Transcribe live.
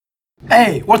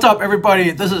Hey, what's up, everybody?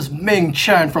 This is Ming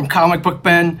Chen from Comic Book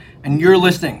Ben, and you're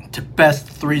listening to Best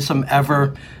Threesome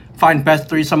Ever. Find Best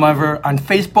Threesome Ever on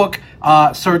Facebook.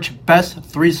 Search Best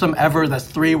Threesome Ever. That's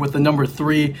 3 with the number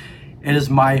 3. It is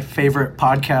my favorite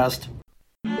podcast.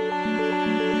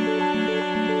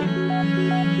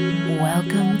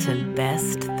 Welcome to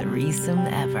Best Threesome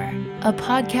Ever, a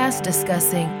podcast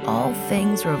discussing all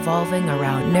things revolving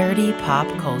around nerdy pop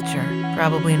culture.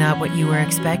 Probably not what you were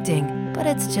expecting, but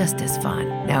it's just as fun.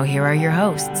 Now here are your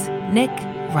hosts, Nick,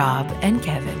 Rob, and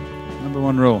Kevin. Number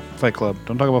one rule, Fight Club.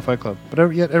 Don't talk about Fight Club. But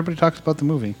yet everybody talks about the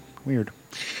movie. Weird.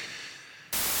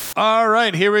 All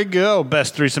right, here we go.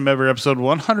 Best Threesome Ever, episode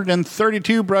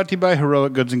 132, brought to you by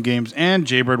Heroic Goods and Games and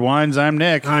Jaybird Wines. I'm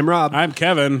Nick. I'm Rob. I'm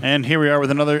Kevin. And here we are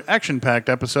with another action-packed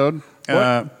episode.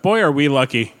 Boy, are we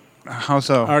lucky. How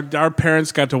so? Our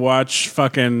parents got to watch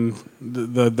fucking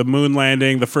the moon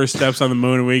landing, the first steps on the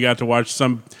moon, and we got to watch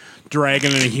some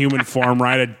dragon in a human form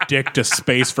ride a dick to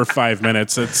space for 5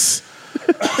 minutes. It's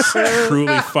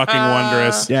truly fucking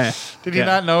wondrous. Yeah. Did you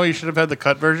not know you should have had the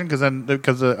cut version?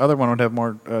 Because the other one would have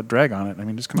more drag on it. I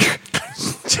mean, just come on.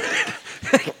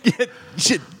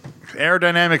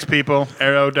 Aerodynamics, people.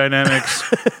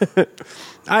 Aerodynamics.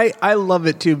 I love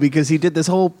it too because he did this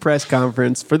whole press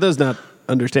conference. For those not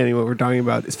understanding what we're talking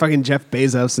about, it's fucking Jeff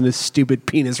Bezos and his stupid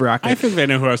penis rocket. I think they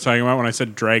know who I was talking about when I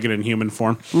said dragon in human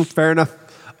form. Fair enough.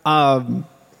 I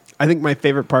think my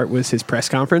favorite part was his press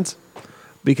conference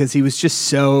because he was just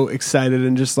so excited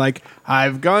and just like,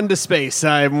 I've gone to space.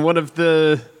 I'm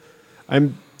the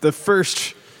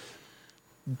first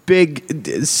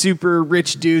big, super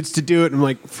rich dudes to do it. And I'm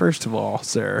like, first of all,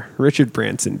 sir, Richard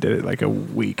Branson did it like a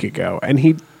week ago. And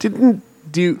he didn't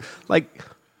do like...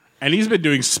 And he's been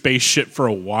doing space shit for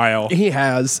a while. He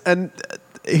has. And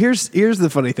here's the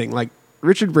funny thing. Like,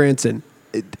 Richard Branson,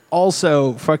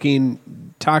 also fucking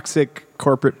toxic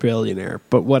corporate billionaire,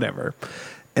 but whatever.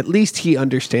 At least he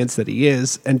understands that he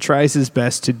is and tries his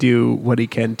best to do what he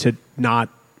can to not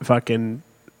fucking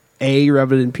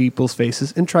rub it in people's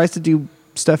faces and tries to do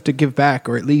stuff to give back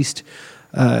or at least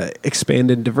expand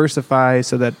and diversify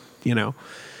so that, you know,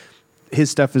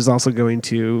 his stuff is also going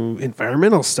to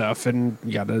environmental stuff and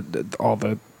all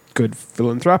the good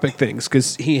philanthropic things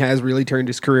because he has really turned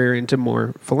his career into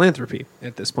more philanthropy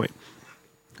at this point.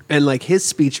 And like his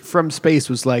speech from space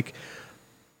was like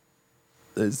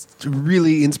it's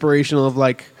really inspirational of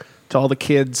like to all the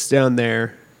kids down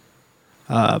there.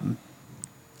 I'm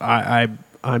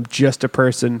just a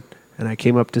person and I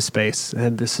came up to space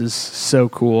and this is so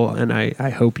cool and I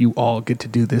hope you all get to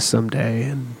do this someday.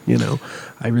 And, you know,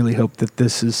 I really hope that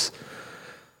this is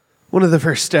one of the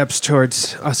first steps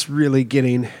towards us really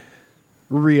getting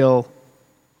real,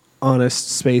 honest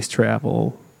space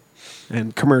travel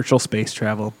and commercial space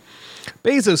travel.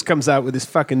 Bezos comes out with his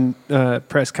fucking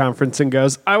press conference and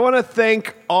goes, I want to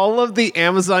thank all of the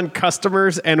Amazon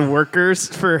customers and workers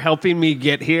for helping me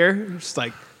get here. Just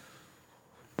like,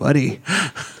 buddy,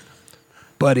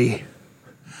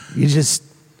 you just...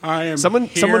 I am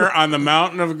here on the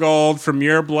mountain of gold from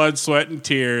your blood, sweat, and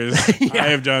tears. I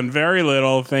have done very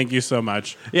little. Thank you so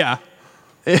much. Yeah.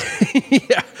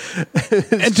 Yeah.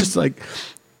 It's just like,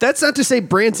 that's not to say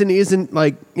Branson isn't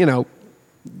like, you know,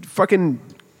 fucking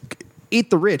eat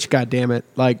the rich, goddammit.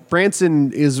 Like,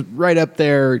 Branson is right up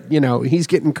there, you know, he's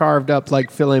getting carved up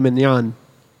like filet mignon.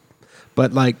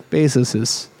 But like, Bezos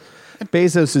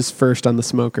is first on the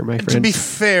smoker, my friend. To be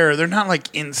fair, they're not like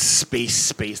in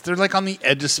space. They're like on the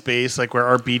edge of space, like where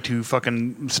our B-2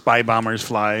 fucking spy bombers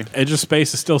fly. Edge of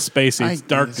space is still spacey. It's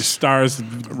dark, the stars,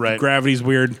 right. Gravity's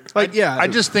weird. Like, yeah. I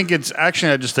just think it's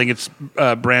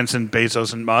Branson,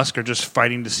 Bezos, and Musk are just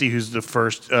fighting to see who's the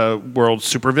first world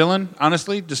supervillain,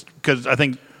 honestly. Just because I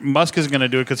think Musk is going to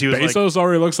do it because he was Bezos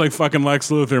already looks like fucking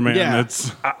Lex Luthor, man. Yeah.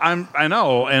 I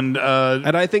know. And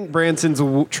I think Branson's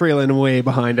trailing way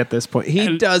behind at this point.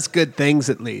 He does good things,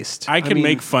 at least. I mean,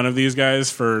 make fun of these guys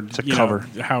for cover.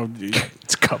 How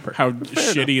it's cover. How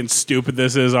shitty and stupid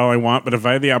this is all I want, but if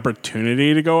I had the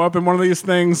opportunity to go up in one of these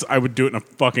things, I would do it in a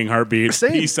fucking heartbeat.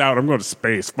 Same. Peace out. I'm going to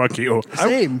space. Fuck you.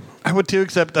 Same. I would too,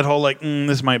 except that whole like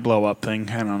this might blow up thing.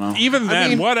 I don't know. Even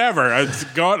then, whatever. I'd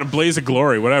go out in a blaze of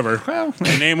glory, whatever. Well,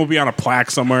 my name will be on a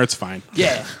plaque somewhere. It's fine.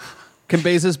 Yeah. Can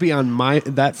Bezos be on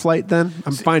that flight then?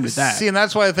 I'm fine with that. See, and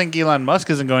that's why I think Elon Musk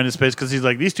isn't going to space, because he's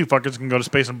like, these two fuckers can go to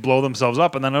space and blow themselves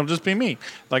up, and then it'll just be me.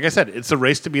 Like I said, it's a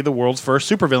race to be the world's first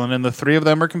supervillain, and the three of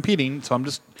them are competing, so I'm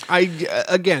just...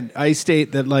 I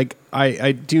state that, like,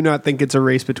 I do not think it's a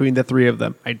race between the three of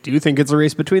them. I do think it's a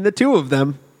race between the two of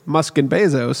them, Musk and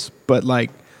Bezos, but,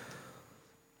 like,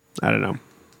 I don't know.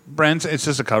 Brent, it's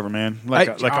just a cover, man. Like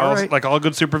all right. all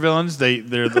good supervillains,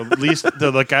 they're the least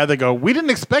they're the guy that go, we didn't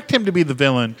expect him to be the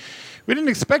villain. We didn't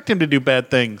expect him to do bad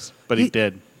things, but he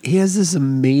did. He has this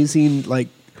amazing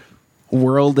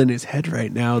world in his head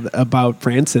right now about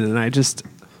Branson, and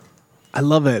I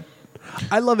love it.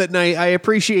 I love it, and I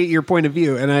appreciate your point of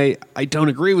view, and I don't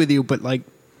agree with you, but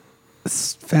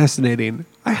it's fascinating.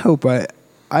 I hope I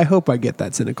get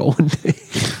that cynical one day.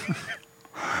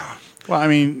 Well, I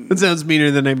mean, It sounds meaner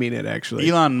than I mean it, actually.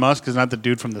 Elon Musk is not the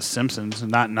dude from The Simpsons.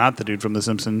 Not the dude from The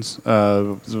Simpsons.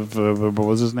 What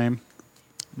was his name?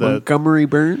 Montgomery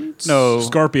Burns? No,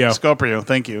 Scorpio. Scorpio.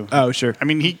 Thank you. Oh, sure. I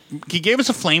mean, he gave us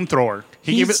a flamethrower.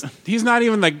 He's not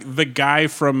even the guy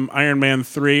from Iron Man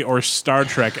 3 or Star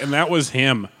Trek, and that was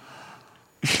him.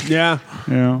 Yeah.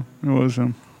 Yeah, it was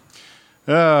him.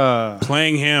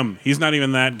 Playing him. He's not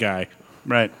even that guy.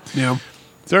 Right. Yeah.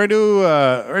 So we're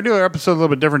gonna do our episode a little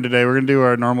bit different today. We're gonna do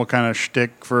our normal kind of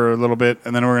shtick for a little bit,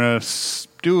 and then we're gonna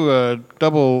do a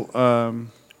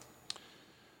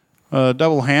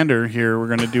double hander here. We're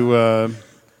gonna do a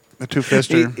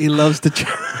two-fister. He loves to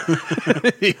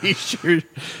he sure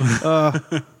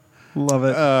love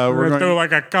it. We're going to do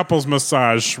like a couples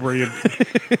massage where you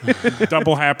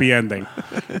double happy ending.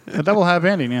 A double happy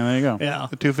ending. Yeah, there you go. Yeah.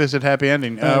 A two-fisted happy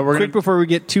ending. Quick before we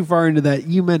get too far into that,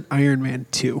 you meant Iron Man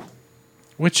 2.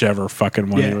 Whichever fucking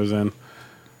one he Yeah. was in.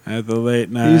 At the late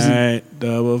night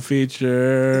double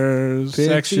feature sexy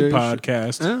Pictures.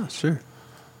 podcast. Oh, sure.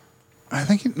 I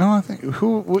think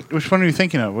which one are you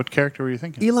thinking of? What character were you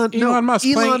thinking? Elon Musk.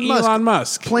 Playing Elon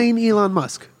Musk. Plain Elon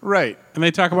Musk. Right. And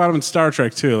they talk about him in Star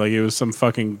Trek too, like he was some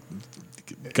fucking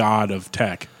god of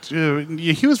tech.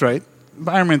 He was right.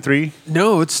 Iron Man 3.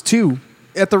 No, it's 2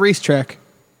 at the racetrack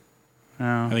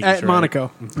I think at he's right.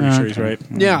 Monaco. I'm pretty sure he's right.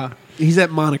 Yeah, he's at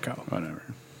Monaco. Whatever.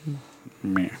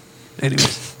 Meh.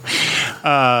 Anyways,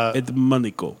 At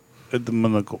Monaco. At the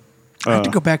Monaco. I have to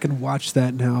go back and watch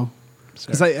that now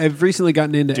because I've recently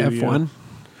gotten into Do you? F1.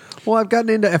 Well, I've gotten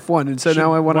into F1, and so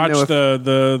now I want to watch know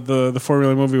if. the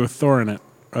Formula movie with Thor in it.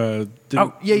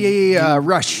 Yeah.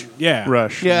 Rush. Yeah.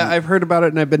 Rush. Yeah, I've heard about it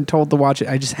and I've been told to watch it.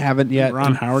 I just haven't yet.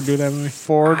 Ron Howard do that movie?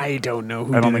 Ford. I don't know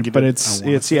who I don't did think it, he but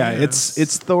did.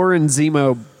 it's Thor and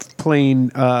Zemo playing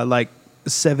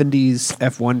 70s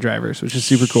F1 drivers, which is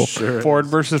super cool. Ford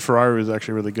versus Ferrari was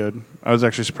actually really good. I was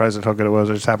actually surprised at how good it was.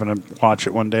 I just happened to watch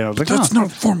it one day and I was like, That's oh,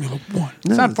 not Formula One.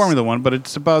 it's not Formula One, but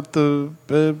it's about the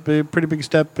pretty big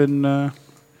step in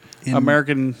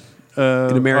American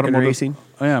automotive- racing.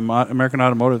 Oh, yeah, American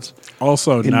automotives.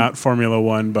 Also, not Formula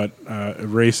One, but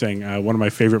racing. One of my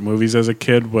favorite movies as a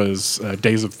kid was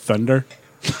Days of Thunder.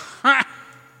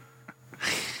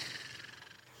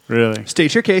 Really?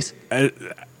 State your case. I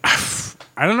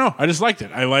don't know. I just liked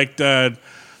it. I liked.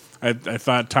 I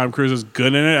thought Tom Cruise was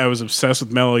good in it. I was obsessed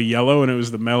with Mellow Yellow, and it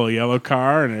was the Mellow Yellow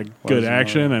car and a good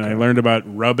action. And I learned about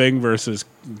rubbing versus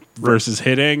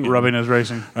hitting. Rubbing is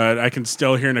racing. I can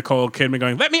still hear Nicole Kidman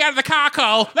going, "Let me out of the car,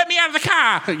 Cole! Let me out of the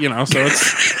car!" You know, so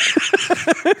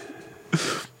it's.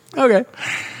 Okay.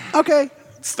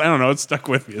 I don't know. It stuck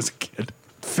with me as a kid.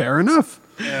 Fair enough.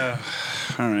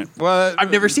 All right. Well,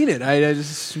 I've never seen it. I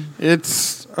just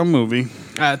it's a movie.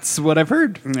 that's what I've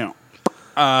heard. No.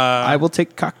 I will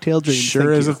take Cocktail Dreams. Sure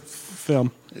Thank is you. a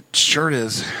film. It sure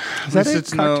is. Is that At least it?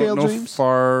 it's Cocktail no Dreams?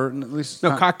 Far, at least No,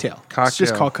 not- Cocktail. Cocktail. It's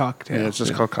just called Cocktail. Yeah, it's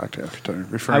just Yeah. called Cocktail.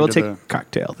 Referring I will to take the,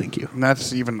 Cocktail. Thank you. and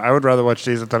that's even. I would rather watch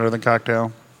Days of Thunder than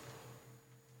Cocktail.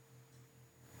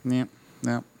 Yeah.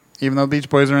 Even though Beach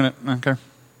Boys are in it, okay. I'd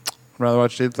rather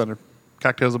watch Days of Thunder.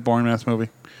 Cocktail's a boring ass movie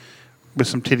with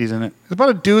some titties in it. It's about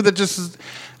a dude that just is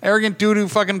arrogant dude who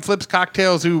fucking flips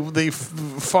cocktails. Who they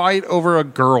fight over a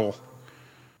girl.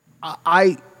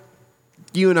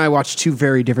 You and I watched two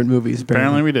very different movies.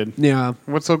 Apparently we did. Yeah.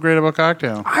 What's so great about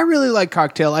Cocktail? I really like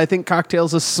Cocktail. I think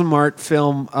Cocktail's a smart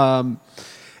film,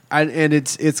 and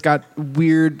it's got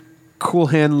weird, Cool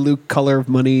Hand Luke Color of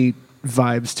Money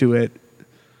vibes to it,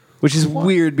 which is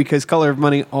weird because Color of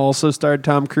Money also starred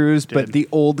Tom Cruise, but the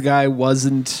old guy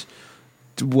wasn't.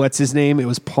 What's his name? It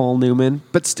was Paul Newman,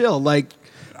 but still, like,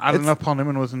 I don't know if Paul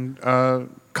Newman was in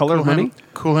Color of Money.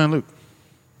 Cool Hand Luke.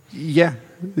 Yeah,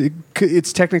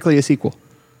 it's technically a sequel.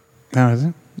 No, is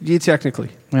it? Yeah, technically.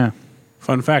 Yeah.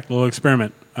 Fun fact, little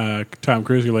experiment, Tom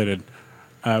Cruise related.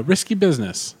 Risky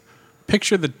Business.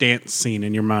 Picture the dance scene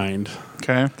in your mind.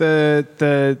 Okay.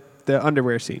 The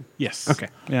underwear scene. Yes. Okay.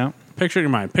 Yeah. Picture in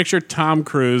your mind. Picture Tom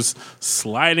Cruise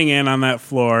sliding in on that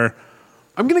floor.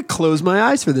 I'm gonna close my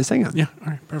eyes for this. Hang on. Yeah. All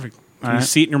right. Perfect. Can you right.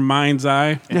 see it in your mind's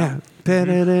eye? Yeah.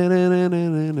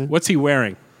 What's he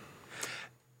wearing?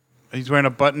 He's wearing a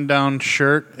button-down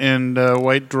shirt and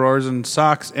white drawers and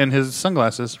socks and his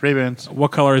sunglasses, Ray-Bans.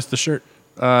 What color is the shirt?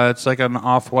 It's like an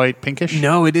off-white pinkish.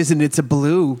 No, it isn't. It's a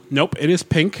blue. Nope, it is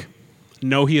pink.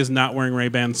 No, he is not wearing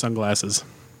Ray-Ban sunglasses.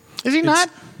 Is he not?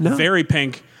 No. Very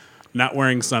pink, not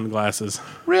wearing sunglasses.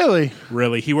 Really?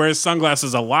 Really. He wears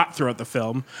sunglasses a lot throughout the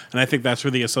film, and I think that's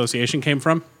where the association came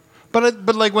from. But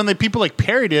like when the people like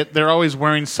parried it, they're always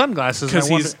wearing sunglasses.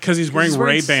 Because he's wearing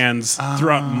Ray-Bans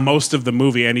throughout most of the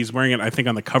movie, and he's wearing it, I think,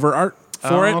 on the cover art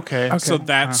for it. Okay. So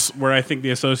that's where I think the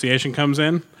association comes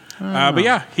in. But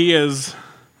yeah, he is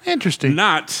Interesting.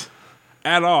 not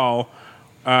at all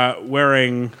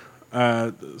wearing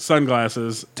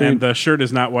sunglasses, and the shirt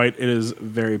is not white. It is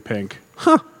very pink.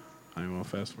 Huh. I will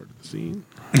fast forward to the scene.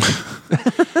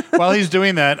 While he's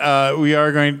doing that, we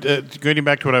are going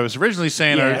back to what I was originally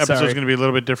saying. Yeah, Our episode's sorry. going to be a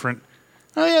little bit different.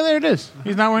 Oh yeah, there it is.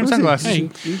 He's not wearing sunglasses. Hey, you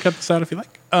can cut this out if you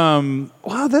like.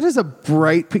 Wow, that is a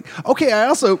bright pink. Okay, I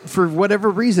also, for whatever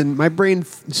reason, my brain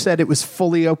said it was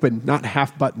fully open, not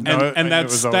half buttoned. And, I knew and it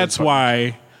that's was always that's fun.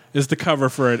 why is the cover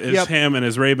for it is Yep. him and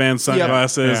his Ray-Ban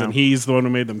sunglasses, Yeah. and he's the one who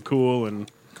made them cool. And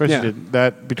Of course, Yeah. he did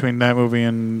that between that movie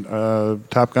and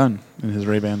Top Gun in his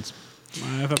Ray-Bans.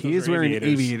 I thought He those is were wearing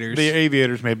aviators. aviators. The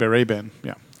Aviators made by Ray-Ban.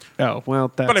 Yeah. Oh, well,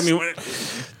 that's... But I mean,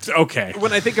 okay.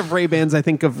 when I think of Ray-Bans, I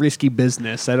think of Risky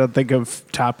Business. I don't think of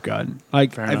Top Gun.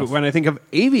 Like, Fair enough. when I think of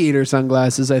aviator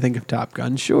sunglasses, I think of Top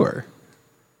Gun, sure.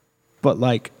 But,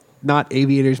 like, not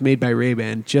aviators made by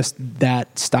Ray-Ban, just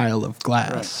that style of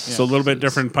glass. So a little bit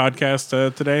different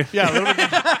podcast today. Yeah, a little bit.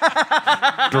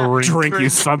 Drink, you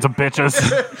sons of bitches.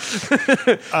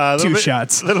 Two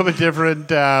shots. A little bit different.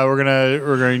 We're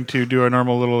going to do our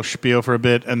normal little spiel for a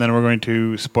bit, and then we're going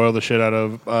to spoil the shit out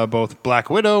of both Black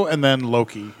Widow and then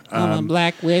Loki.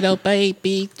 Black Widow,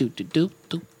 baby. Do, do, do,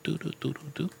 do, do, do, do,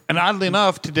 do. And oddly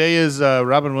enough, today is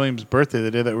Robin Williams' birthday.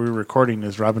 The day that we were recording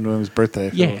is Robin Williams' birthday.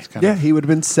 So Yeah. it's kind Yeah, he would have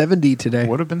been 70 today.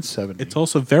 would have been 70. It's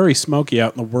also very smoky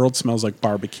out, and the world smells like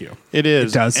barbecue. It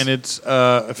is. It does. And it's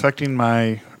affecting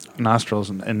my nostrils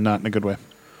and not in a good way.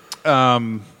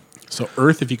 So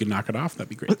Earth, if you could knock it off, that'd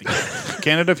be great.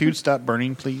 Canada, if you'd stop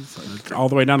burning, please. All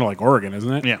the way down to like Oregon,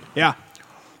 isn't it? Yeah. Yeah.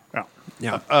 Yeah.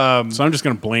 Yeah. So I'm just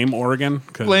going to blame Oregon.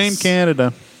 Cause Blame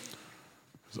Canada.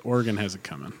 Oregon has it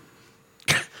coming.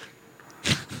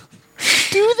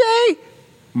 Do they?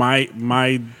 My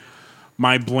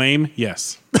blame,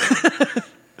 yes.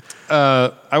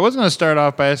 I was going to start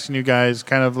off by asking you guys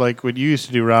kind of like what you used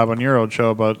to do, Rob, on your old show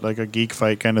about like a geek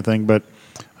fight kind of thing. But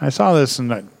I saw this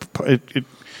and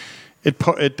it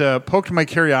poked my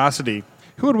curiosity.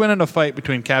 Who would win in a fight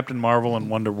between Captain Marvel and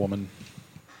Wonder Woman?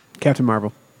 Captain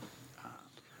Marvel.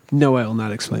 No, I will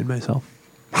not explain myself.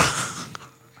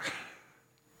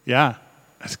 Yeah.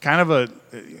 It's kind of a...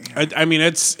 I mean,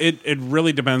 it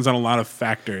really depends on a lot of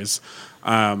factors.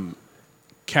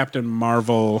 Captain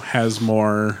Marvel has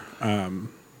more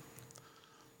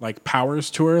like powers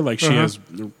to her, like she has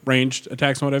ranged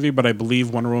attacks and whatever. But I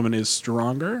believe Wonder Woman is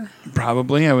stronger.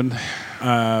 Probably, I would...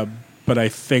 But I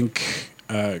think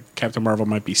Captain Marvel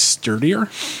might be sturdier.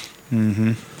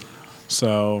 Mm-hmm.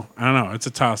 So I don't know. It's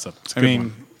a toss-up. It's a I good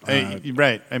mean, one.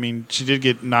 right. I mean, she did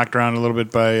get knocked around a little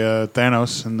bit by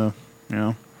Thanos in the,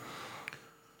 I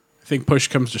think push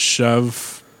comes to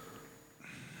shove,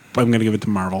 I'm going to give it to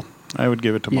Marvel. I would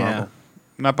give it to Yeah. Marvel.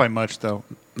 Not by much, though.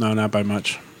 No, not by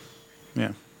much.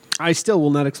 Yeah. I still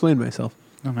will not explain myself.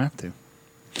 Don't have to.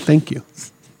 Thank you.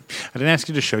 I didn't ask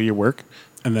you to show your work.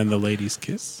 And then the ladies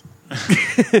kiss.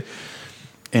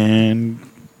 And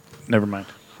never mind.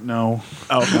 No.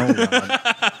 Oh, no,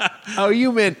 God. Oh,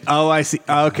 you meant... Oh, I see.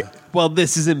 Okay. Well,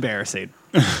 this is embarrassing.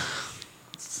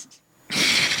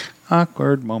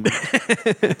 Awkward moment.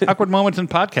 Awkward moments in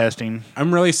podcasting.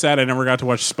 I'm really sad I never got to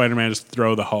watch Spider-Man just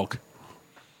throw the Hulk.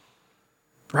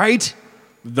 Right?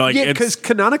 Like, Yeah, because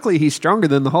canonically he's stronger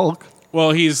than the Hulk.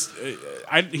 well, he's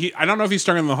I don't know if he's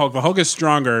stronger than the Hulk. The Hulk is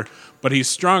stronger, but he's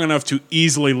strong enough to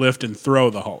easily lift and throw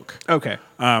the Hulk. Okay.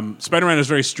 Spider-Man is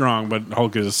very strong, but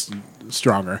Hulk is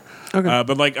stronger. Okay.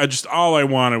 But like, just all I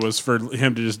wanted was for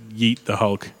him to just yeet the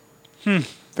Hulk,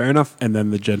 Fair enough. and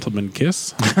then the gentleman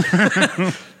kiss.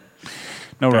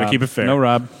 No, Gotta Rob. keep it fair. No,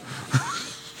 Rob.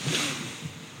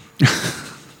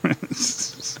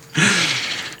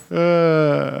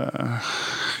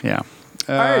 Yeah.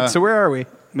 All right, so where are we?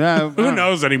 Who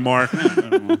knows anymore? I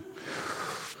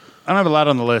don't have a lot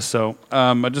on the list, so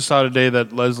I just saw today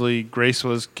that Leslie Grace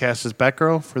was cast as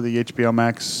Batgirl for the HBO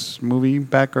Max movie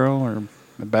Batgirl, or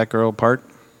the Batgirl part,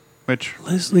 which...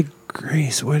 Leslie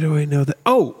Grace. Where do I know that?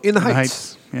 Oh, In the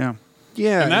Heights. Yeah.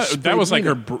 Yeah. And she that was like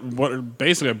played her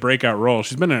basically a breakout role.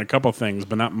 She's been in a couple things,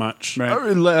 but not much.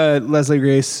 Right. Leslie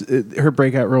Grace, her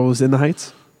breakout role was In the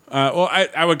Heights. Well,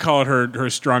 I would call it her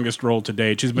strongest role to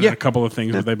date. She's been in a couple of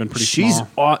things, but they've been pretty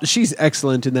small. She's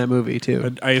excellent in that movie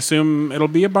too. I assume it'll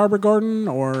be a Barbara Gordon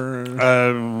or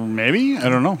Maybe, I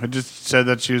don't know. It just said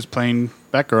that she was playing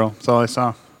Batgirl. That's all I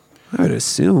saw. I would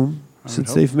assume since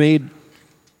hope. they've made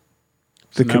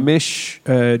the now-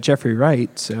 commish Jeffrey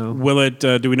Wright. So will it?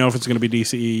 Do we know if it's going to be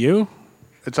DCEU?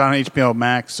 It's on HBO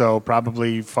Max, so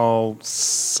probably fall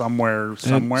somewhere.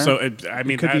 So could be that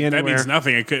means anywhere.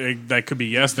 nothing. That could be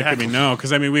yes. That could be no.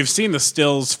 Because I mean, we've seen the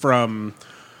stills from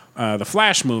the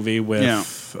Flash movie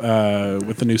with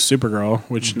the new Supergirl,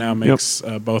 which now makes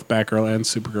both Batgirl and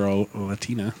Supergirl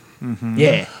Latina.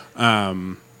 yeah,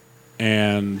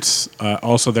 And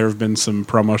also, there have been some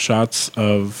promo shots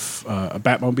of a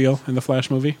Batmobile in the Flash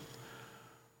movie.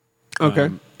 okay.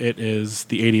 It is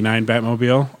the '89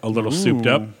 Batmobile, a little souped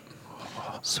up.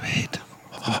 Sweet.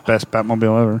 Best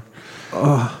Batmobile ever.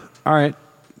 All right.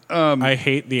 I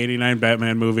hate the '89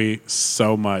 Batman movie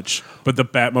so much, but the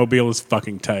Batmobile is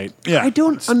fucking tight. Yeah. I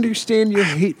don't understand your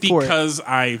hate for it. Because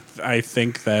I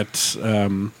think that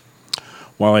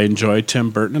while I enjoy Tim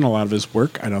Burton and a lot of his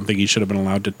work, I don't think he should have been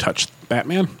allowed to touch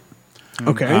Batman.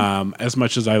 Okay. As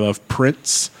much as I love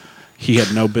Prince, he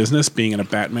had no business being in a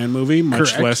Batman movie, much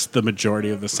Correct. less the majority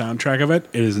of the soundtrack of it.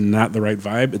 It is not the right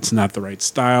vibe. It's not the right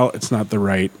style. It's not the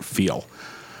right feel.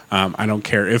 I don't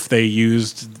care if they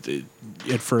used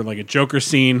it for like a Joker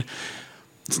scene.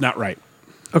 It's not right.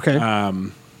 Okay.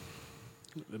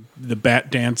 The Bat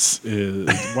dance is,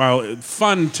 while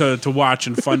fun to watch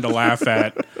and fun to laugh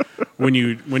at, when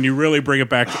you really bring it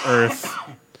back to Earth,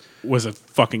 was a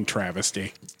fucking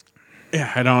travesty.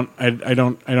 Yeah, I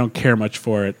don't care much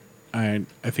for it. I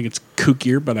think it's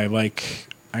kookier, but I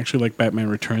actually like Batman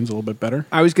Returns a little bit better.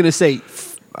 I was going to say,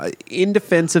 in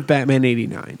defense of Batman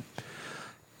 '89,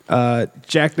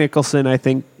 Jack Nicholson, I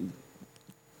think,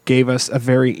 gave us a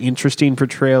very interesting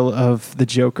portrayal of the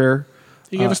Joker.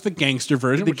 He gave us the gangster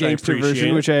version, The which I gangster appreciate.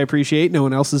 version, which I appreciate. No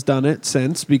one else has done it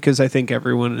since, because I think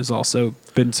everyone has also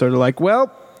been sort of like,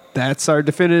 well, that's our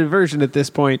definitive version at this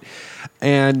point.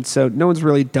 And so no one's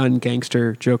really done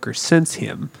gangster Joker since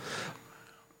him.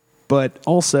 But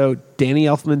also, Danny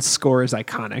Elfman's score is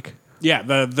iconic. Yeah,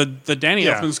 the Danny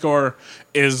Elfman score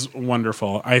is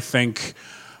wonderful. I think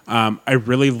I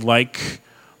really like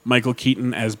Michael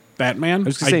Keaton as Batman. I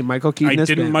was going to say, Michael Keaton I as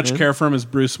didn't much Batman. care for him as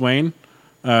Bruce Wayne.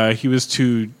 He was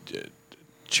too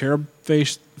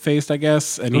cherub-faced, I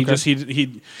guess, and he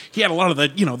had a lot of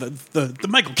the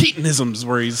Michael Keatonisms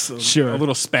where he's Sure. a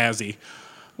little spazzy.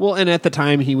 Well, and at the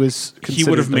time, he was He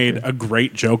would have considered made a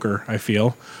great Joker, I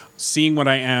feel. Seeing what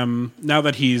I am now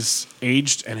that he's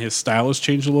aged and his style has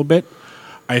changed a little bit,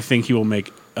 I think he will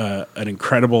make an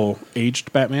incredible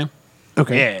aged Batman.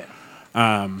 Okay.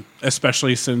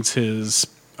 Especially since he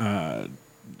was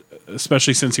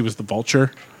the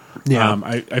Vulture. Yeah.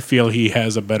 I feel he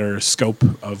has a better scope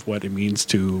of what it means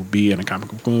to be in a comic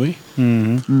book movie.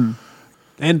 And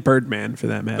Birdman, for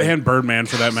that matter. And Birdman,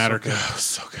 for that matter.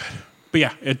 So good. But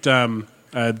yeah,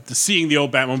 seeing the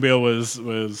old Batmobile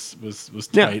was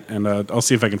tight, and I'll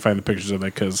see if I can find the pictures of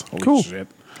it because holy Cool. shit.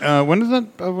 When is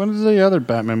the other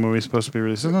Batman movie supposed to be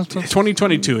released? Isn't that supposed to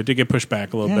 2022. It did get pushed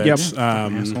back a little bit. Yep.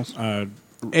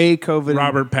 COVID.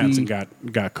 Robert Pattinson B.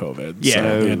 got COVID. Yeah.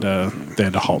 So they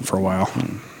had to halt for a while.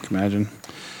 imagine?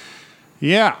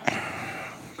 Yeah.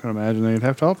 Can imagine they'd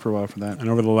have to halt for a while for that. And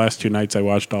over the last 2 nights, I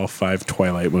watched all 5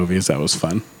 Twilight movies. That was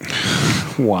fun.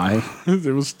 Why? It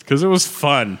was because it was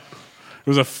fun. It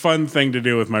was a fun thing to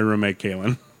do with my roommate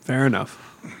Kaylin. Fair enough.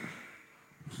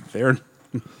 They're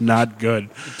not good.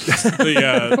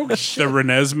 The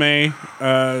Renesmee,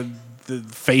 the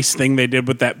face thing they did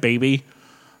with that baby,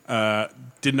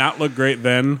 did not look great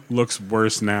then. Looks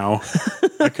worse now.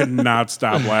 I could not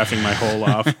stop laughing my whole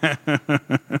off.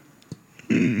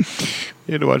 You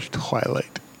had to watch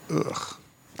Twilight. Ugh.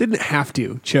 Didn't have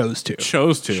to. Chose to.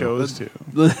 Chose to. Chose to.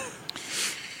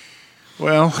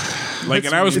 Well, Like,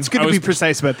 and I was. It's good I to was, be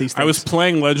precise about these things. I was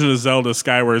playing Legend of Zelda: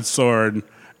 Skyward Sword,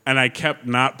 and I kept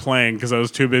not playing because I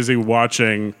was too busy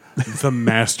watching the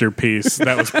masterpiece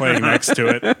that was playing next to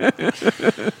it.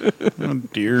 oh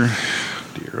dear.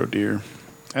 Dear, oh dear.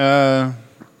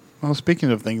 Well,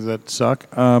 speaking of things that suck,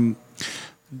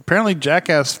 apparently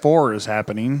Jackass 4 is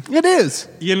happening. It is.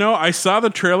 You know, I saw the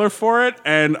trailer for it,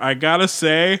 and I gotta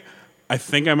say, I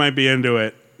think I might be into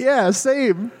it. Yeah,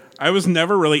 same. I was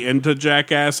never really into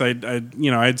Jackass.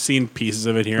 I'd seen pieces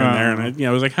of it here and there, and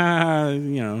I was like,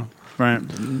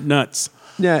 Right. nuts.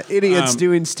 Yeah, idiots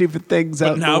doing stupid things out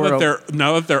But in now the world.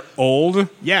 that they're old,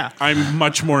 Yeah. I'm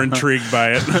much more intrigued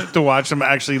by it. To watch them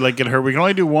actually like get hurt. We can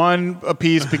only do one a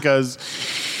piece because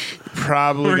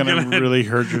probably We're gonna gonna- really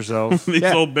hurt yourself. These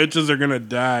Yeah. old bitches are gonna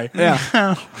die.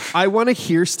 Yeah. I want to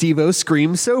hear Steve-O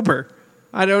scream sober.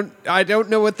 I don't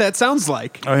know what that sounds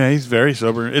like. Oh yeah, he's very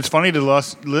sober. It's funny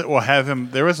to have him.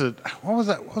 There was what was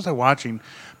that? What was I watching?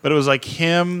 But it was like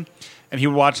him, and he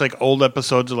would watch like old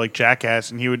episodes of like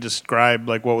Jackass, and he would describe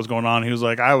like what was going on. He was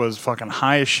like, I was fucking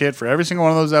high as shit for every single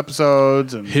one of those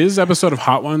episodes, and His episode of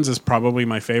Hot Ones is probably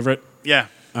my favorite. yeah,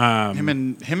 him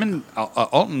and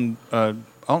Alton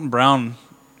Brown,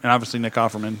 and obviously Nick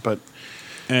Offerman, but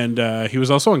And he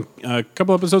was also in a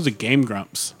couple episodes of Game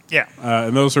Grumps. yeah.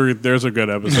 And those are good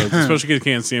episodes, especially because you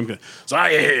can't see him. So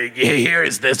all you hear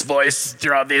is this voice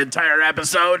throughout the entire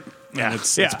episode. Yeah.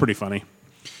 It's Yeah. pretty funny.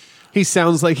 He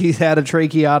sounds like he's had a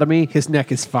tracheotomy. His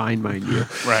neck is fine, mind you.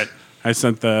 Right. I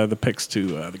sent the pics to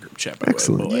the group chat. By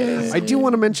Excellent. The way. I do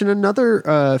want to mention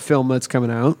another film that's coming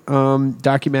out,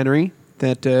 documentary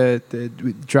that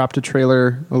we dropped a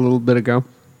trailer a little bit ago.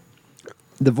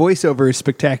 The voiceover is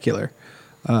spectacular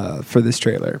for this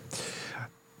trailer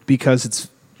because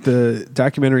the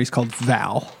documentary is called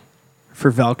Val, for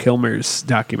Val Kilmer's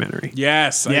documentary.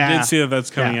 Yes, I Yeah. did see that that's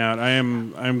coming Yeah. out.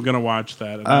 I'm gonna watch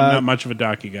that. And I'm not much of a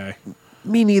docu guy.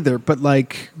 Me neither, but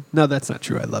no, that's not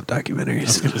true. I love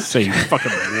documentaries. Say you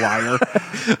fucking liar.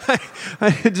 I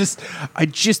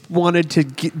just wanted to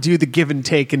do the give and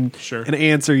take and Sure. and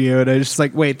answer you, and I was just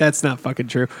like, wait, that's not fucking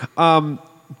true.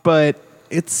 But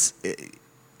it's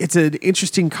an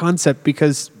interesting concept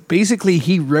because basically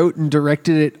he wrote and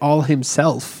directed it all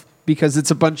himself because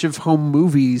it's a bunch of home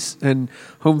movies and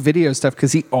home video stuff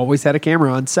because he always had a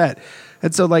camera on set,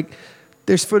 and so like.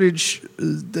 There's footage.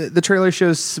 The trailer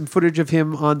shows some footage of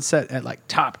him on set at like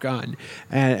Top Gun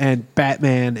and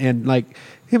Batman and like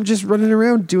him just running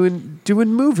around doing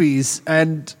movies.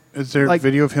 And Is there like,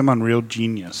 video of him on Real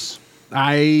Genius?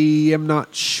 I am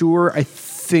not sure. I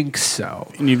think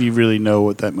so. Any of you really know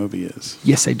what that movie is?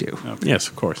 Yes, I do. Yes,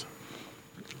 of course.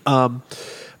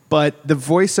 But the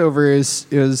voiceover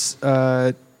is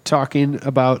talking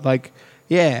about like,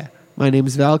 yeah, my name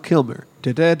is Val Kilmer.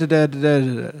 Da, da, da, da, da,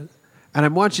 da, da. And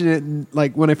I'm watching it, and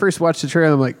like when I first watched the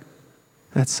trailer, I'm like,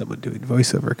 that's someone doing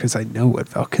voiceover because I know what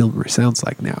Val Kilmer sounds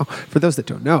like now. For those that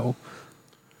don't know,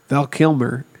 Val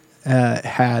Kilmer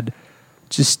had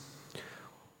just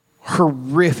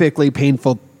horrifically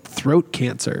painful throat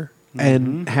cancer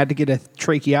and had to get a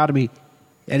tracheotomy.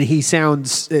 And he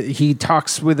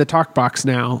talks with a talk box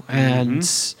now, and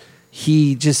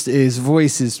his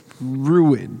voice is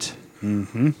ruined.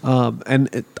 And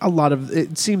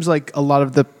it seems like a lot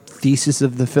of the thesis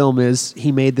of the film is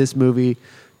he made this movie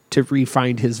to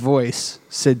re-find his voice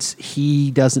since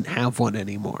he doesn't have one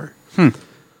anymore.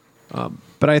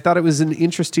 But I thought it was an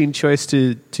interesting choice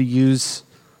to use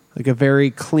like a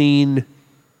very clean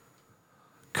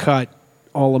cut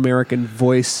all-American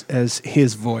voice as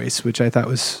his voice, which I thought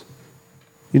was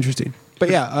interesting. But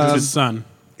yeah, It's his son,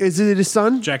 is it his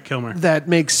son? Jack Kilmer. That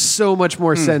makes so much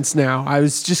more sense now. I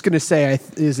was just going to say, I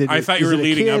thought you were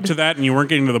leading up to that, and you weren't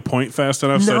getting to the point fast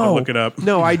enough, so I had to look it up.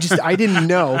 No, I didn't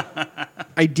know.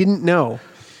 I didn't know.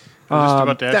 Just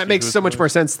about to ask That you makes who so it much was. more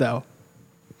sense, though.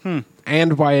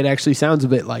 And why it actually sounds a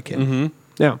bit like him.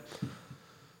 Yeah.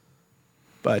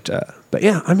 But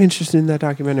yeah, I'm interested in that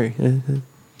documentary.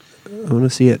 I want to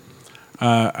see it.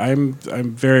 I'm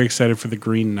very excited for The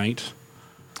Green Knight.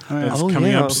 That's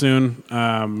coming up soon.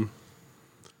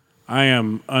 I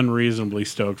am unreasonably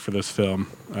stoked for this film.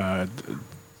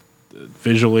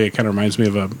 Visually, it kind of reminds me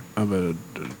of a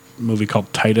movie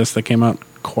called Titus that came out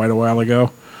quite a while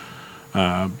ago,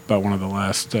 about one of the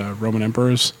last Roman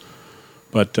emperors.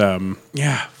 But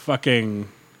yeah, fucking,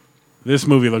 this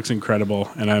movie looks incredible,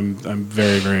 and I'm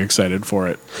very, very excited for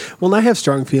it. Well, I have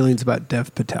strong feelings about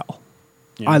Dev Patel.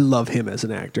 Yeah. I love him as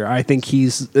an actor. I think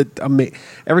he's amazing.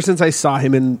 Ever since I saw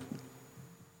him in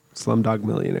Slumdog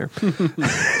Millionaire,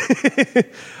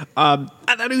 I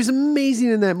thought he was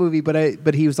amazing in that movie.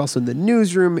 But he was also in The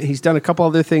Newsroom. He's done a couple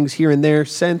other things here and there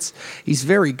since. He's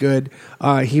very good.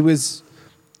 He was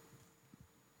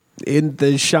in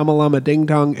the Shamalama Ding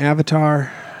Dong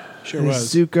Avatar. Sure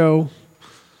was. Zuko.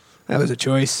 That was a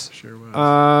choice. Sure was.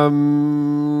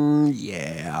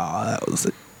 Yeah, that was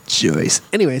a choice.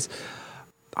 Anyways,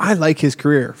 I like his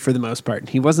career for the most part.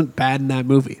 He wasn't bad in that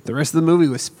movie. The rest of the movie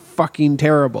was fucking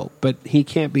terrible, but he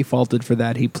can't be faulted for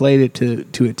that. He played it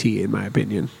to a T, in my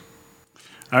opinion.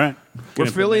 All right. We're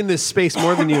filling this space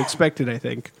more than you expected, I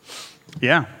think.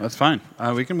 Yeah, that's fine.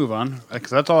 We can move on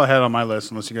because that's all I had on my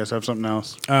list. Unless you guys have something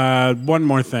else. One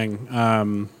more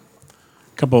thing.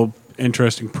 Couple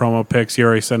interesting promo pics. You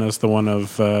already sent us the one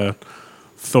of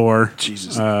Thor.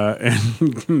 Jesus.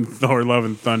 And Thor: Love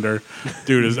and Thunder.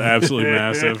 Dude is absolutely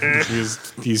massive.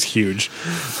 He's huge.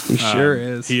 He sure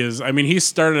is. He is. I mean, he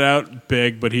started out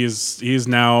big, but he's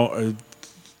now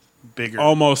Bigger.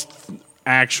 almost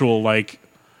actual like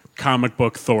comic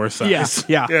book Thor size.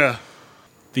 Yeah. Yeah.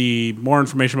 The more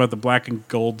information about the black and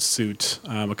gold suit,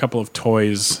 a couple of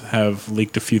toys have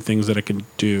leaked a few things that it can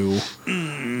do,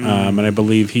 and I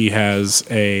believe he has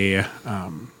a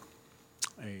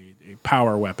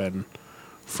power weapon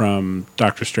from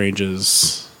Doctor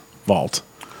Strange's vault.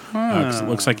 'Cause it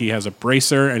looks like he has a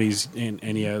bracer and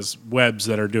he has webs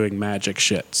that are doing magic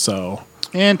shit. So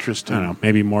Interesting. I don't know.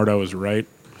 Maybe Mordo is right.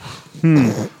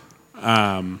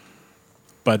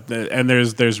 But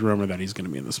there's rumor that he's going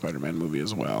to be in the Spider-Man movie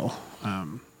as well,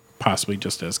 possibly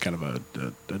just as kind of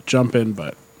a jump in.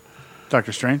 But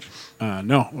Doctor Strange?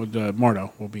 no,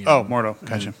 Mordo will be. Oh, Mordo.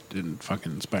 Gotcha. In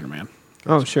fucking Spider-Man.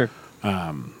 Oh, sure.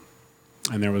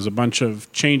 And there was a bunch of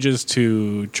changes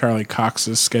to Charlie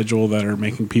Cox's schedule that are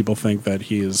making people think that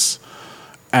he is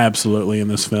absolutely in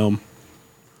this film.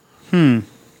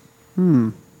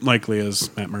 Likely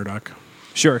as Matt Murdock.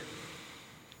 Sure.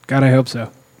 God, I hope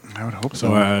so. I would hope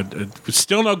so. So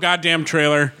still no goddamn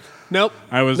trailer. Nope.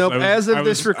 I was As of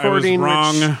this recording,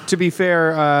 wrong. which, to be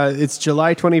fair, it's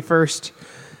July 21st.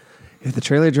 If the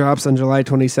trailer drops on July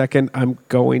 22nd, I'm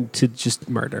going to just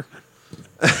murder.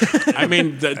 I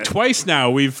mean, twice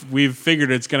now we've figured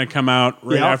it's going to come out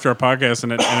right Yep. after our podcast,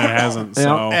 and it hasn't.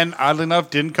 So And oddly enough,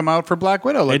 didn't come out for Black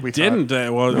Widow like it we didn't.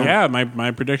 thought. Yeah,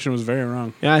 my prediction was very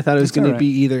wrong. Yeah, I thought it was going all to be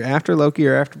either after Loki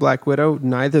or after Black Widow.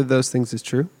 Neither of those things is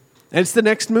true. And it's the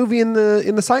next movie in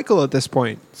the cycle at this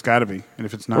point. It's got to be. And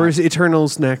if it's not, Or is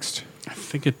Eternals next? I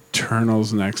think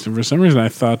Eternal's next, and for some reason I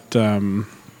thought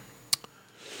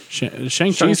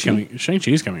Shang-Chi's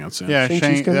coming out soon. yeah,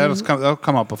 Shang-Chi's coming that'll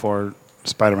come out before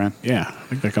Spider-Man. yeah. I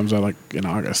think that comes out like in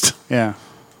August. Yeah,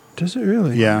 Does it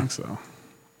really? I yeah. think so.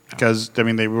 Because I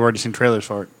mean, we've already seen trailers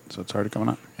for it, so it's already coming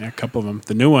out. Yeah, a couple of them.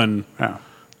 The new one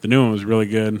was really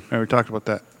good. Yeah, we talked about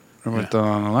that on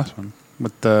the last one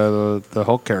with the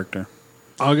Hulk character.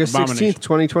 August Abomination. 16th,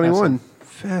 2021.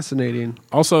 Fascinating.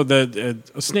 Also, the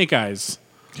Snake Eyes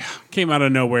came out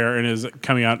of nowhere and is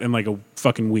coming out in like a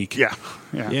fucking week. Yeah.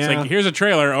 It's like, here's a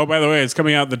trailer. Oh, by the way, it's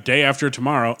coming out the day after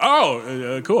tomorrow.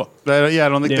 Oh, cool. I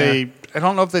don't think Yeah. I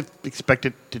don't know if they expect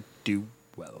it to do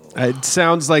well. It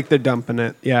sounds like they're dumping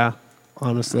it. Yeah,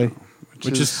 honestly.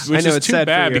 Which is I know it's too sad for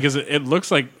bad you. because it looks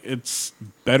like it's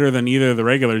better than either of the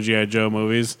regular G.I. Joe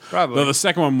movies. Probably. Though the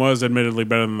second one was admittedly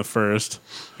better than the first.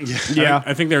 Yeah.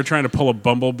 I think they were trying to pull a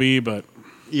Bumblebee, but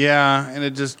Yeah, and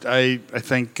it just I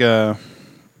think because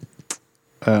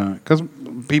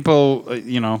people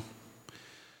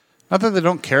not that they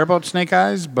don't care about Snake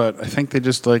Eyes, but I think they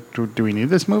just like do we need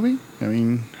this movie? I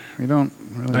mean, we don't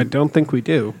really. I don't think we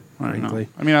do, I don't know. frankly.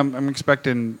 I mean, I'm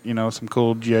expecting some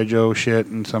cool G.I. Joe shit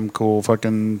and some cool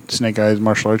fucking Snake Eyes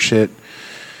martial arts shit.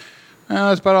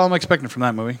 That's about all I'm expecting from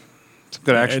that movie. Some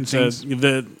good action scenes.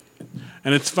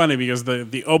 And it's funny because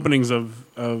the openings of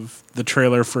the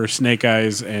trailer for Snake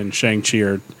Eyes and Shang-Chi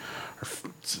are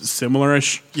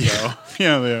similar-ish. Yeah,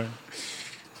 yeah, they are.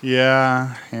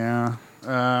 Yeah.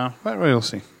 But we'll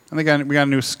see. I think we got a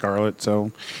new Scarlet,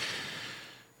 so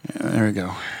there we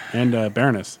go. And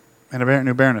Baroness. And a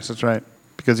new Baroness, that's right.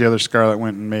 Because the other Scarlet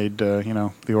went and made,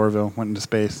 the Orville went into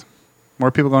space.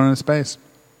 More people going into space.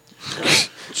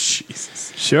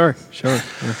 Jesus. Sure. Yeah.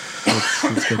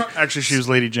 That's good. Actually, she was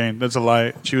Lady Jane. That's a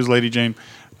lie. She was Lady Jane.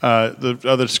 The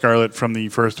other Scarlet from the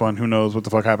first one, who knows what the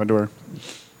fuck happened to her?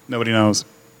 Nobody knows.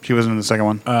 She wasn't in the second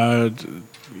one.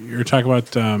 You're talking about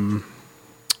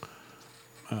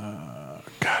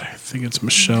God, I think it's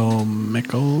Michelle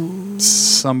Nichols.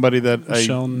 Somebody that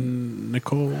Michelle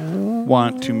Nicole. I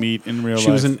want to meet in real life.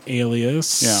 She was in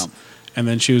Alias. Yeah. And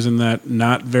then she was in that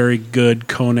not very good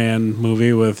Conan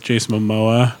movie with Jason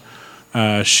Momoa.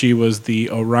 She was the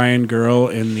Orion girl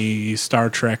in the Star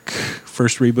Trek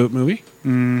first reboot movie.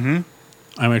 Mm-hmm.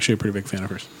 I'm actually a pretty big fan of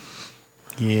hers.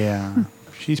 Yeah.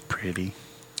 She's pretty.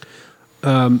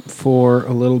 For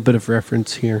a little bit of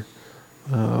reference here,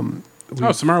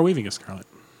 Samara Weaving is Scarlet.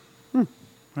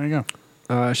 There you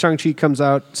go. Shang-Chi comes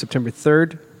out September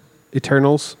 3rd,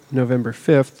 Eternals November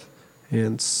 5th,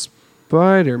 and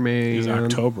Spider-Man It's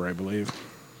October, I believe.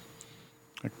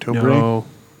 October, No,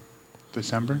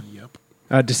 December. Yep.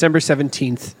 December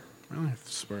 17th. Really?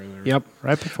 Spoiler. Yep.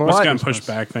 Right before. Must have Christmas. gotten pushed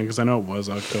back then because I know it was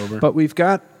October. But we've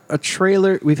got a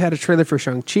trailer. We've had a trailer for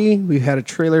Shang-Chi. We've had a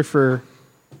trailer for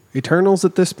Eternals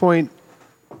at this point.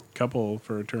 couple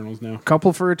for Eternals now.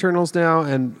 Couple for Eternals now,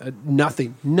 and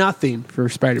nothing for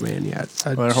Spider-Man yet.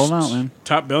 Better hold out, man.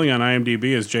 Top billing on IMDb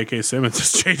is J.K. Simmons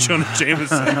as J. Jonah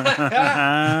Jameson.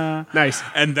 Nice.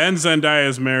 And then Zendaya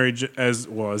is married as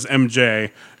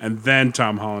MJ, and then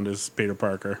Tom Holland is Peter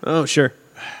Parker. Oh, sure.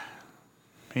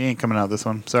 He ain't coming out this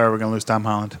one. Sorry, we're gonna lose Tom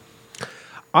Holland.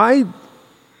 I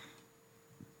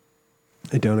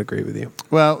don't agree with you.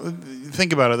 Well,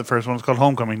 think about it. The first one was called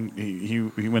Homecoming.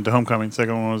 He went to Homecoming.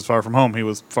 Second one was Far From Home. He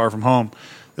was far from home.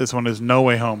 This one is No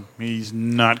Way Home. He's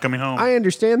not coming home. I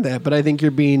understand that, but I think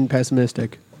you're being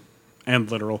pessimistic And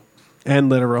literal. and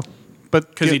literal. but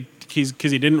Because he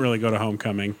didn't really go to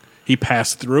Homecoming. He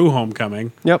passed through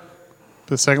Homecoming. Yep.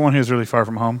 the second one, he was really far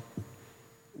from home.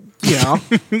 Yeah.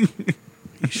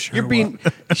 Sure You're being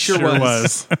sure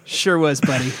was. Sure was,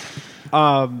 buddy.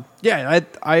 Yeah,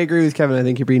 I agree with Kevin. I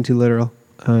think you're being too literal.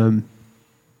 But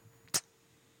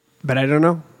I don't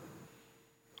know.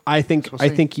 I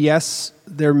think yes,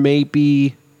 this may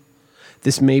be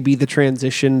the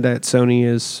transition that Sony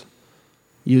is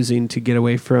using to get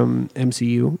away from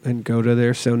MCU and go to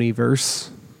their Sony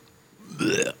verse.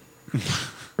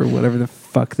 Or whatever the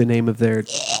fuck the name of their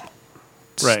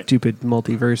stupid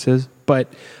multiverse is. But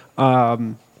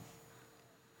I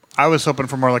was hoping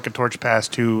for more like a Torch Pass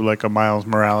to like a Miles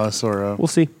Morales or a. we'll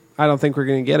see. I don't think we're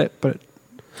going to get it, but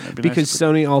because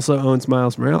Sony also owns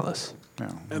Miles Morales.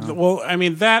 Well, I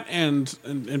mean, that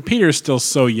and Peter's still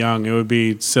so young, it would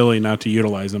be silly not to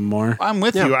utilize him more. I'm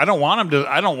with you. I don't want him to.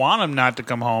 I don't want him not to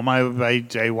come home. I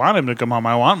want him to come home.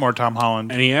 I want more Tom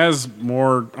Holland. And he has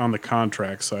more on the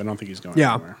contract, so I don't think he's going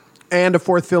anywhere. And a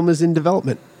fourth film is in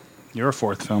development. You're a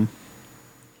fourth film.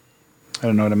 I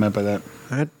don't know what I meant by that.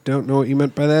 I don't know what you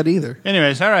meant by that either.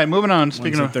 Anyways, all right, moving on. Ones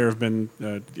Speaking that of, there have been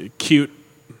cute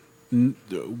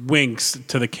winks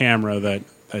to the camera that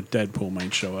Deadpool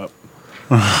might show up.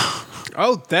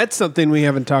 Oh, that's something we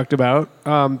haven't talked about.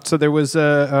 So there was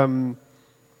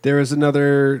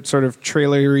another sort of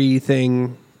trailery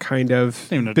thing, kind of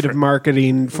bit of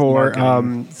marketing for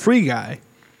Free Guy,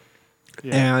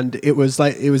 and it was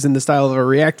in the style of a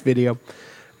React video,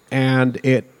 and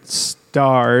it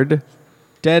starred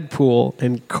Deadpool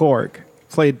and Korg,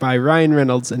 played by Ryan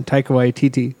Reynolds and Taika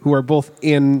Waititi, who are both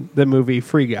in the movie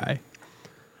Free Guy.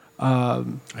 I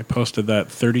posted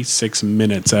that 36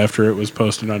 minutes after it was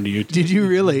posted onto YouTube. Did you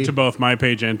really? To both my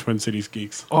page and Twin Cities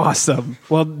Geeks. Awesome.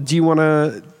 Well, do you want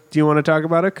to talk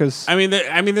about it? Because I mean,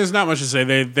 there's not much to say.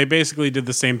 They basically did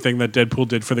the same thing that Deadpool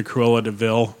did for the Cruella de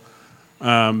Vil,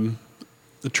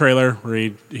 the trailer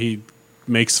where he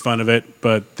makes fun of it,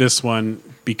 but this one,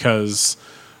 because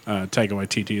Taika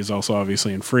Waititi is also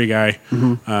obviously in Free Guy,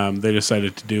 they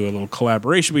decided to do a little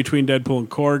collaboration between Deadpool and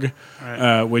Korg,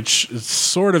 which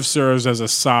sort of serves as a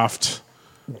soft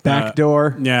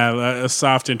backdoor. A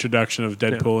soft introduction of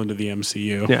Deadpool into the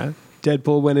MCU. Yeah,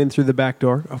 Deadpool went in through the back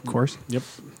door, of course. Yep,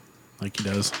 like he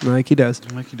does. Like he does.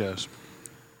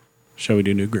 Shall we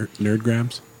do nerd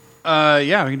grabs?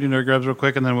 Yeah, we can do nerd grabs real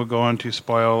quick, and then we'll go on to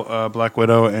spoil Black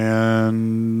Widow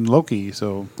and Loki.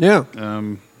 So yeah,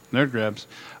 nerd grabs.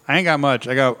 I ain't got much.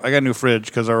 I got a new fridge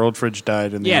because our old fridge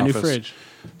died in the office. New fridge.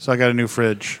 So I got a new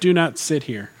fridge. Do not sit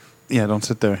here. Yeah, don't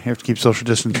sit there. You have to keep social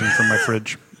distancing from my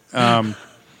fridge. I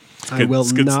will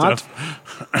not.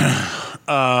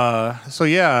 So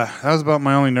yeah, that was about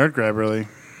my only nerd grab, really.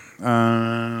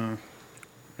 Yeah,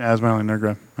 that was my only nerd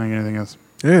grab. I ain't got anything else.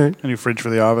 All right. A new fridge for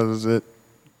the office is it.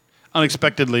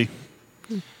 Unexpected nerd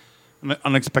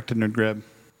grab.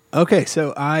 Okay,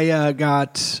 so I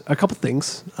got a couple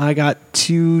things. I got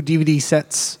 2 DVD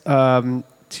sets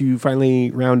to finally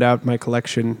round out my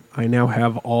collection. I now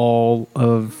have all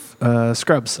of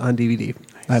Scrubs on DVD.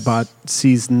 Nice. I bought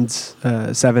seasons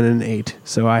 7 and 8,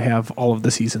 so I have all of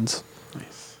the seasons.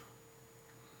 Nice.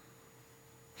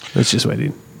 That's just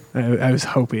waiting. I was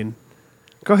hoping.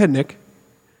 Go ahead, Nick.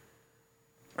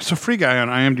 So Free Guy on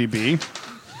IMDb.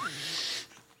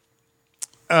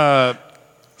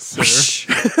 Sir.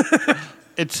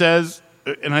 It says,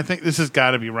 and I think this has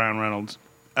got to be Ryan Reynolds,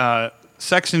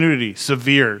 sex and nudity,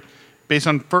 severe, based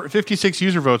on 56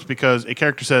 user votes because a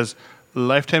character says,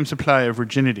 lifetime supply of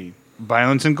virginity,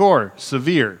 violence and gore,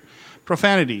 severe,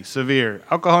 profanity, severe,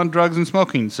 alcohol and drugs and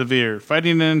smoking, severe,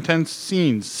 fighting and intense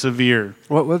scenes, severe.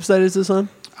 What website is this on?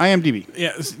 IMDb.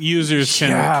 Yeah, users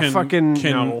can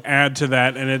add to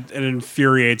that, and it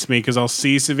infuriates me because I'll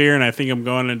see severe, and I think I'm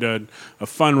going into a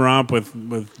fun romp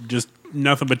with just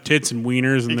nothing but tits and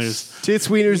wieners, and there's tits,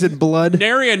 wieners, and blood.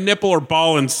 Nary a nipple or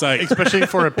ball in sight. Especially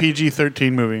for a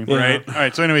PG-13 movie. Yeah. Right? All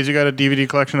right, so anyways, you got a DVD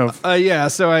collection of... Yeah,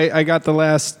 so I got the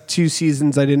last 2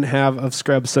 seasons I didn't have of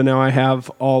Scrubs, so now I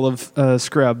have all of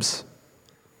Scrubs.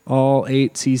 All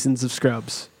 8 seasons of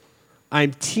Scrubs.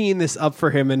 I'm teeing this up for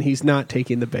him, and he's not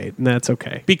taking the bait, and that's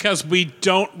okay. Because we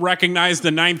don't recognize the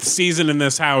 9th season in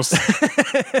this house.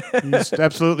 That's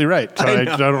absolutely right. So I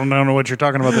don't know what you're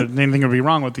talking about. That anything would be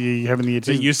wrong with having the 8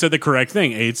 seasons. You said the correct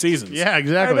thing. 8 seasons. Yeah,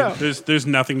 exactly. I know. There's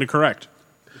nothing to correct.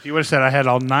 If you would have said I had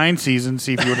all 9 seasons,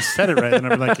 see if you would have said it right, and I'd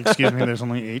be like, excuse me, there's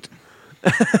only 8.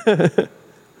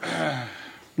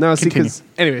 No, see, Continue. because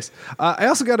anyways, I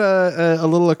also got a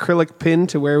little acrylic pin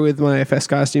to wear with my Fest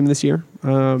costume this year.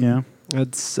 Yeah.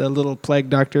 It's a little plague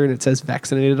doctor, and it says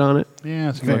vaccinated on it.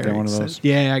 Yeah, so you got Very one of those. excited.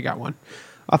 Yeah, I got one.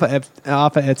 Off of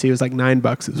Etsy, it was like $9.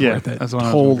 It was Yeah, worth it. that's the one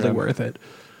I was gonna Totally grab. worth it.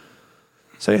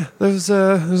 So yeah, those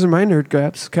are my nerd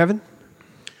grabs. Kevin?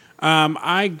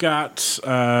 I got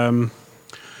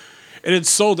it had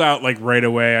sold out like right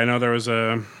away. I know there was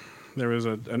an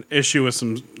issue with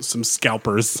some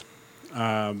scalpers,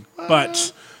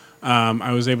 but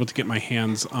I was able to get my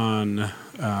hands on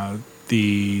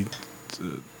the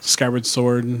Skyward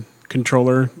Sword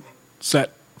controller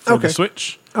set for Okay. the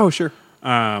Switch. Oh, sure.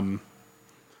 Not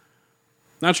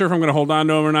sure if I'm going to hold on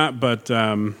to them or not, but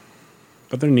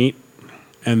they're neat.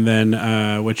 And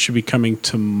then what should be coming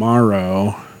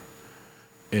tomorrow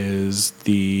is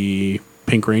the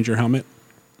Pink Ranger helmet.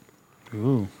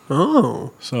 Ooh.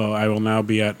 Oh. So I will now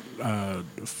be at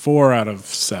 4 out of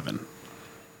 7.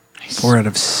 4 out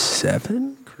of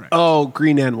 7? Correct. Oh,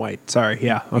 green and white. Sorry.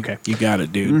 Yeah. Okay. You got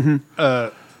it, dude.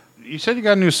 You said you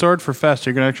got a new sword for Fest.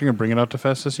 Are you actually going to bring it out to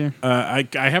Fest this year? I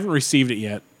haven't received it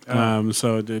yet.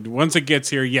 Once it gets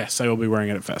here, yes, I will be wearing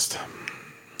it at Fest.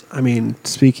 I mean,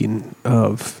 speaking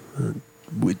of,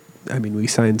 we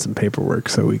signed some paperwork,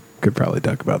 so we could probably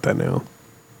talk about that now.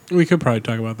 We could probably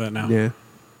talk about that now. Yeah.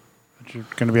 But you're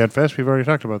going to be at Fest? We've already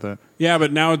talked about that. Yeah,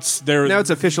 but now it's there. Now it's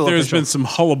official. There's been some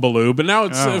hullabaloo, but now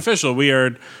it's Oh. official. We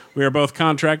are both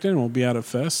contracted, and we'll be out at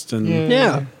Fest. And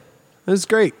Yeah. It was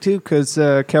great, too, because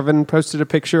Kevin posted a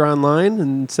picture online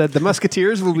and said the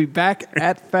Musketeers will be back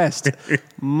at Fest,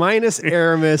 minus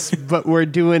Aramis, but we're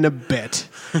doing a bit.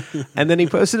 And then he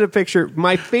posted a picture,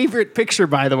 my favorite picture,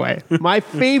 by the way, my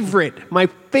favorite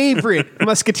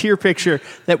Musketeer picture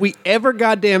that we ever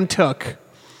goddamn took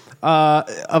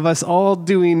of us all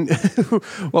doing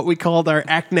what we called our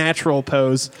act natural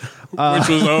pose. which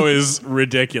was always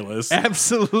ridiculous.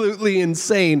 Absolutely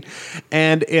insane.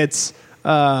 And it's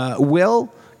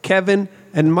Will, Kevin,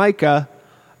 and Micah,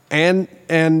 and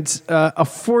a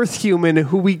fourth human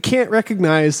who we can't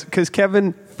recognize because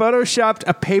Kevin photoshopped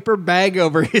a paper bag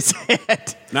over his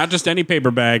head. Not just any paper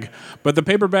bag, but the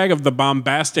paper bag of the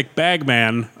bombastic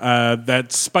Bagman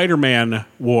that Spider-Man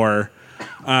wore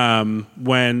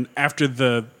when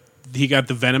after he got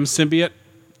the Venom symbiote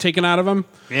taken out of him.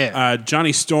 Yeah.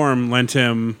 Johnny Storm lent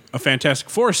him a Fantastic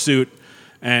Four suit,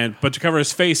 but to cover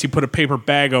his face, he put a paper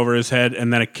bag over his head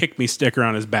and then a Kick Me sticker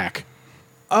on his back.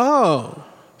 Oh.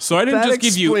 So I didn't That just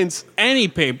give you explains- any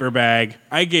paper bag.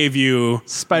 I gave you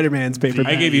Spider-Man's paper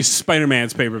bag. I gave you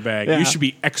Spider-Man's paper bag. Yeah. You should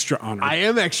be extra honored. I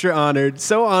am extra honored.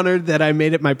 So honored that I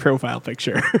made it my profile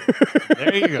picture.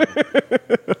 There you go.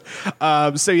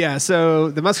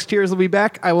 So the Musketeers will be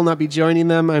back. I will not be joining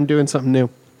them. I'm doing something new.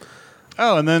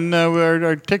 Oh, and then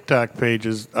our TikTok page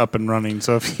is up and running.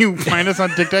 So if you find us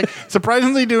on TikTok,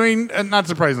 surprisingly doing, not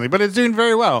surprisingly, but it's doing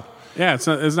very well. yeah, it's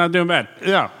not doing bad.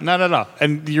 Yeah, not at all.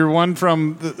 And your one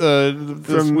from this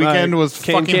From, weekend was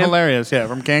Can fucking Can? hilarious. Yeah,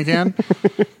 from Can Can.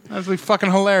 That was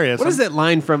fucking hilarious. What is that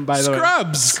line from, by the way?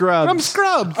 Scrubs. Scrubs. From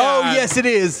Scrubs. Oh, yes, it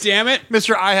is. Damn it.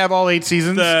 Mr. I have all 8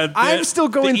 seasons. I'm still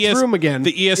going through them again.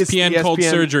 The It's ESPN, the Cold ESPN.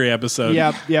 Surgery episode.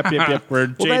 Yep. Where Well,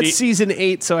 JD that's season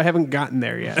 8, so I haven't gotten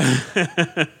there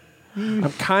yet.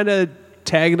 I'm kind of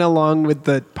tagging along with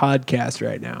the podcast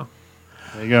right now.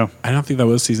 There you go. I don't think that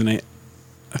was season 8.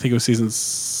 I think it was season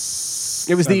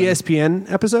It was the ESPN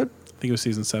episode? I think it was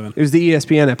season 7. It was the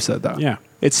ESPN episode, though. Yeah.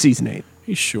 It's season 8.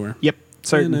 You sure? Yep.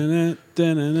 Certain.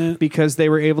 Da-na-na. Because they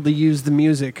were able to use the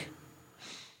music.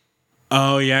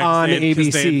 Oh, yeah. On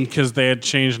ABC. Because they had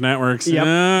changed networks. Yep.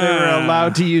 Ah. They were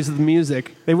allowed to use the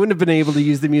music. They wouldn't have been able to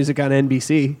use the music on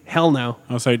NBC. Hell no.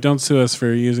 I was like, don't sue us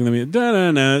for using the music.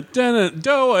 Da-na-na, da-na.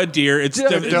 Doe a deer. It's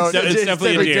definitely a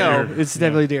deer. It's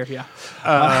definitely a deer, yeah.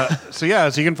 So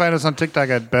you can find us on TikTok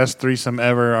at Best Threesome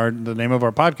Ever, the name of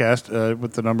our podcast,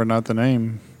 with the number, not the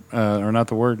name, or not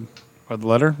the word, or the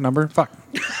letter, number. Fuck,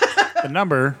 the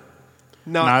number,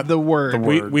 Not the word. the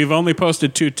word. We've only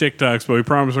posted 2 TikToks, but we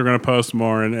promise we're going to post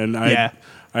more. And Yeah.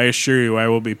 I assure you, I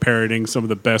will be parroting some of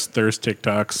the best thirst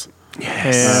TikToks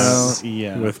Hell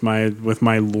yeah. with my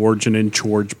Lorgen and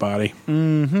George body.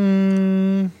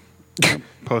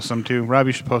 Post them too. Rob,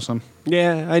 you should post them.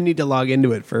 Yeah, I need to log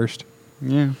into it first.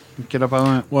 Yeah, get up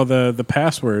on it. Well, the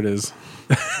password is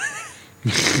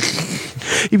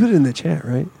You put it in the chat,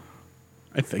 right?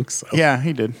 I think so. Yeah,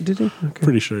 he did. Did he? Okay.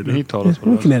 Pretty sure it He did. told us what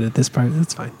We it can was. edit this part.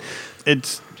 That's fine.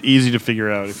 It's easy to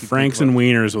figure out. If you Franks think and about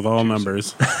wieners with all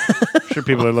numbers. it. I'm sure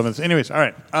people are loving this. Anyways, all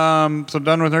right. So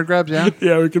done with nerd grabs, yeah?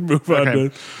 Yeah, we can move on Okay.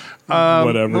 to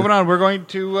whatever. Moving on, we're going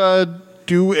to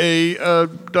do a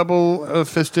double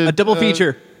fisted... A double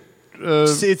feature.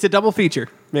 It's a double feature,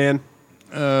 man.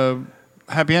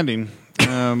 happy ending.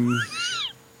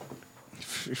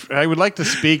 I would like to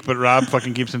speak, but Rob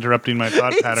fucking keeps interrupting my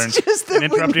thought pattern just that and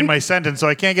interrupting my sentence, so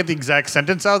I can't get the exact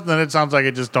sentence out, and then it sounds like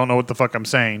I just don't know what the fuck I'm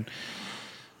saying.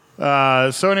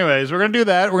 So anyways, we're going to do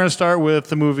that. We're going to start with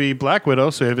the movie Black Widow,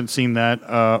 so if you haven't seen that,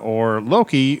 or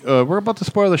Loki. We're about to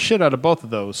spoil the shit out of both of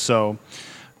those, so...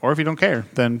 Or if you don't care,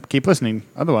 then keep listening.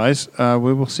 Otherwise,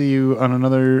 we will see you on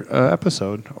another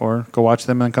episode, or go watch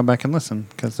them and come back and listen,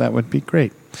 because that would be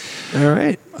great. All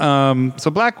right. So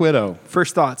Black Widow.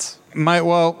 First thoughts.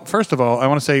 First of all, I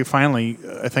want to say finally,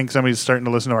 I think somebody's starting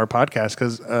to listen to our podcast,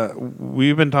 because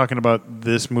we've been talking about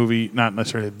this movie, not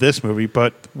necessarily this movie,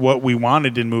 but what we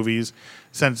wanted in movies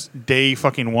since day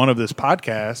fucking one of this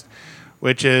podcast,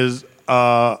 which is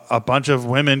a bunch of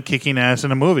women kicking ass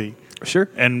in a movie. Sure.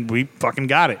 And we fucking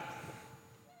got it.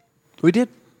 We did.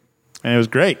 And it was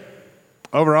great.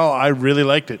 Overall, I really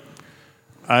liked it.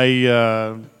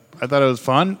 I thought it was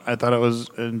fun. I thought it was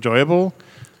enjoyable.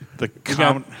 We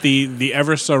got the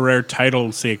ever so rare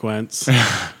title sequence.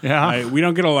 Yeah. We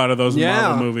don't get a lot of those in Yeah.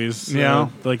 Marvel movies. Yeah.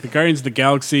 Like the Guardians of the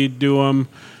Galaxy do them,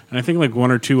 and I think like one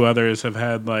or two others have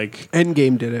had like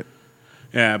Endgame did it.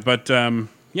 yeah, but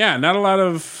not a lot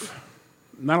of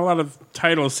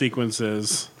title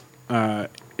sequences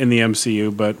in the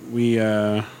MCU, but we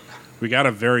got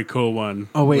a very cool one.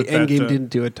 Oh wait, with that, Endgame didn't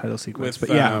do a title sequence, with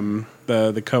but yeah,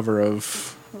 the cover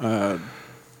of Smells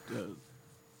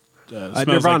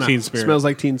Nirvana. Like Teen Spirit. Smells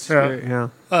like Teen Spirit.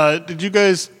 Yeah. Did you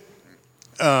guys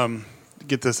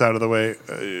get this out of the way?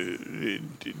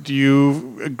 Do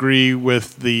you agree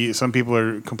with some people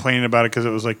are complaining about it because it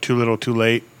was like too little too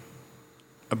late?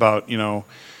 About,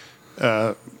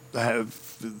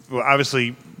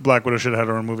 obviously Black Widow should have had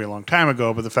her own movie a long time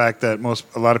ago, but the fact that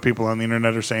a lot of people on the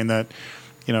internet are saying that,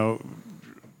 the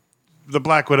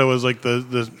Black Widow was like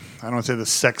the I don't want to say the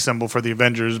sex symbol for the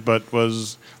Avengers, but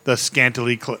was the not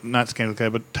scantily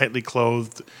clad, but tightly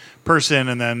clothed person,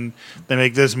 and then they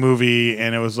make this movie,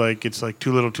 and it was like it's like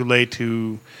too little too late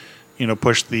to,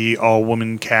 push the all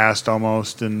woman cast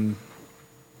almost and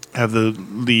have the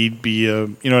lead be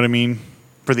you know what I mean,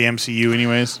 for the MCU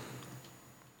anyways.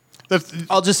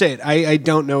 I'll just say it. I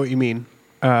don't know what you mean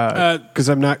because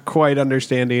I'm not quite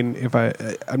understanding. If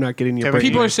I'm not getting your point.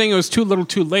 People are saying it was too little,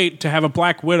 too late to have a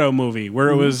Black Widow movie where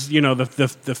it was,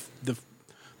 the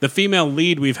female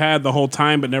lead we've had the whole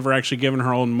time, but never actually given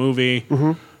her own movie.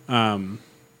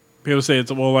 People say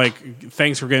it's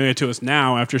thanks for giving it to us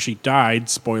now after she died.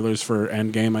 Spoilers for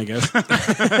Endgame, I guess.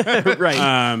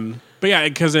 Right. But yeah,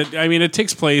 because it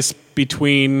takes place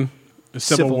between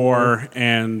Civil War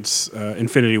and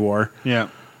Infinity War. Yeah.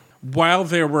 While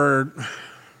there were,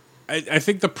 I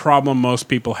think the problem most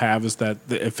people have is that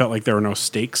it felt like there were no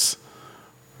stakes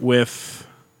with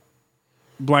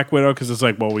Black Widow because it's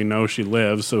like, well, we know she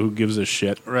lives, so who gives a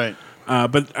shit? Right.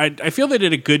 But I feel they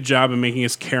did a good job of making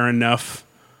us care enough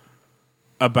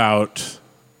about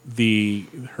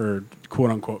her quote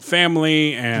unquote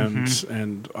family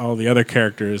and all the other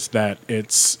characters that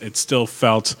it still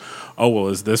felt, oh well,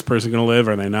 is this person going to live?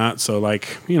 Are they not? So I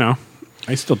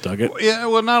still dug it. Yeah,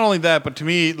 well, not only that, but to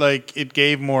me, it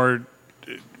gave more.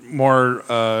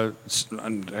 Not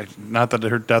that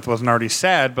her death wasn't already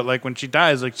sad, but when she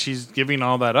dies, she's giving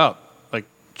all that up.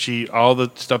 All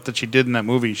the stuff that she did in that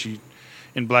movie,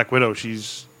 in Black Widow,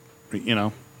 she's,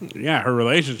 Yeah, her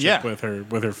relationship with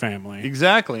her family.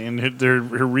 Exactly, and her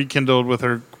rekindled with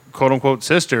her quote unquote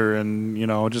sister, and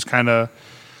just kind of,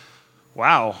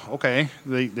 wow, okay,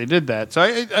 they did that. So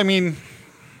I mean,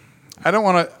 I don't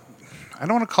want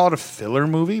to call it a filler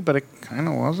movie, but it kind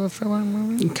of was a filler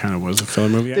movie. It kind of was a filler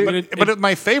movie, but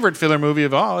my favorite filler movie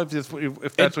of all, if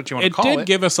that's what you want to call it. It did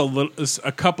give us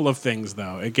a couple of things,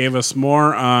 though. It gave us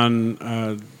more on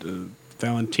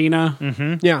Valentina.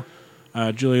 Mm-hmm. Yeah.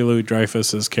 Julia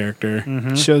Louis-Dreyfus's character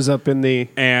Shows up in the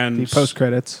post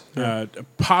credits.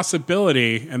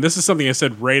 Possibility, and this is something I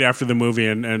said right after the movie,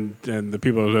 and the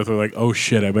people I was with were like, "Oh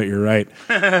shit, I bet you're right."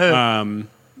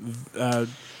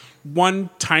 One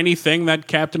tiny thing that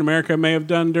Captain America may have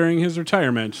done during his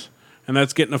retirement, and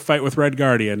that's getting a fight with Red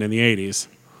Guardian in the 80s.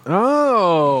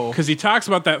 Oh. Because he talks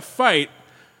about that fight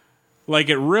like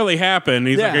it really happened.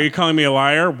 He's like, Yeah. "Are you calling me a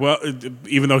liar?" Well,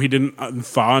 even though he didn't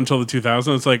thaw until the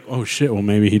 2000s, it's like, "Oh shit!" Well,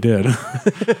 maybe he did.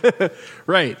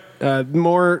 Right.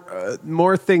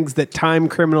 More things that time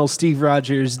criminal Steve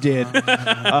Rogers did.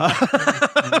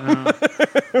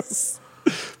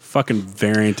 Fucking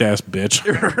variant ass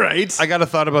bitch. Right. I got a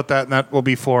thought about that, and that will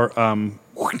be for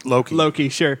Loki. Loki,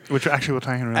 sure. Which actually will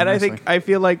tie in really And nicely. I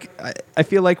feel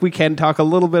like we can talk a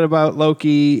little bit about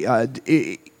Loki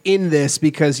in this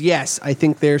because yes, I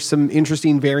think there's some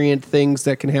interesting variant things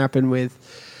that can happen with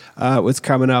what's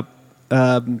coming up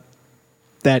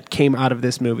that came out of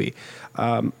this movie.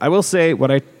 I will say what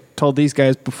I told these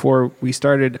guys before we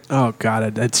started. Oh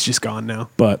God, it's just gone now.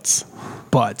 Butts.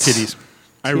 Butts, Titties.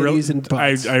 Titties and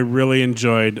butts. I really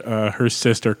enjoyed her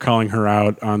sister calling her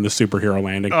out on the superhero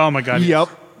landing. Oh my god. Yep.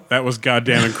 That was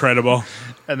goddamn incredible.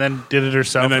 And then did it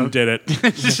herself. And then did it.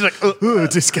 She's like, oh,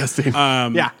 disgusting.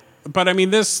 Yeah. But I mean,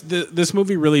 this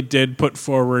movie really did put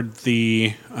forward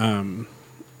the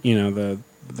the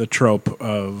trope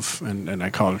of, and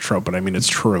I call it a trope, but I mean it's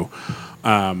true.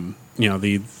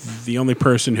 The only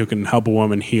person who can help a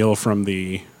woman heal from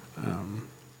the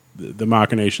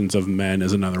machinations of men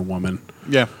is another woman.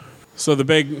 Yeah. So the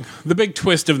big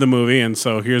twist of the movie, and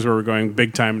so here's where we're going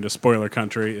big time into spoiler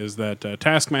country, is that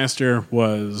Taskmaster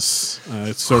was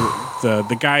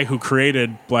the guy who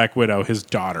created Black Widow, his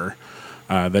daughter,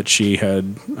 that she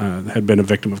had been a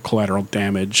victim of collateral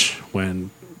damage when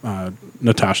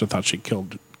Natasha thought she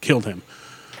killed him.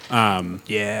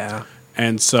 Yeah.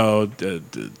 And so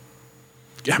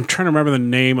I'm trying to remember the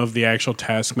name of the actual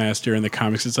Taskmaster in the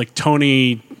comics. It's like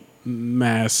Tony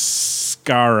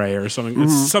Mascare or something. Mm-hmm.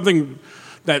 It's something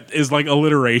that is like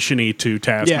alliteration-y to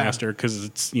Taskmaster because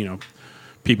it's,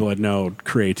 people had no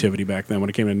creativity back then when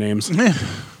it came to names. I'm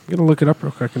gonna look it up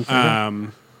real quick and find out.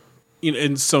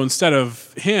 And so instead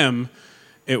of him,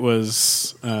 it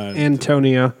was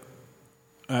Antonia.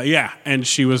 and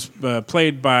she was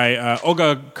played by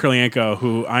Olga Kurylenko,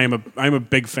 who I'm a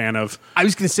big fan of. I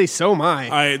was gonna say so am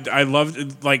I. I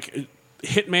loved like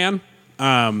Hitman,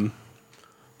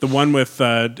 the one with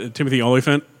Timothy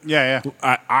Olyphant. Yeah.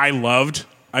 I loved.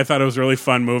 I thought it was a really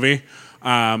fun movie.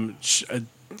 Quantum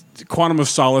of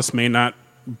Solace may not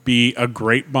be a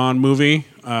great Bond movie,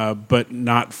 but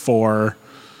not for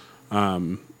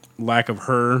lack of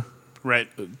her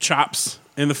chops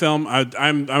in the film.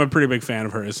 I'm a pretty big fan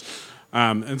of hers,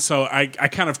 and so I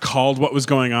kind of called what was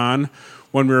going on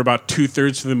when we were about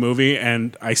 2/3 through the movie,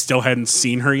 and I still hadn't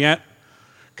seen her yet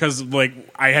because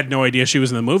I had no idea she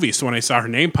was in the movie. So when I saw her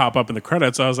name pop up in the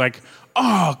credits, I was like,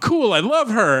 "Oh, cool! I love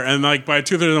her." And by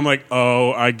 2/3, I'm like,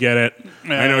 "Oh, I get it.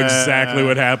 I know exactly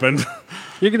what happened."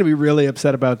 You're gonna be really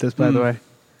upset about this, by the way.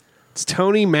 It's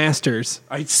Tony Masters.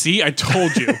 I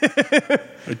told you.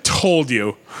 I told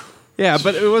you. Yeah,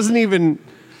 but it wasn't even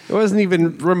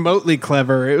remotely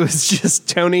clever. It was just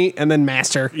Tony and then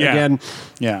Master again.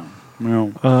 Yeah.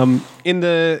 Well, In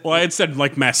the Well, I had said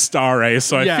Mastare,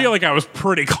 so Yeah. I feel like I was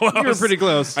pretty close. You were pretty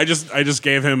close. I just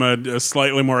gave him a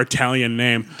slightly more Italian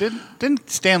name. didn't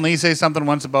Stan Lee say something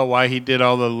once about why he did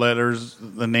all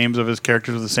the names of his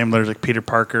characters with the same letters, like Peter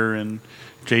Parker and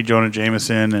J. Jonah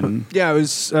Jameson, and yeah, it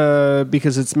was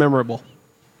because it's memorable.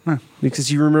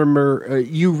 Because you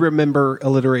remember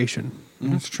alliteration.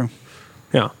 that's true.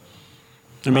 Yeah.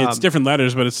 I mean, it's different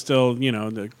letters, but it's still,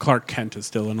 the Clark Kent is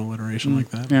still an alliteration like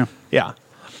that. Yeah. Yeah.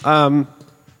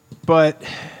 But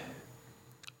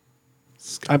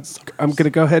I'm going to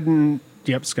go ahead and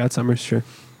Scott Summers, sure.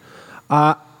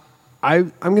 I'm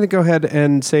going to go ahead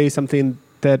and say something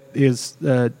that is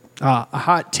a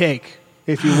hot take,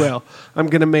 if you will. I'm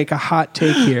going to make a hot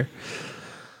take here.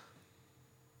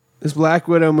 This Black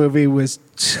Widow movie was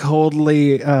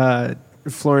totally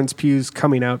Florence Pugh's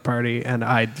coming out party, and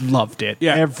I loved it.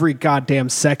 Yeah. Every goddamn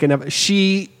second of it.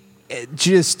 She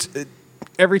just,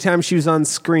 every time she was on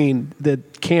screen, the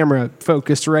camera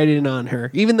focused right in on her.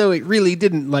 Even though it really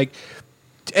didn't,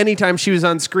 anytime she was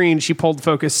on screen, she pulled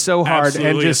focus so hard Absolutely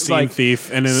and a just scene thief,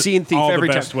 and in scene thief all the every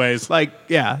best time. ways.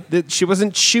 She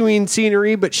wasn't chewing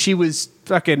scenery, but she was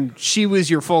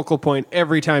your focal point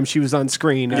every time she was on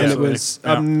screen, and it Absolutely. was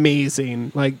Yeah.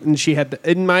 amazing. And she had,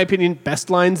 in my opinion, best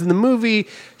lines in the movie.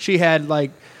 She had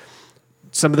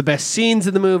some of the best scenes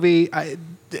in the movie.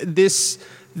 This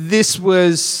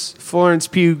was Florence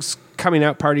Pugh's coming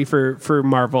out party for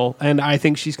Marvel, and I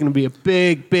think she's going to be a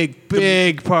big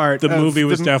part. The of movie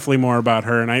was the- definitely more about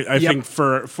her, and I Yep. think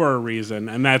for a reason,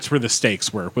 and that's where the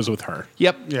stakes was with her.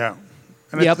 Yep. Yeah.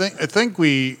 And Yep. I think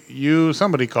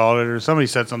somebody called it, or somebody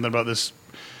said something about this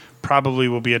probably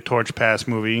will be a Torch Pass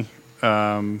movie,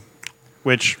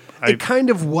 which It kind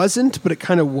of wasn't, but it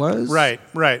kind of was. Right.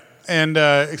 and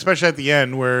especially at the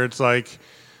end where it's like,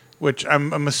 which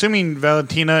I'm assuming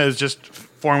Valentina is just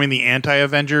forming the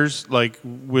anti-Avengers, like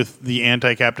with the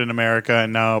anti-Captain America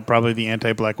and now probably the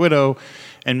anti-Black Widow,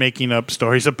 and making up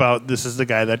stories about this is the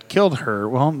guy that killed her.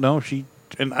 Well, no, she.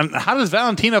 And how does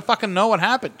Valentina fucking know what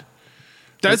happened?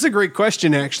 That's a great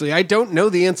question, actually. I don't know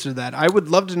the answer to that. I would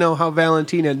love to know how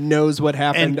Valentina knows what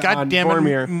happened And on goddamn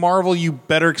Vormir. it, Marvel, you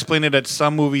better explain it at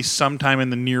some movie sometime in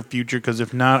the near future, because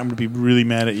if not, I'm going to be really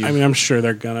mad at you. I mean, I'm sure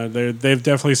they're gonna. They've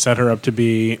definitely set her up to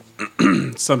be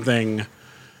something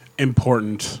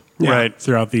important, Right.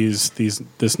 throughout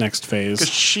this next phase.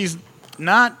 Because she's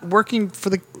not working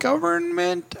for the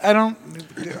government. I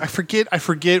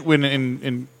forget when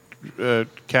in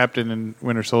Captain and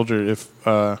Winter Soldier if.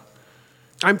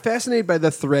 I'm fascinated by the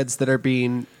threads that are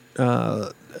being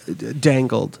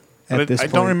dangled at this I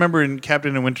point. don't remember in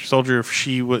Captain and Winter Soldier if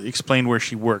she explained where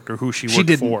she worked or who she worked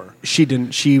didn't. for. She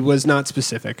didn't. She was not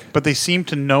specific. But they seem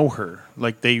to know her.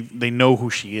 Like they know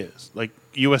who she is. Like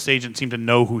U.S. agents seem to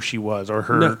know who she was or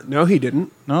her. No, he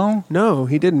didn't. No? No,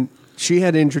 he didn't. She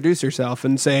had to introduce herself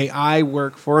and say, I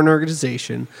work for an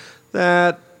organization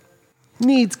that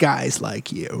needs guys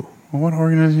like you. Well, what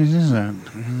organization is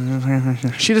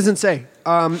that? She doesn't say.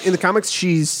 In the comics,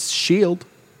 she's S.H.I.E.L.D.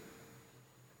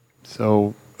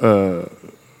 So,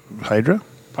 Hydra?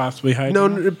 Possibly Hydra.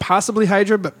 No, possibly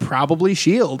Hydra, but probably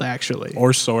S.H.I.E.L.D., actually.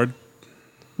 Or Sword.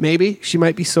 Maybe. She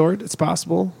might be S.W.O.R.D. It's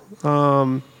possible.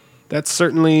 That's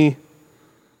certainly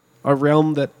a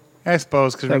realm that I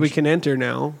suppose because we can enter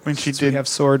now. when she since we did- have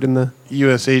S.W.O.R.D. in the...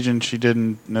 U.S. agent, she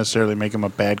didn't necessarily make him a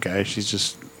bad guy. She's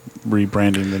just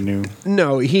rebranding the new.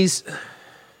 No, he's...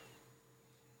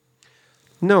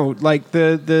 No, like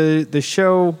the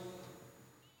show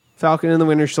Falcon and the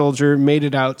Winter Soldier made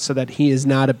it out so that he is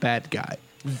not a bad guy.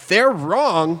 They're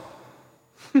wrong,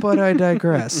 but I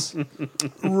digress.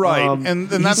 Right. and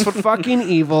that's He's what. fucking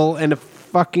evil and a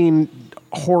fucking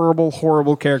horrible,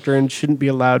 horrible character and shouldn't be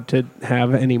allowed to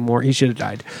have any more. He should have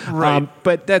died. Right.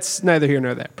 But that's neither here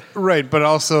nor there. Right, but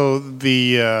also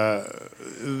the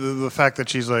fact that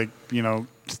she's like,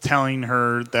 telling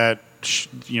her that,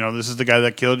 this is the guy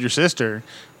that killed your sister.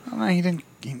 Well, he didn't.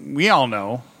 We all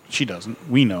know. She doesn't.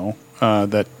 We know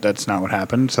that that's not what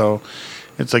happened. So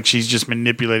it's like she's just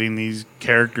manipulating these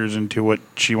characters into what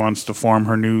she wants to form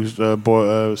her new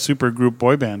super group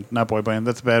boy band. Not boy band.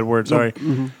 That's a bad word. Sorry.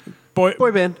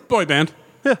 Boy band. Boy band.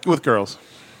 With girls.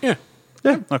 Yeah.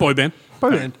 Boy band. Boy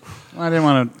band. I didn't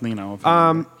want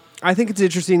to, I think it's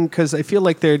interesting because I feel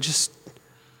like they're just.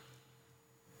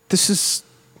 This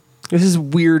is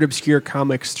weird, obscure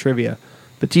comics trivia.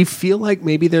 But do you feel like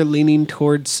maybe they're leaning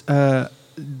towards the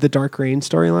Dark Reign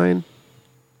storyline?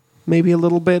 Maybe a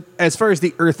little bit, as far as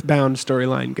the Earthbound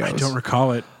storyline goes. I don't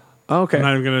recall it. Okay.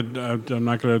 I'm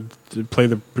not gonna play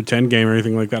the pretend game or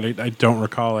anything like that. I don't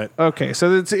recall it. Okay,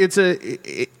 so it's a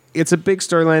big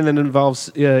storyline that involves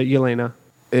Yelena.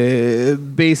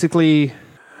 Basically,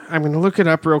 I'm going to look it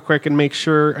up real quick and make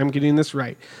sure I'm getting this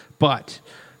right. But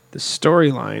the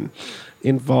storyline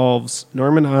involves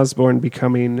Norman Osborn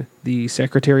becoming the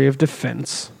Secretary of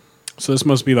Defense. So this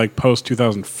must be like post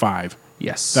 2005.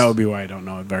 Yes. That would be why I don't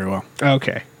know it very well.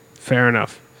 Okay, fair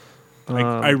enough. Like,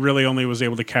 I really only was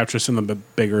able to capture some of the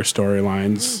bigger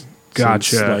storylines.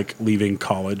 Gotcha. Since, like leaving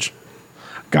college,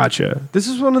 Gotcha. This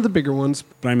is one of the bigger ones.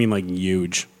 but I mean like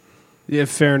huge. Yeah,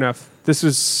 fair enough. This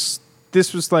was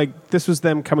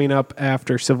them coming up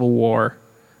after Civil War,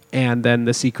 and then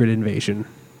the Secret Invasion.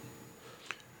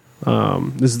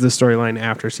 This is the storyline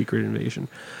after Secret Invasion.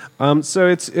 So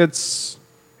it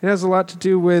has a lot to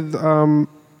do with Norman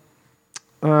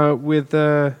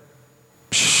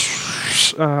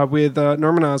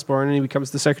Osborn, and he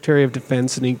becomes the Secretary of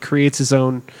Defense, and he creates his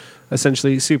own,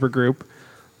 essentially, supergroup.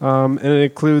 And it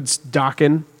includes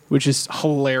Daken, which is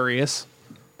hilarious.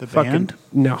 the band?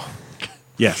 No.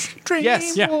 Yes.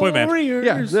 Yes. Yeah. Boy band.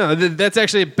 Yeah, no, that's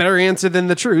actually a better answer than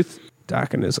the truth.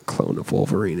 Daken is a clone of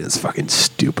Wolverine. It's fucking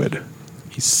stupid.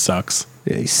 He sucks.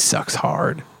 Yeah, he sucks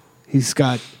hard. He's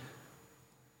got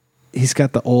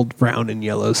the old brown and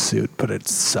yellow suit, but it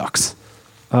sucks.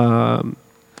 Isn't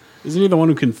he the one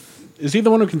who can? Is he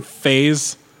the one who can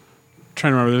phase? I'm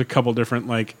trying to remember. There's a couple different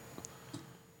like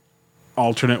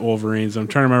alternate Wolverines. I'm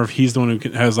trying to remember if he's the one who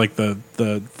has like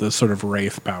the sort of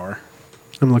wraith power.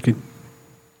 I'm looking.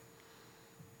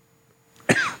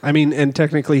 I mean, and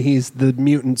technically he's the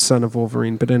mutant son of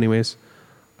Wolverine, but anyways.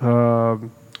 We're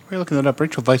looking that up.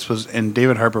 Rachel Weisz and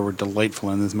David Harbour were delightful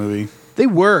in this movie. They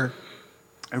were.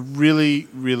 I really,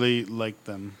 really liked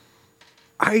them.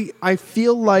 I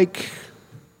feel like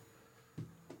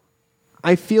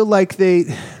they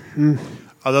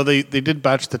Although they did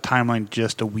botch the timeline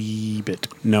just a wee bit.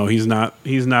 No, he's not.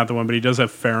 He's not the one, but he does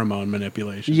have pheromone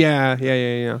manipulation.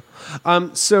 Yeah.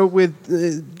 So with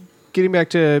getting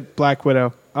back to Black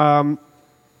Widow,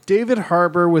 David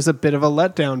Harbour was a bit of a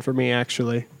letdown for me,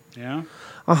 actually. Yeah.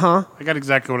 I got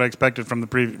exactly what I expected from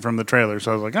the trailer,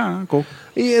 so I was like, cool.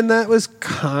 Yeah, and that was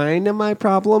kind of my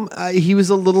problem. He was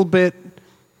a little bit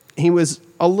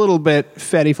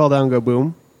fatty fall down go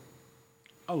boom.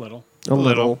 A little. A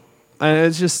little. And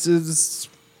it's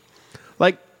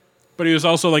like, But he was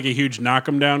also like a huge knock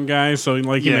 'em down guy, so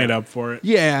like he Yeah. made up for it.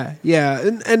 yeah.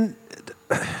 And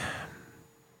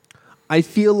I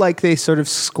feel like they sort of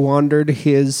squandered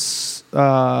his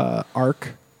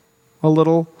arc a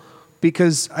little,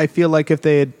 because I feel like if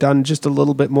they had done just a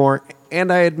little bit more,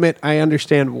 and I admit I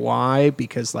understand why,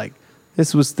 because like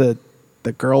this was the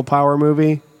girl power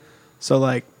movie, so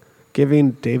like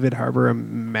giving David Harbour a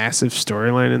massive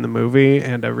storyline in the movie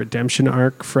and a redemption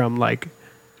arc from like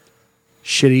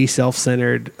shitty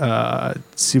self-centered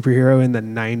superhero in the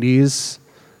 90s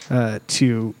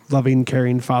to loving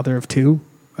caring father of two.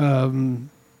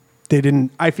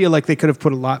 I feel like they could have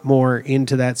put a lot more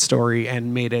into that story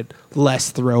and made it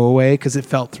less throwaway, because it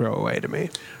felt throwaway to me.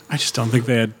 I just don't think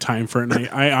they had time for it. And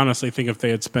I honestly think if they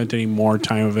had spent any more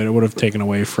time of it, it would have taken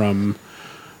away from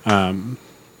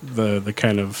the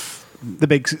kind of. The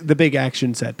big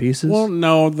action set pieces. Well,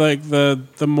 no, like the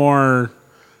more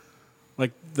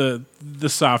like the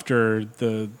softer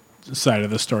the side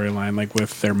of the storyline, like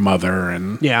with their mother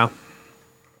and yeah.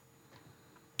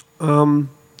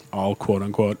 all quote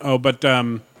unquote. Oh, but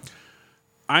I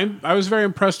was very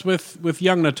impressed with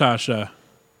young Natasha,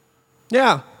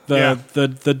 Yeah.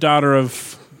 the daughter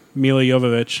of Mila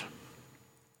Jovovich.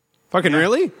 Fucking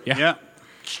really? Yeah.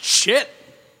 Shit.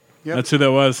 Yep. That's who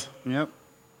that was. Yep.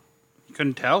 You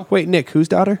couldn't tell? Wait, Nick, whose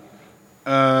daughter?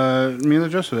 Mila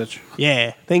Jovovich.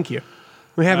 Yeah. Thank you.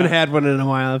 We haven't had one in a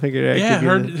while. I figured I'd Yeah, give you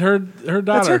her daughter.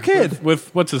 That's her kid.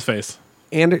 With what's his face?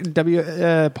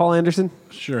 Paul Anderson?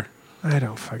 Sure. I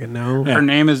don't fucking know. Yeah. Her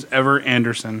name is Ever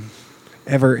Anderson.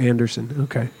 Ever Anderson.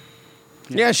 Okay.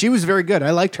 Yeah, she was very good.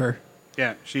 I liked her.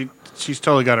 Yeah, she's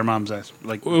totally got her mom's ass.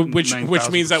 Like Which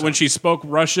means that when she spoke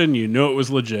Russian, you knew it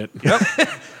was legit.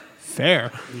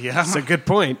 Fair. yeah, That's a good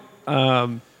point.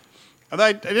 I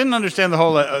didn't understand the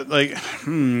whole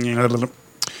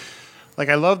like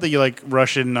I love the like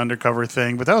Russian undercover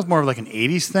thing, but that was more of like an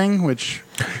 '80s thing, which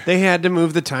They had to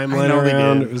move the timeline I know they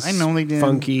around. did. It was I know they did.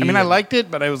 funky. I mean, I liked it,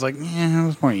 but I was like, yeah, it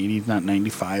was more '80s, not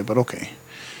 '95, but okay,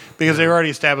 because they already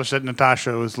established that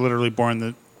Natasha was literally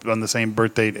born on the same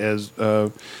birth date as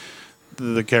the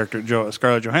character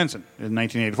Scarlett Johansson in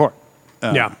 1984.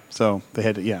 Yeah. So they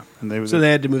had to, and they So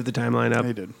they had to move the timeline up.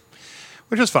 They did,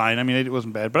 which was fine. I mean, it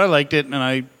wasn't bad, but I liked it, and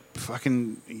I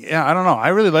fucking I don't know. I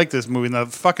really like this movie. And the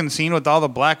fucking scene with all the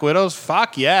Black Widows,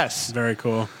 fuck yes. Very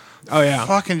cool. Oh, yeah.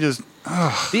 Fucking just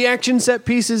The action set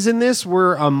pieces in this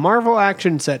were a Marvel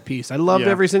action set piece. I loved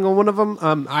Yeah. every single one of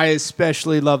them. I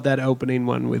especially loved that opening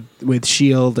one with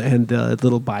S.H.I.E.L.D. and the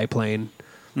little biplane.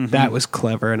 That was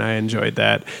clever, and I enjoyed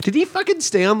that. Did he fucking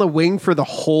stay on the wing for the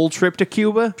whole trip to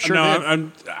Cuba?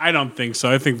 I don't think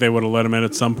so. I think they would have let him in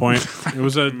at some point. It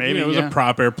was a Maybe, it was yeah. a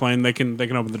prop airplane. They can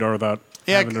open the door without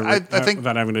having to, I think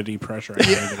without having to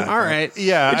depressurize. All right.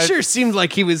 Yeah, It sure seemed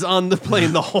like he was on the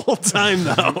plane the whole time,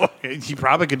 though. he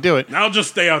probably could do it. I'll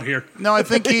just stay out here. No, I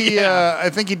think he I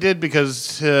think he did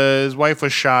because his wife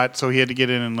was shot, so he had to get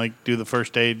in and like do the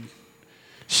first aid.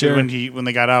 Sure. When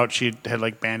they got out, she had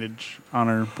like bandage on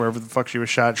her wherever the fuck she was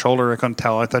shot, shoulder. I couldn't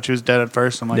tell. I thought she was dead at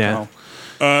first. I'm like, Yeah.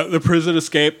 oh. The prison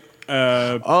escape.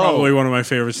 Probably one of my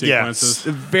favorite sequences.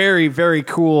 Very, very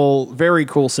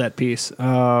cool set piece.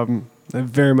 I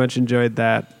very much enjoyed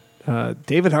that.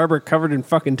 David Harbour covered in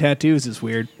fucking tattoos is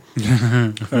weird.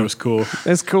 That was cool.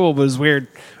 It's cool, but it's weird.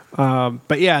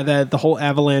 But yeah, the whole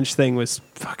avalanche thing was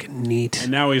fucking neat.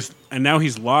 And now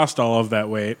he's lost all of that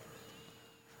weight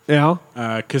Yeah,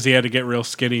 because he had to get real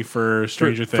skinny for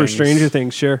Stranger Things. For Stranger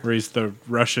Things, sure. where he's the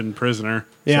Russian prisoner.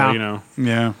 Yeah. So,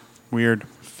 Yeah, weird.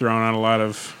 throwing out a lot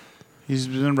of He's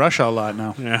been in Russia a lot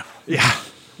now. Yeah,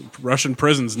 Russian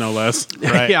prisons, no less.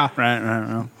 Right. Yeah.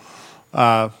 Right.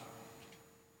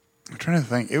 I'm trying to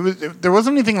think. There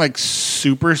wasn't anything like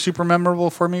super memorable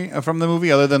for me from the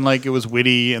movie, other than like it was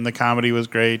witty and the comedy was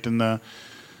great and the.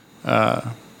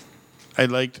 I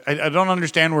don't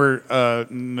understand where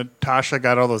Natasha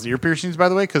got all those ear piercings, by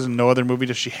the way, because in no other movie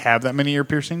does she have that many ear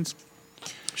piercings.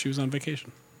 She was on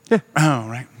vacation. Oh,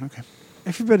 right. Okay.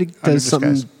 everybody Under does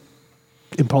something disguise.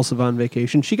 impulsive on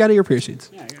vacation. She got ear piercings.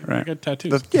 Yeah, I Right. got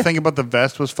tattoos. The thing about the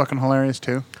vest was fucking hilarious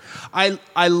too.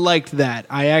 I liked that.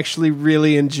 I actually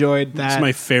really enjoyed that. It's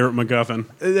my favorite MacGuffin.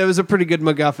 That was a pretty good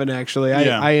MacGuffin, actually.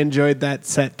 Yeah. I enjoyed that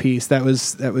set piece. That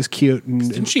was cute. And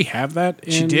Didn't she have that?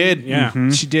 she did. Yeah.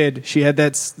 She did. She had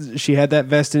that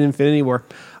vest in Infinity War.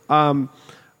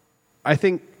 I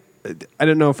think I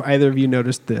don't know if either of you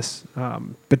noticed this,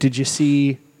 but did you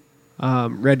see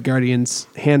Red Guardian's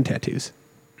hand tattoos?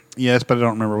 Yes, but I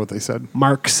don't remember what they said.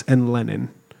 Marx and Lenin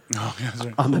Oh, yeah, that's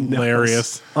right. on the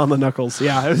Hilarious. knuckles. On the knuckles.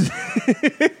 Yeah, it was,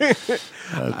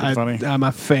 That's funny. I'm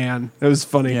a fan. It was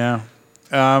funny. Yeah.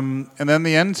 And then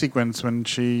the end sequence when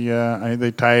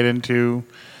they tie it into,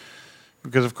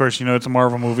 because of course, it's a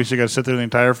Marvel movie, so you got to sit through the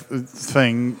entire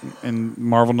thing, and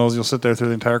Marvel knows you'll sit there through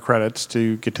the entire credits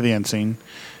to get to the end scene.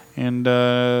 And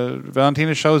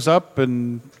Valentina shows up,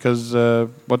 and because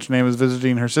what's her name is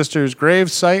visiting her sister's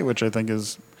grave site, which I think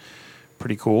is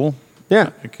pretty cool.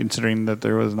 Yeah. Considering that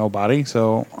there was no body.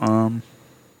 So,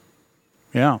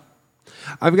 yeah.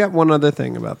 I've got one other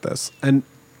thing about this, and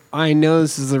I know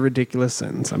this is a ridiculous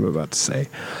sentence I'm about to say,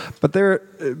 but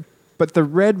the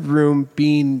Red Room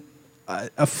being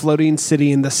a floating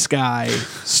city in the sky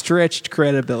stretched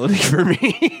credibility for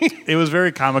me. It was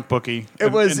very comic booky.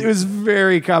 It was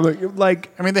very comic. Like,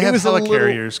 I mean, they it had was a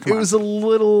helicarriers. Come It on. was a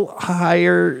little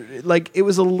higher. Like, it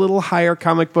was a little higher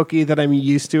comic booky that I'm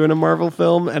used to in a Marvel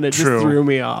film, and it just True. threw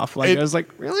me off. Like, It- I was like,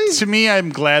 really? To me,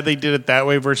 I'm glad they did it that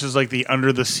way versus like the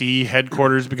under the sea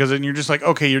headquarters, because then you're just like,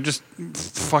 okay, you're just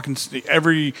fucking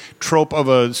every trope of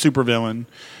a supervillain.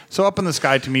 So up in the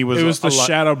sky to me was It was a the lot.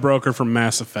 Shadow Broker from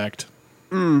Mass Effect.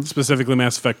 Specifically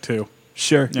Mass Effect 2.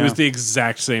 Sure. It was the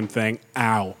exact same thing.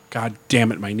 Ow. God damn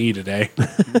it, my knee today.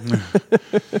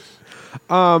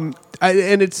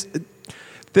 And it's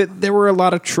that there were a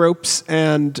lot of tropes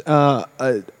and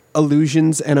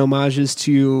allusions and homages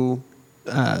to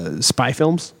spy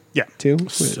films. Yeah. Too.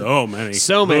 So many.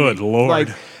 So many. Good Lord. Like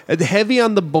heavy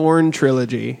on the Bourne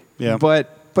trilogy. Yeah.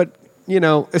 But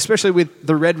especially with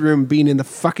the Red Room being in the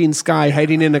fucking sky,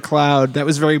 hiding in a cloud, that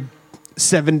was very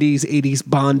 70s, 80s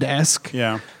Bond-esque.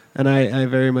 Yeah. And I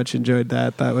very much enjoyed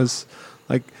that. That was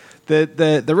like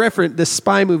the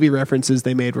spy movie references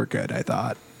they made were good, I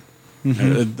thought.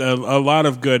 A lot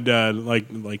of good,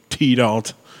 like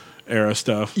T-Dalt era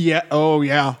stuff. Yeah. Oh,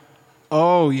 yeah.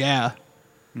 Oh, yeah.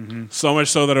 So much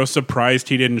so that I was surprised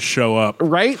he didn't show up.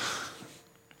 Right?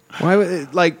 Why would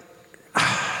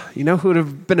who would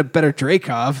have been a better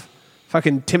Dreykov?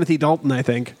 Fucking Timothy Dalton, I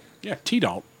think. Yeah,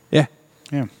 T-Dalt. Yeah.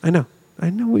 Yeah. I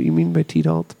know what you mean by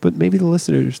T-Dalt, but maybe the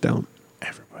listeners don't.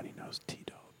 Everybody knows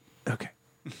T-Dalt. Okay.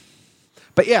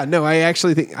 But yeah, no, I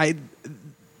actually think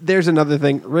there's another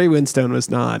thing. Ray Winstone was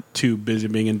not, Too busy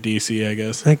being in DC, I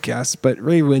guess. I guess, but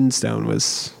Ray Winstone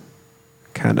was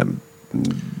kind of.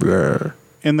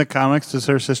 In the comics, does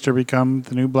her sister become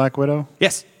the new Black Widow?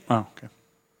 Yes. Oh, okay.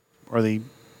 Or the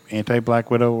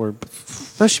anti-Black Widow, or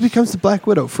No, she becomes the Black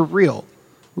Widow for real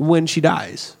when she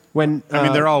dies. When I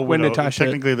mean, they're all when widow. Natasha.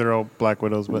 Technically, they're all Black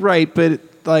Widows, but Right, but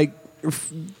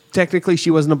technically,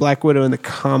 she wasn't a Black Widow in the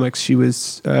comics. She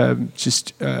was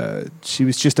just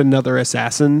another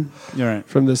assassin you're right.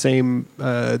 from the same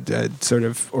sort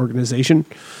of organization,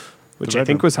 which The I Red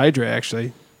think Room. was Hydra.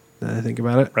 Actually, now that I think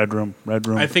about it. Red Room.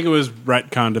 I think it was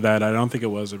retcon to that. I don't think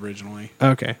it was originally.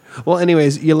 Okay. Well,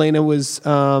 anyways, Yelena was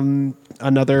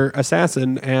another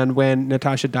assassin, and when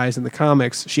Natasha dies in the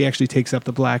comics, she actually takes up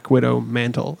the Black Widow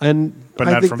mantle, and but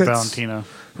I not think from that's- Valentina.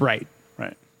 Right.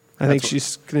 Right. I think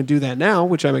she's going to do that now,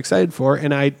 which I'm excited for,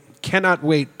 and I cannot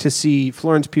wait to see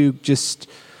Florence Pugh just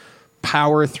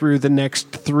power through the next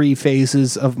 3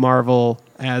 phases of Marvel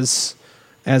as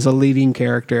a leading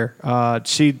character.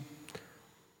 She's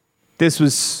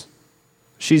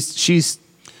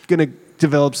going to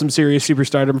develop some serious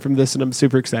superstardom from this, and I'm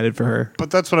super excited for her.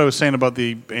 But that's what I was saying about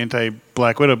the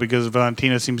anti-Black Widow, because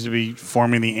Valentina seems to be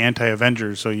forming the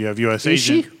anti-Avengers. So you have U.S. Is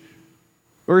Agent. she?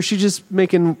 Or is she just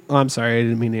making... Oh, I'm sorry, I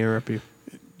didn't mean to interrupt you.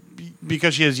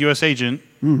 Because she has U.S. Agent,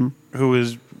 who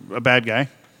is a bad guy.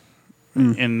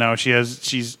 And now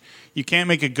she's... You can't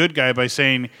make a good guy by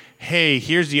saying, hey,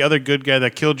 here's the other good guy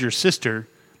that killed your sister.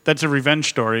 That's a revenge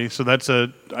story. So that's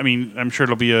I'm sure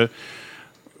it'll be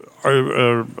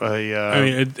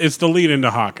It's the lead into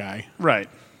Hawkeye. right.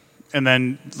 And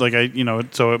then,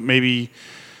 so it may be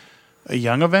a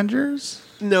Young Avengers?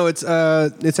 No, it's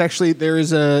actually there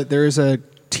is a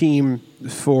team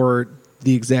for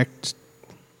the exact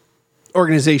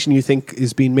organization you think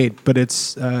is being made, but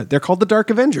it's they're called the Dark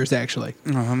Avengers. Actually,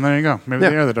 Oh, and there you go. Maybe Yeah.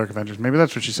 they are the Dark Avengers. Maybe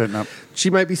that's what she's setting up. she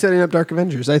might be setting up Dark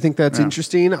Avengers. I think that's Yeah.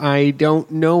 interesting. I don't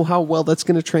know how well that's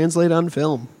going to translate on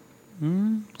film.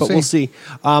 But we'll see.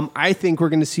 I think we're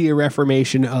going to see a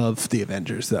reformation of the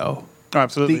Avengers, though. Oh,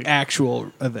 absolutely. The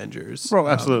actual Avengers. Well,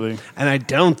 absolutely. And I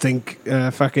don't think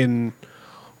fucking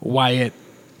Wyatt.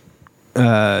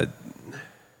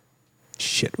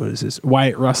 What is this?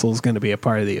 Wyatt Russell's going to be a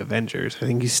part of the Avengers. I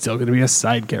think he's still going to be a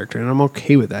side character, and I'm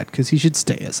okay with that because he should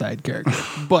stay a side character.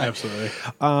 But Absolutely.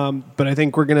 but I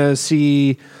think we're going to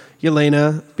see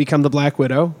Yelena become the Black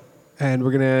Widow, and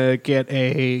we're going to get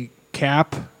a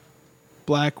Cap,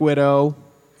 Black Widow.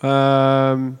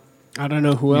 I don't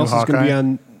know who else is going to be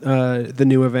on the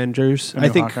new Avengers. I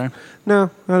think Hawkeye?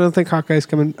 no, I don't think Hawkeye's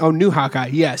coming. Oh, new Hawkeye,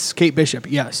 yes. Kate Bishop,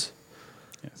 yes.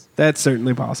 That's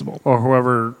certainly possible. Or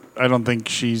whoever. I don't think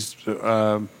she's.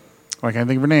 I can't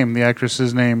think of her name. The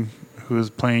actress's name who is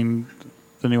playing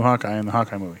the new Hawkeye in the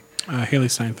Hawkeye movie. Haley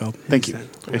Steinfeld. Thank you.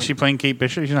 Is she playing Kate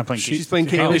Bishop? She's not playing. She's playing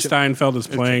Kate Haley Bishop. Steinfeld is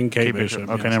playing Kate Bishop.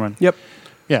 Okay, yes. never mind. Yep.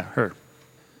 Yeah, her.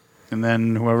 And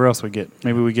then whoever else we get.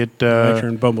 Maybe we get. Lecter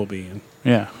and Bumblebee and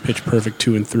Yeah, Pitch Perfect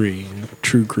 2 and 3 and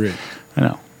True Grit. I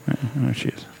know. I know she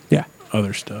is. Yeah.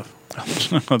 Other stuff.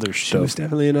 Other She was stuff.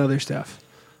 definitely in other stuff.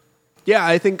 Yeah,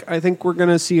 I think we're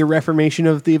gonna see a reformation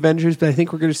of the Avengers, but I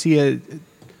think we're gonna see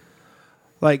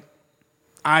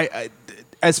I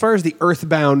as far as the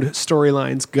Earthbound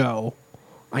storylines go,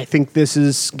 I think this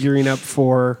is gearing up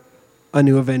for a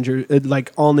new Avenger,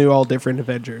 all new, all different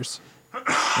Avengers.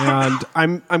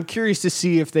 And I'm curious to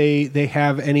see if they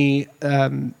have any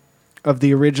of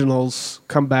the originals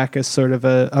come back as sort of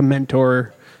a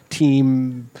mentor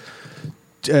team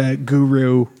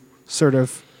guru, sort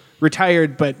of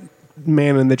retired but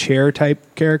man in the chair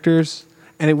type characters.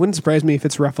 And it wouldn't surprise me if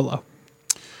it's Ruffalo.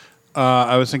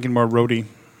 I was thinking more Rhodey.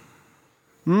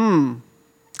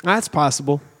 That's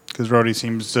possible. Because Rhodey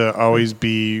seems to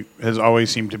has always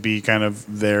seemed to be kind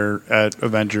of there at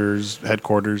Avengers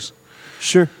headquarters.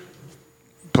 Sure.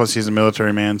 Plus, he's a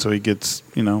military man, so he gets,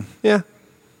 Yeah.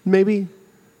 Maybe.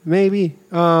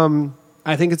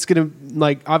 I think it's going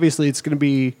to, obviously it's going to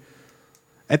be,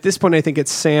 at this point, I think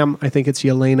it's Sam. I think it's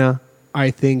Yelena.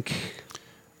 I think.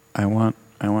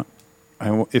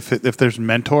 If there's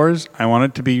mentors, I want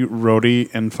it to be Rhodey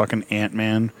and fucking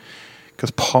Ant-Man.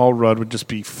 Because Paul Rudd would just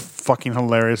be fucking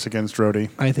hilarious against Rhodey.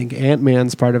 I think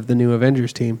Ant-Man's part of the new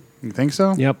Avengers team. You think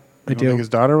so? Yep, I You don't do. think his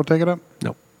daughter will take it up?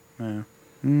 Nope. Yeah.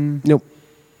 Nope.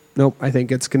 I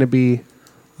think it's going to be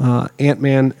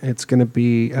Ant-Man. It's going to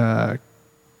be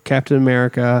Captain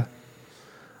America,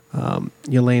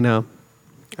 Yelena,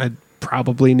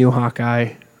 probably new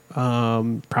Hawkeye,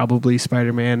 probably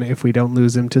Spider-Man if we don't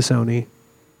lose him to Sony.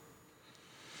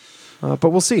 But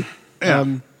we'll see.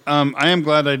 Yeah. I am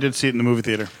glad I did see it in the movie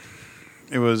theater.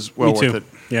 It was well Me worth too. it.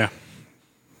 Yeah.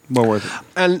 Well worth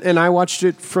it. And I watched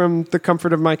it from the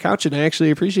comfort of my couch, and I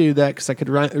actually appreciated that because I could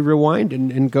rewind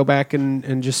and go back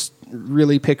and just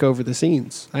really pick over the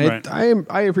scenes. Right.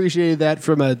 I appreciated that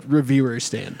from a reviewer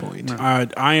standpoint.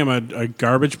 I am a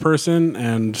garbage person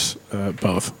and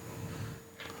both.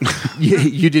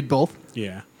 You did both?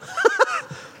 Yeah.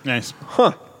 Nice.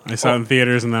 I saw it in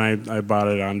theaters and then I bought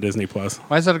it on Disney Plus.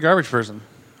 Why is that a garbage person?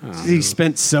 He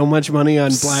spent so much money on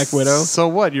Black Widow. So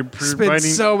what? You're Spent providing.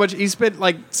 so much. He spent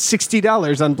like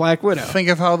 $60 on Black Widow. Think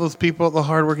of how those people, the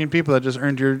hardworking people that just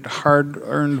earned your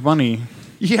hard-earned money,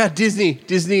 Yeah, Disney.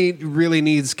 Disney really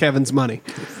needs Kevin's money.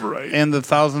 right? And the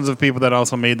thousands of people that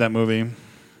also made that movie,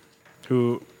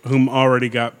 Whom already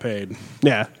got paid.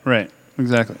 Yeah. right?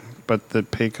 Exactly. But the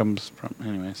pay comes from,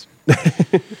 anyways.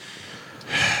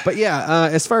 But yeah,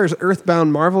 as far as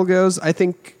Earthbound Marvel goes, I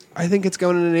think it's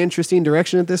going in an interesting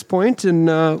direction at this point, and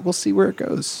we'll see where it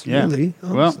goes. Yeah. Really,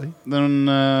 honestly. Well, then.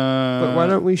 But why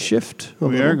don't we shift?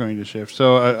 We are going to shift.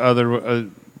 So, other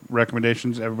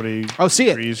recommendations. Everybody. Oh, see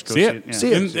it. agrees, go See it. Yeah.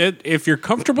 See it. And if you're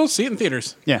comfortable, see it in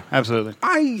theaters. Yeah, absolutely.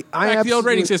 I Back to the old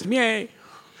rating absolutely- system. Yay.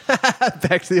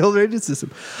 Back to the old rating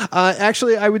system.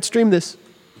 Actually, I would stream this.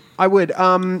 I would.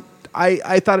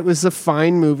 I thought it was a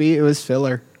fine movie. It was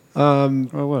filler. Well,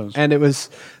 it was. And it was.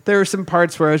 There were some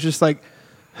parts where I was just like,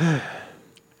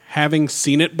 Having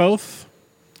seen it both,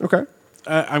 okay.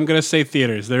 I'm going to say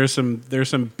theaters. There's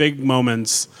some big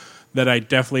moments that I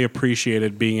definitely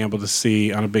appreciated being able to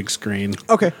see on a big screen.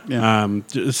 Okay. Yeah.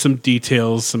 Some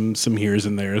details, some here's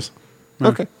and there's.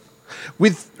 Okay.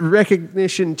 With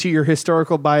recognition to your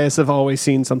historical bias of always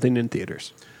seeing something in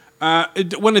theaters.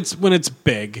 When it's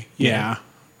big, yeah.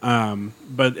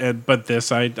 But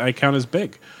this I count as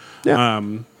big. Yeah.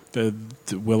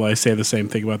 Will I say the same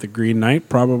thing about the Green Knight?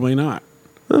 Probably not.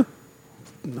 I'm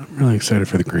really excited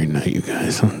for the Green Knight, you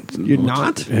guys. You're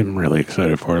not? I'm really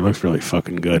excited for it. It looks really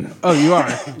fucking good. Oh, you are?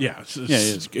 Yeah,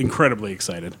 it's incredibly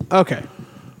excited. Okay.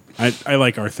 I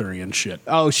like Arthurian shit.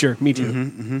 Oh, sure. Me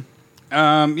too.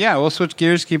 Yeah, we'll switch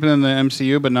gears, keep it in the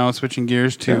MCU, but now switching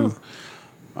gears to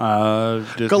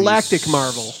Disney's Galactic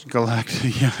Marvel.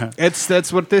 Galactic, yeah.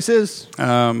 That's what this is.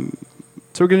 So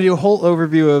we're going to do a whole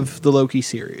overview of the Loki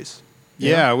series.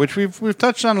 Yeah, which we've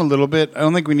touched on a little bit. I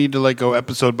don't think we need to like go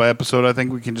episode by episode. I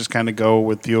think we can just kind of go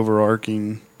with the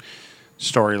overarching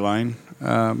storyline,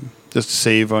 just to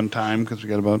save on time because we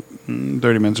got about 30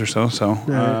 minutes or so.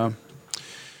 So,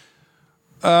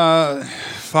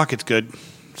 fuck, it's good,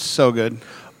 so good.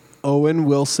 Owen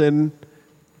Wilson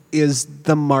is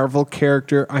the Marvel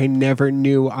character I never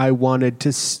knew I wanted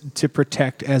to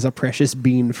protect as a precious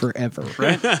bean forever.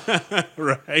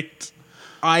 Right.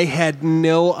 I had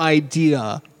no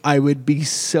idea I would be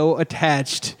so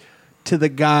attached to the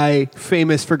guy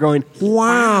famous for going,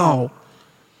 wow.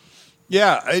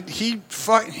 Yeah, he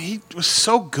was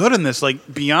so good in this,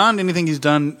 like beyond anything he's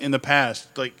done in the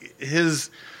past. Like because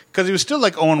he was still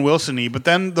like Owen Wilson-y, but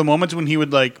then the moments when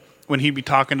he'd be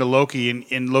talking to Loki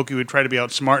and Loki would try to be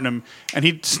outsmarting him, and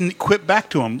he'd quip back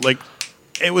to him, like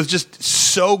it was just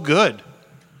so good.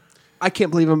 I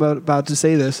can't believe I'm about to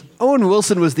say this. Owen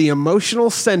Wilson was the emotional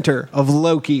center of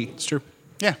Loki. It's true.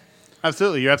 Yeah,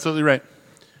 absolutely. You're absolutely right.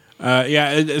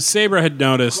 Sabra had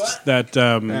noticed that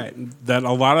Right. that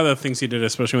a lot of the things he did,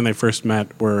 especially when they first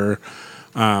met, were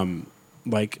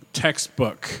like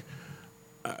textbook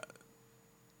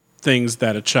things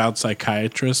that a child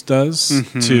psychiatrist does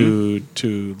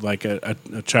to like a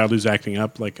child who's acting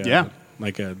up, like an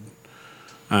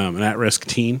at-risk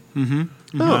teen.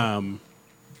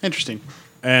 Interesting.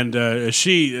 And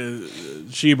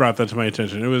she brought that to my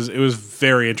attention. It was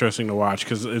very interesting to watch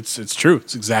because it's true.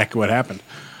 It's exactly what happened.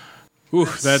 Ooh,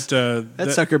 that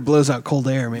sucker blows out cold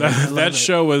air, man. that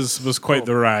show was quite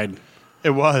the ride. It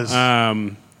was.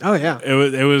 Oh yeah.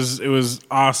 It was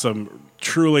awesome.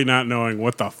 Truly not knowing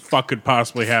what the fuck could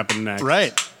possibly happen next.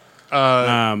 Right.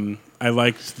 I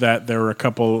liked that there were a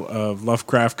couple of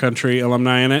Lovecraft Country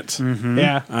alumni in it.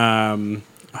 Yeah.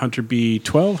 Hunter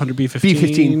B12, Hunter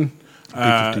B15.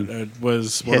 B15.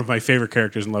 Was one of my favorite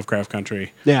characters in Lovecraft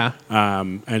Country. Yeah.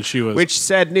 And she was... Which,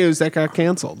 sad news, that got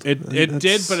canceled. It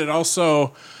did, but it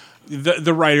also...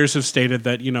 The writers have stated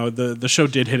that, you know, the show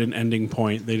did hit an ending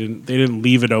point. They didn't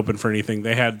leave it open for anything.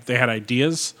 They had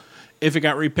ideas if it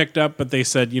got repicked up, but they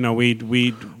said, you know,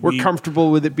 we're comfortable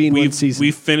with it being one season.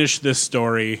 We finished this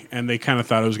story, and they kind of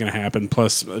thought it was going to happen.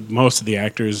 Plus, most of the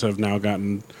actors have now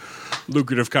gotten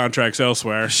lucrative contracts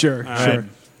elsewhere. Sure.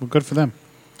 Well, good for them.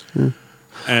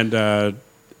 And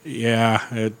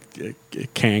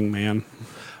Kang, man.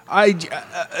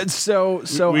 So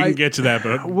we can get to that,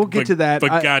 but we'll get to that.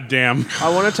 But goddamn, I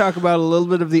want to talk about a little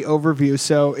bit of the overview.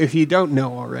 So, if you don't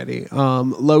know already,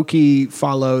 Loki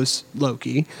follows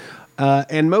Loki,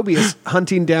 and Mobius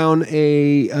hunting down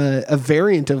a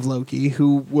variant of Loki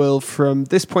who will, from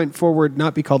this point forward,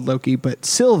 not be called Loki, but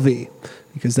Sylvie,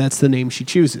 because that's the name she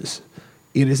chooses.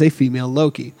 It is a female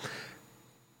Loki.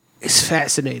 It's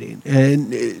fascinating,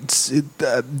 and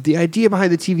the idea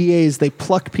behind the TVA is they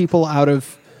pluck people out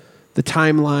of the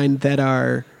timeline that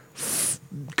are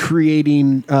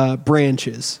creating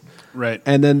branches, Right.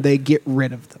 and then they get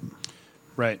rid of them.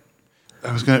 Right.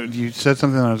 You said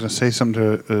something. I was gonna say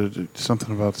something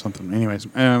something about something. Anyways,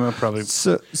 I'll probably.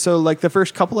 So like the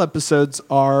first couple episodes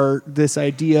are this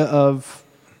idea of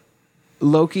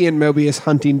Loki and Mobius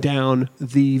hunting down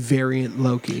the variant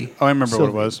Loki. Oh, I remember what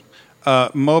it was.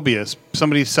 Mobius.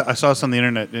 I saw this on the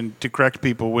internet, and to correct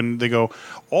people when they go,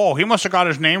 "Oh, he must have got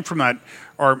his name from that,"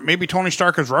 or maybe Tony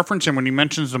Stark is referencing when he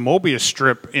mentions the Mobius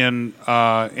strip in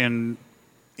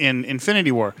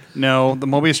Infinity War. No, the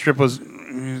Mobius strip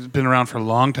it's been around for a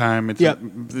long time.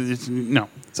 No.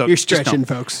 So You're just stretching, no.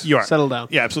 folks. You are. Settle down.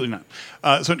 Yeah, absolutely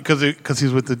not. So because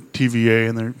he's with the TVA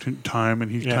and their time, and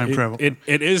he's time travel. It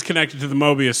is connected to the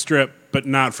Mobius strip, but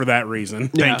not for that reason.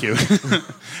 Thank you.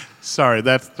 Sorry,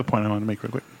 that's the point I want to make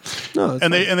real quick. No,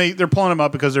 and they're pulling them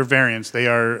up because they're variants. They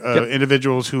are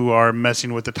individuals who are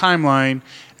messing with the timeline.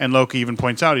 And Loki even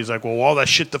points out, he's like, "Well, all that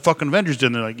shit the fucking Avengers did."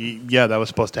 And they're like, "Yeah, that was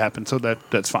supposed to happen, so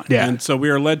that's fine." Yeah. And so we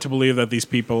are led to believe that these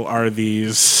people are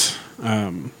these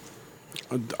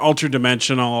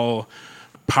ultra-dimensional,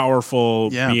 powerful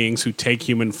beings who take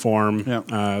human form,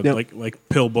 like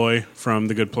Pillboy from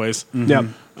The Good Place.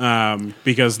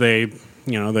 Because they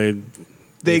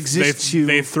exist.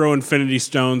 They throw Infinity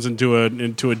Stones into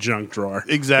a junk drawer.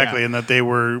 Exactly, and that they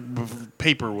were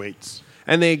paperweights.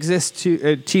 And they exist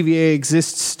TVA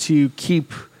exists to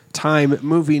keep time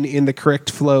moving in the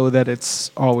correct flow that it's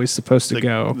always supposed to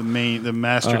go. The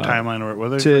master timeline, or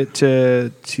whether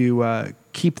to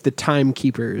keep the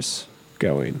timekeepers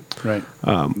going. Right.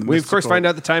 We of course find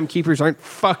out the timekeepers aren't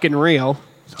fucking real,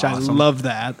 which awesome. I love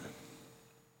that.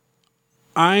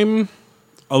 I'm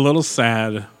a little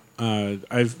sad.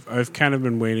 I've kind of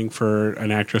been waiting for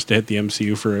an actress to hit the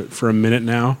MCU for a minute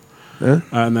now,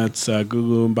 and that's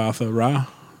Gugu Mbatha Raw.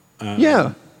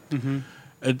 Yeah.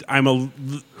 I'm a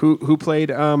Who played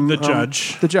the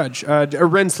judge. The judge,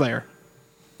 Renslayer.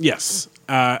 Yes.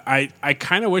 I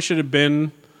kind of wish it had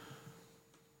been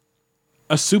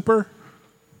a super,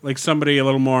 like somebody a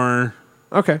little more.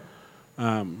 Okay.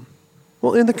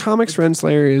 Well, in the comics,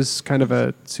 Renslayer is kind of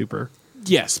a super.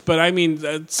 Yes, but I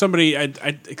mean somebody.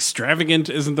 Extravagant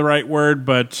isn't the right word,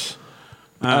 but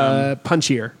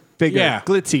Punchier, bigger, Yeah.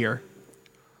 glitzier,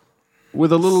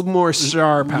 with a little more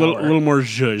star power. a little more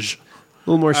zhuzh. A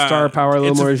little more star power, a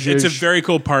little more zhuzh. It's a very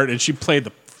cool part, and she played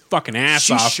the fucking ass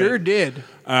She off. sure it. did.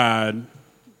 But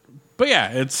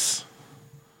yeah, it's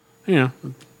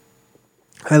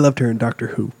I loved her in Doctor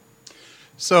Who.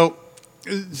 So,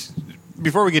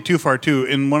 before we get too far, too,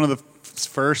 in one of the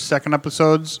second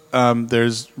episodes,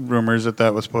 there's rumors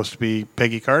that was supposed to be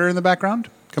Peggy Carter in the background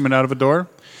coming out of a door.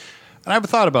 And I have a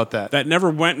thought about that. that never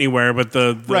went anywhere. But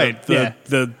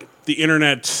the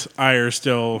internet ire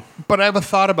still. But I have a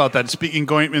thought about that.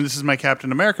 And this is my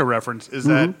Captain America reference, is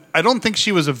that I don't think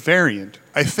she was a variant.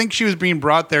 I think she was being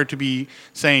brought there to be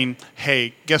saying,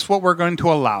 hey, guess what we're going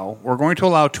to allow? We're going to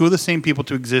allow two of the same people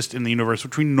to exist in the universe,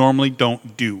 which we normally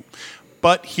don't do.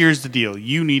 But here's the deal.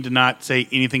 You need to not say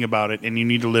anything about it, and you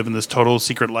need to live in this total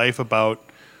secret life about...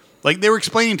 Like, they were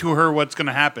explaining to her what's going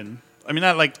to happen. I mean,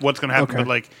 not like what's going to happen, but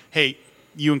like, hey,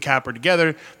 you and Cap are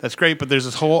together. That's great, but there's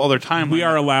this whole other timeline. We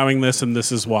are allowing this, and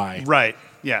this is why. Right,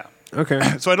 yeah. Okay.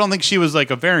 So I don't think she was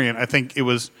like a variant. I think it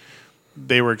was...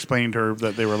 They were explaining to her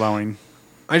that they were allowing...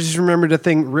 I just remembered a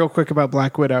thing real quick about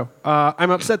Black Widow. I'm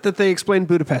upset that they explained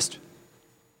Budapest.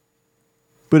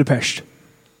 Budapest.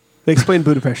 They explained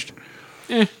Budapest.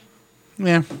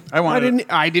 Yeah,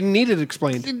 I didn't need it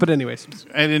explained. But anyways,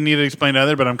 I didn't need it explained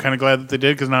either, but I'm kind of glad that they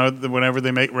did, because now whenever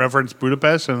they make reference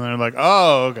Budapest, and they're like,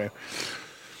 oh, okay.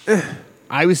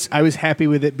 I was happy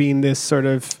with it being this sort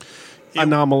of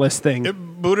anomalous thing.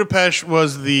 Budapest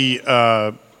was the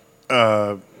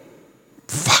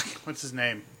what's his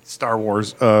name? Star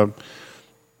Wars.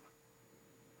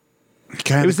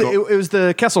 It was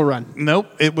the Kessel Run. Nope,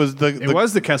 it was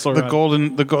the Kessel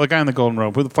Run. The guy in the golden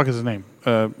robe. Who the fuck is his name?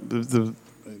 In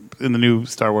the new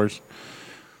Star Wars,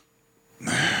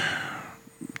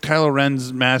 Kylo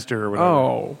Ren's master or whatever.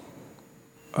 Oh,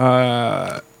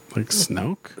 Like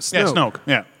Snoke? Yeah, Snoke.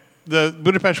 Yeah, the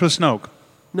Budapest was Snoke.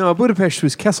 No, Budapest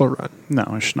was Kessel Run. No,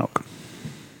 it was Snoke.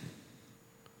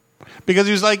 Because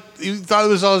he was like, you thought it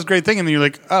was all this great thing, and then you're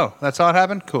like, oh, that's how it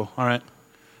happened? Cool, all right.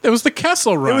 It was the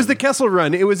Kessel Run. It was the Kessel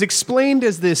Run. It was explained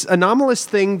as this anomalous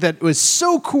thing that was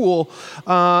so cool,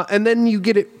 and then you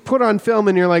get it put on film,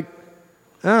 and you're like,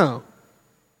 oh,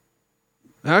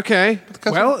 okay.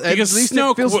 Well, at because least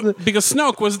Snoke, it feels because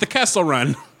Snoke was the Kessel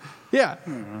Run. yeah.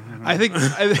 I think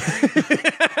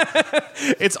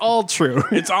it's all true.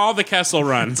 It's all the Kessel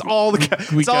Run. It's all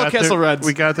Kessel Runs.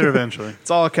 We got there eventually.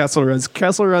 It's all Kessel Runs.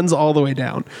 Kessel Runs all the way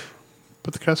down.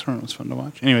 But the Kessel Run was fun to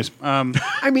watch. Anyways,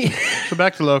 I mean, so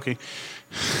back to Loki.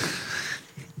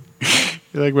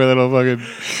 You like my little fucking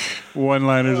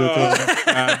one-liners at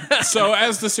the So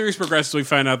as the series progresses, we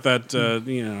find out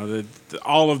that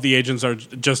all of the agents are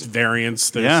just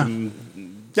variants. There's some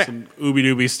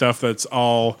ooby-dooby stuff that's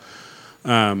all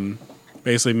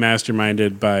basically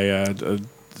masterminded by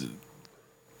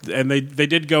and they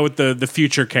did go with the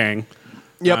future Kang.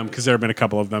 Yep. Because there have been a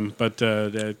couple of them, but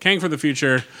Kang from the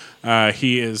future,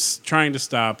 he is trying to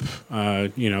stop,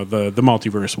 the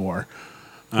multiverse war,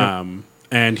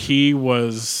 and he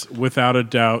was without a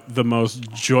doubt the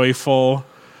most joyful.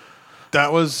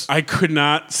 That was... I could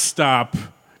not stop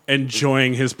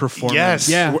enjoying his performance. Yes.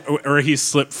 Yeah. Where he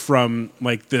slipped from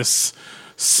like this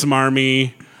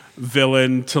smarmy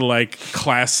villain to like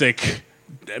classic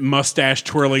mustache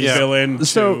twirling villain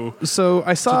to so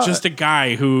I saw just a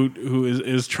guy who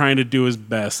is trying to do his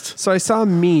best. So I saw a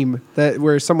meme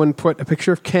where someone put a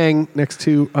picture of Kang next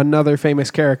to another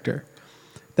famous character.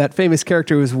 That famous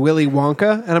character was Willy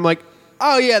Wonka, and I'm like,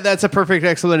 oh yeah, that's a perfect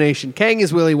explanation. Kang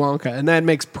is Willy Wonka, and that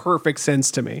makes perfect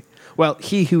sense to me. Well,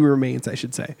 He Who Remains, I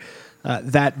should say.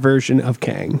 That version of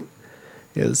Kang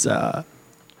is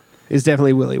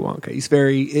definitely Willy Wonka.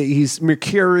 He's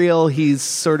mercurial. He's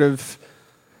sort of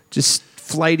just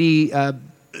flighty,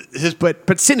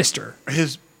 but sinister.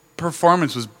 His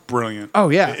performance was brilliant. Oh,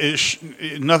 yeah.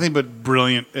 Nothing but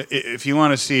brilliant. If you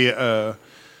want to see a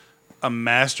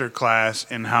master class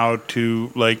in how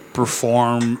to like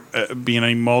perform being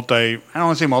a I don't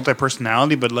want to say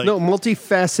multi-personality, but like... No,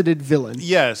 multifaceted villain.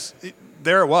 Yes.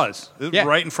 There it was. It was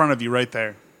right in front of you, right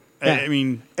there. I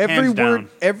mean,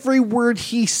 every word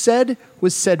he said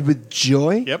was said with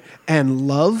joy Yep. and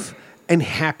love and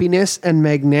happiness and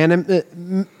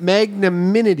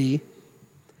magnanimity,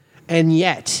 and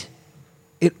yet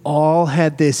it all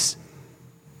had this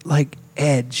like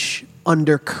edge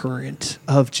undercurrent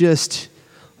of just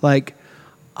like,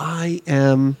 I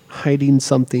am hiding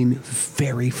something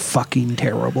very fucking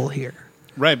terrible here.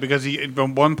 Right, because at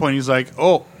one point he's like,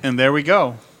 oh, and there we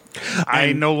go.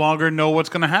 I no longer know what's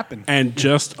going to happen. And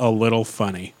just a little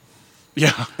funny.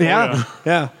 Yeah. Yeah.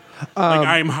 Yeah. Like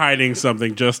I'm hiding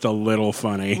something just a little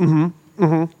funny.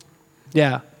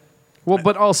 Yeah. Well,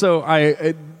 but also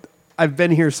I've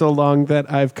been here so long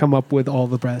that I've come up with all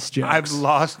the best jokes. I've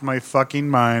lost my fucking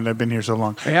mind. I've been here so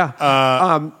long.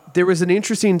 Yeah. There was an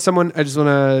interesting someone. I just want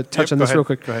to touch on this real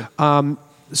quick. Go ahead.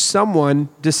 Someone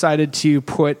decided to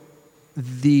put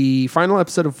the final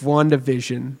episode of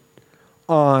WandaVision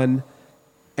on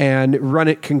and run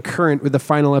it concurrent with the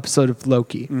final episode of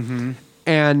Loki. Mm-hmm.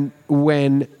 And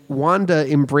when Wanda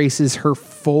embraces her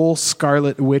full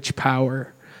Scarlet Witch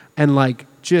power and like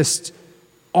just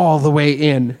all the way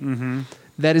in,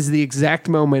 that is the exact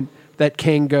moment that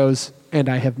Kang goes, and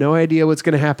I have no idea what's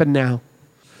going to happen now.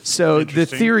 So the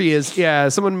theory is,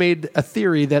 someone made a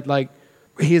theory that like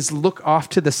his look off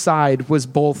to the side was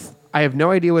both, I have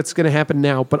no idea what's going to happen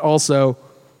now, but also,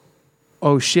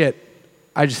 oh shit,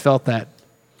 I just felt that.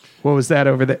 What was that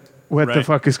over there? What the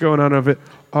fuck is going on over it?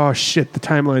 Oh shit, the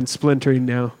timeline's splintering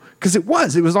now. Because it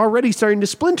was already starting to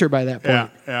splinter by that point.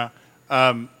 Yeah.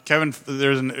 Kevin,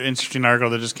 there's an interesting article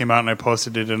that just came out, and I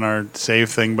posted it in our save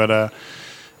thing, but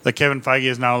like Kevin Feige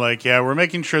is now like, we're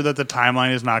making sure that the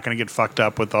timeline is not going to get fucked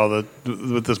up with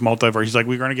with this multiverse. He's like,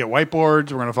 we're going to get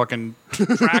whiteboards, we're going to fucking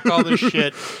track all this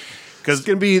shit. It's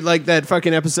going to be like that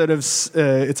fucking episode of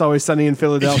It's Always Sunny in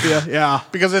Philadelphia. Yeah.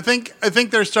 Because I think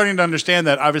they're starting to understand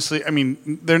that. Obviously, I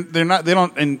mean, they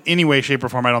don't in any way, shape, or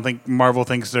form. I don't think Marvel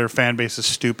thinks their fan base is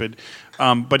stupid,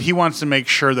 but he wants to make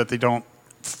sure that they don't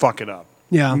fuck it up.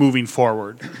 Yeah. Moving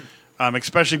forward,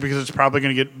 especially because it's probably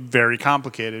going to get very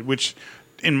complicated. Which,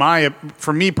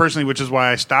 for me personally, which is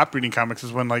why I stopped reading comics,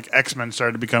 is when like X-Men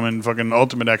started becoming fucking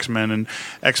Ultimate X-Men and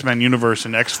X-Men Universe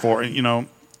and X4. You know.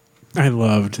 I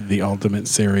loved the Ultimate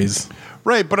series.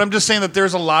 Right, but I'm just saying that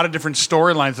there's a lot of different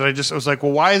storylines that I was like,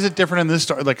 well, why is it different in this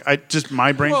story? Like,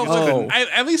 my brain.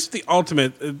 At least the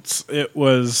Ultimate, it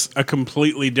was a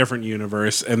completely different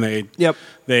universe, and they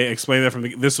explained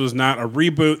that this was not a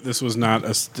reboot. This was not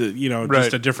just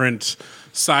a different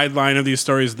sideline of these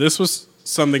stories. This was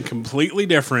something completely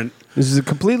different. This is a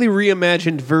completely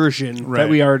reimagined version that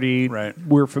we already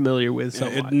were familiar with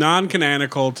somewhat.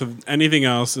 Non-canonical to anything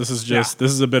else. This is just this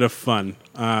is a bit of fun,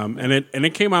 and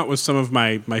it came out with some of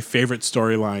my favorite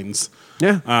storylines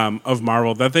of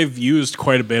Marvel that they've used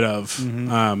quite a bit of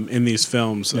in these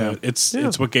films.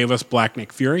 It's what gave us Black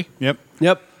Nick Fury. Yep.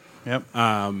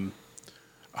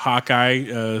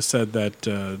 Hawkeye said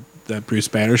that Bruce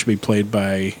Banner should be played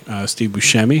by Steve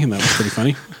Buscemi, and that was pretty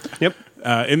funny. Yep.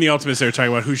 In the Ultimates, they were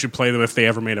talking about who should play them if they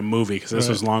ever made a movie, because this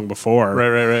was long before.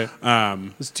 Right. It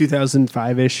was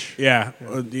 2005-ish. Yeah.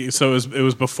 So it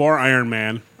was before Iron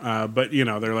Man, but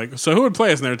they're like, so who would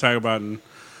play us? And they were talking about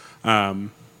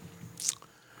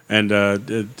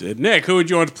Nick, who would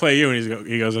you want to play you? And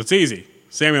he goes, it's easy,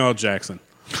 Samuel L. Jackson.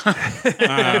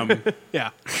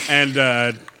 Yeah.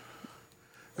 And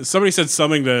somebody said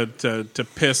something to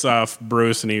piss off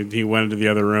Bruce, and he went into the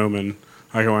other room, and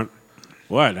I went,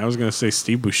 what? I was going to say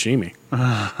Steve Buscemi.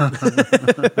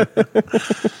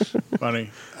 Funny.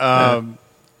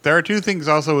 There are two things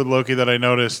also with Loki that I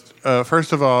noticed.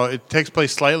 First of all, it takes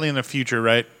place slightly in the future,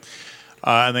 right?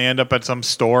 And they end up at some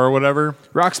store or whatever.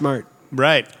 Rocksmart.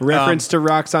 Right. Reference to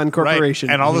Roxxon Corporation.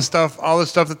 Right. And all the stuff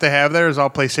that they have there is all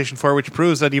PlayStation 4, which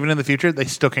proves that even in the future, they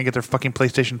still can't get their fucking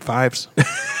PlayStation 5s.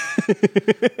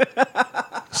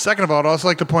 Second of all, I'd also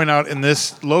like to point out in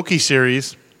this Loki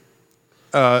series,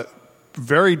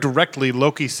 very directly,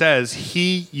 Loki says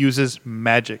he uses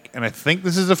magic. And I think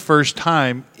this is the first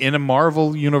time in a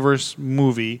Marvel Universe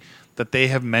movie that they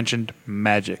have mentioned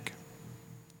magic.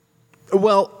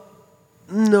 Well,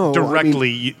 no.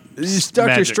 Directly.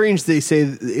 Doctor Strange, they say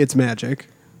it's magic.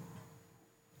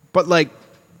 But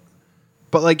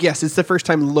yes, it's the first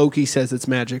time Loki says it's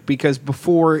magic, because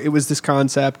before it was this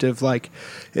concept of like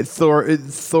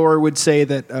Thor would say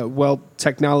that,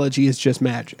 technology is just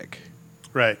magic.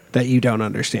 Right. That you don't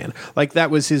understand. Like,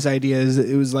 that was his idea.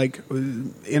 It was like,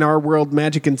 in our world,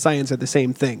 magic and science are the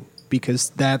same thing,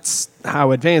 because that's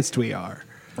how advanced we are.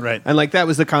 Right. And like, that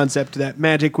was the concept, that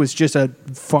magic was just a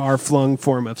far-flung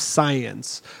form of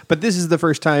science. But this is the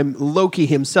first time Loki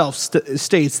himself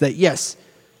states that, yes,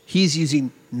 he's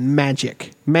using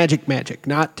magic,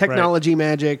 not technology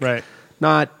magic, Right.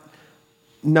 not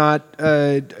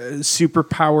super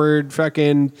powered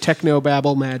fucking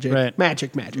technobabble magic, Right.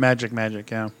 magic.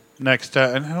 Magic, yeah. Next,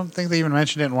 and I don't think they even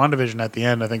mentioned it in WandaVision at the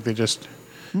end. I think they just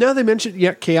No, they mentioned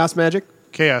chaos magic.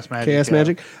 chaos magic. yeah.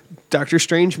 Magic. Doctor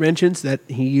Strange mentions that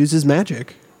he uses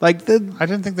magic. Like I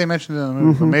didn't think they mentioned it in the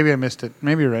movie, but maybe I missed it.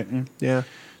 Maybe you're right. Yeah. yeah.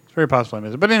 It's very possible I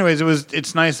missed it. But anyways,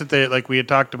 it's nice that they, like we had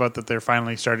talked about, that they're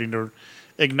finally starting to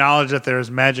acknowledge that there is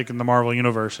magic in the Marvel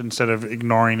universe instead of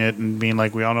ignoring it and being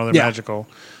like, we all know they're Yeah. magical,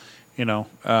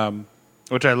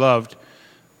 which I loved.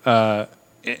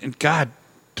 And God,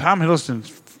 Tom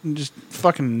Hiddleston's just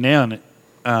fucking nailing it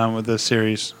with this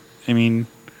series. I mean,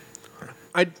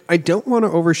 I don't want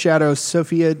to overshadow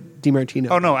Sophia DiMartino.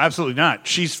 oh no, absolutely not.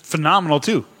 She's phenomenal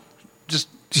too. Just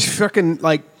She's fucking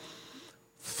like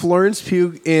Florence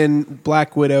Pugh in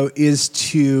Black Widow is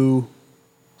to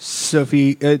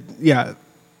Sophie.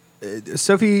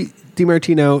 Sophie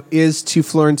DiMartino is to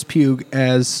Florence Pugh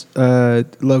as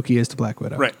Loki is to Black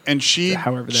Widow. right, and she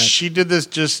However that- she did this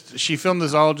she filmed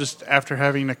this all just after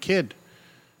having a kid.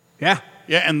 Yeah.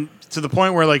 Yeah, and to the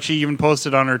point where like she even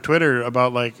posted on her Twitter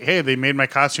about like, hey, they made my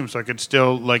costume so I could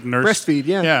still like nurse Breastfeed.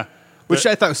 Yeah. Yeah. Which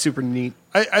But I thought was super neat.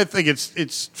 I think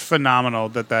it's phenomenal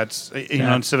that's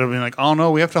instead of being like, oh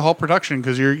no, we have to halt production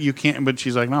because you can't, but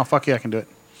she's like, no, fuck yeah, I can do it.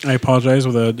 I apologize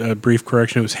with a brief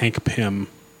correction. It was Hank Pym.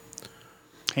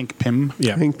 Hank Pym.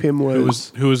 Yeah. Hank Pym Who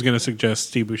was going to suggest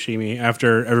Steve Buscemi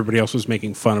after everybody else was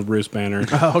making fun of Bruce Banner.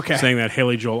 Oh, okay. Saying that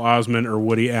Haley Joel Osment or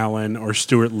Woody Allen or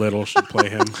Stuart Little should play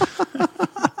him.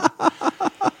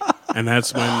 And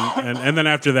that's when, and then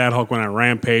after that, Hulk went on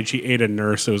Rampage. He ate a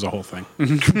nurse. It was a whole thing.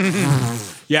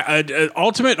 Yeah,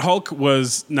 Ultimate Hulk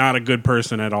was not a good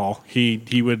person at all.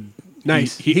 He would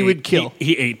Nice. He would kill.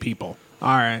 He ate people. All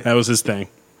right. That was his thing.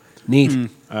 Neat.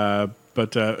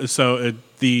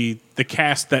 The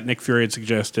cast that Nick Fury had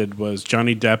suggested was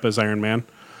Johnny Depp as Iron Man,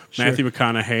 Matthew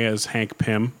McConaughey as Hank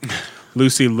Pym,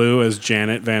 Lucy Liu as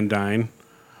Janet Van Dyne.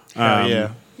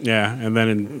 Yeah. Yeah, and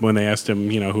then when they asked him,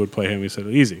 who would play him, he said,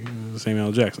 easy, Samuel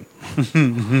L. Jackson.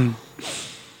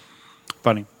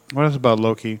 Funny. What else about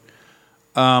Loki?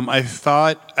 I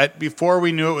thought before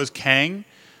we knew it was Kang,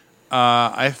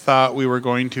 I thought we were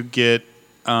going to get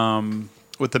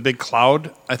with the big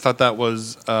cloud. I thought that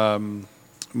was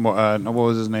what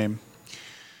was his name?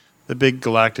 The big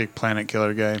galactic planet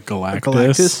killer guy.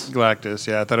 Galactus? Galactus.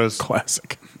 Yeah, I thought it was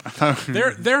Classic.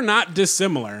 They're not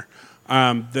dissimilar.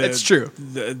 That's true.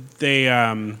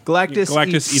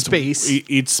 Galactus eats space.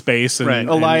 Eats space. And, Right. and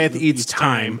Goliath eats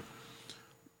time.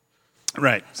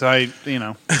 right. So I,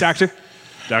 Doctor?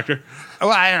 Oh,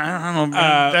 I don't know.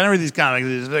 I never read these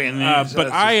comics. But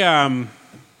and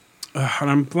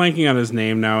I'm blanking on his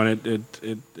name now, and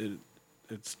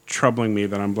it's troubling me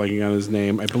that I'm blanking on his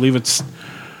name. I believe it's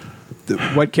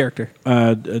What character?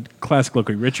 a classic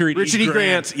Loki, Richard E.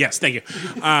 Grant. Yes, thank you.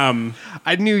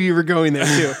 I knew you were going there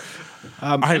too.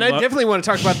 I definitely want to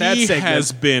talk about that He segment.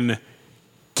 has been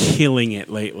killing it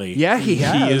lately. Yeah, he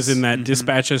has. He is in that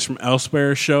Dispatches from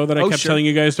Elsewhere show that I kept sure. telling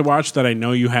you guys to watch that I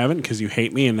know you haven't because you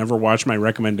hate me and never watch my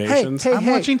recommendations. Hey, I'm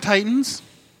watching Titans.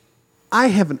 I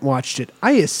haven't watched it.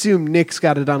 I assume Nick's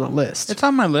got it on a list. It's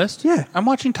on my list. Yeah. I'm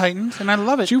watching Titans, and I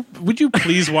love it. Would you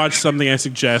please watch something I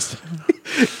suggest?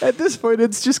 At this point,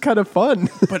 it's just kind of fun.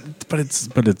 But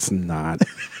it's not,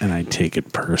 and I take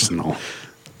it personal.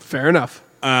 Fair enough.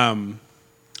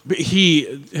 But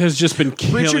he has just been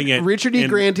killing it. Richard E.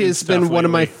 Grant has been one of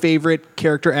my favorite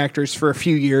character actors for a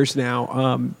few years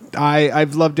now.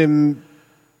 I've loved him,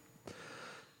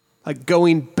 like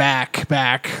going back.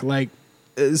 Like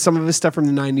some of his stuff from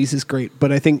the '90s is great,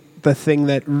 but I think the thing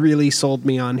that really sold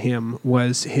me on him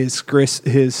was his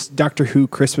Doctor Who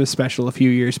Christmas special a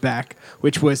few years back,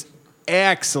 which was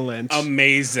excellent,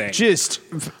 amazing. just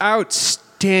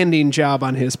outstanding job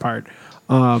on his part.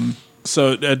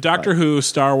 So Doctor Who,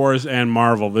 Star Wars, and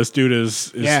Marvel. This dude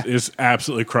is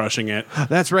absolutely crushing it.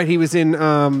 That's right. He was in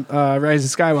Rise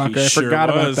of Skywalker. He I forgot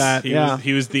about that.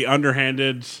 He was the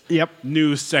underhanded. Yep.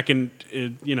 New second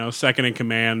in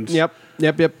command. Yep.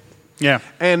 yeah.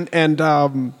 And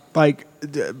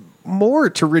more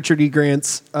to Richard E.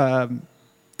 Grant's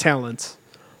talents.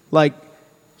 Like,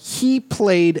 he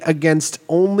played against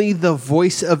only the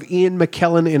voice of Ian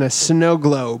McKellen in a snow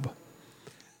globe.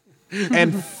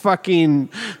 And fucking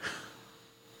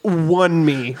won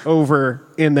me over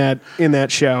in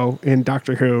that show in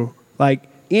Doctor Who. Like,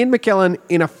 Ian McKellen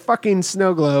in a fucking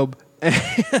snow globe,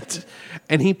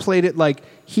 and he played it like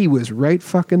he was right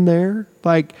fucking there.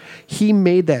 Like, he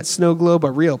made that snow globe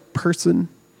a real person.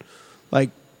 Like,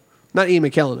 not Ian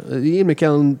McKellen. Ian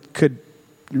McKellen could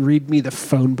read me the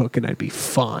phone book and I'd be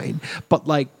fine. But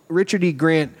like Richard E.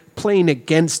 Grant playing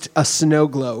against a snow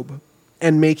globe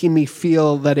and making me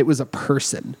feel that it was a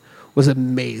person was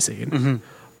amazing.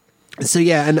 So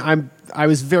yeah, and I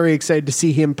was very excited to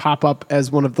see him pop up as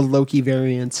one of the Loki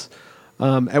variants.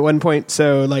 At one point,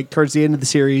 so like towards the end of the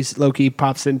series, Loki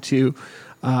pops into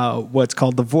what's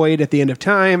called the Void at the end of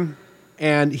time,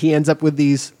 and he ends up with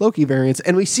these Loki variants.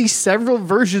 And we see several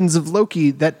versions of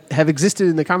Loki that have existed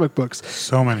in the comic books.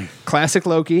 So many. Classic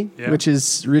Loki, Yeah. which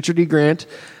is Richard E. Grant.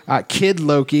 Kid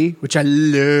Loki, which I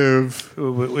love.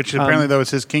 Which apparently that was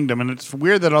his kingdom, and it's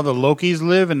weird that all the Lokis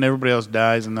live and everybody else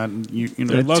dies, and that you know.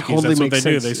 They're Lokis. That's what they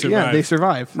do. They survive. Yeah, they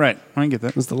survive. Right, I get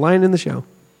that. Was the line in the show.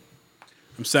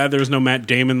 I'm sad there was no Matt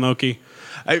Damon Loki.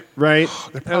 Right?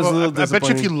 That was a little I bet you if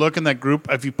disappointing. you look in that group,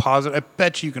 if you pause it, I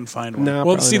bet you can find one. No,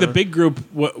 Well, probably see, the not. big group,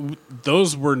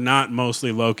 those were not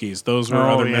mostly Lokis. Those were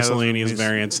Oh, other yeah, those miscellaneous were these-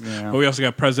 variants. yeah. But we also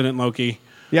got President Loki.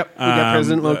 Yep, we got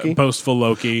President Loki. Boastful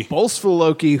Loki. Boastful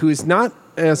Loki, who's not,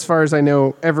 as far as I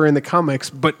know, ever in the comics,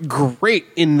 but great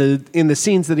in the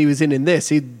scenes that he was in this.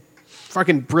 He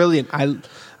fucking brilliant.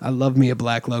 I love me a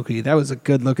black Loki. That was a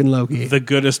good looking Loki. The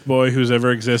goodest boy who's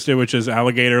ever existed, which is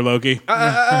Alligator Loki.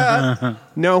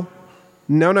 No.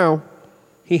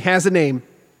 He has a name.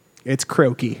 It's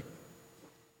Croaky.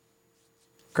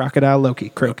 Crocodile Loki.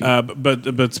 Croaky.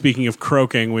 But speaking of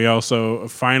croaking, we also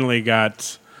finally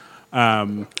got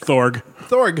Throg.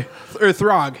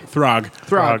 Throg.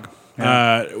 Throg.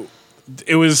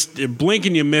 It was blink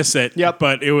and you miss it. Yep.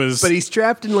 But it was. But he's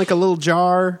trapped in like a little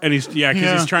jar, and he's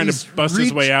he's trying He's to bust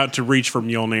his way reached- out to reach for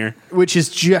Mjolnir. which is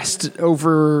just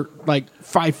over like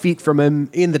 5 feet from him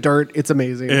in the dirt. It's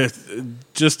amazing. It's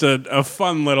just a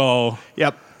fun little.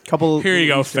 Yep. Couple. Here you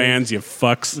go, Easter eggs. fans, you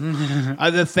fucks.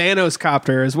 The Thanos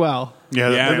copter as well. Yeah,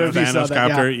 Yeah, don't know if you saw Thanos that,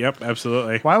 copter. yeah. Yep,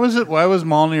 absolutely. Why was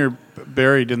Mjolnir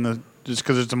buried in the? Just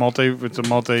because it's a multi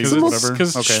whatever.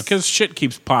 Because shit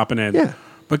keeps popping in. Yeah.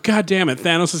 But god damn it,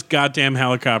 Thanos' goddamn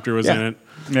helicopter was Yeah. in it.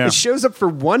 Yeah. It shows up for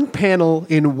one panel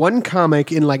in one comic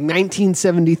in like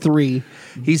 1973.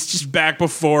 He's just Back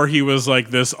before he was like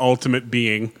this ultimate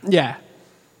being. yeah.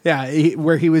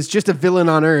 Where he was just a villain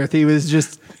on Earth. He was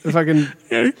just a fucking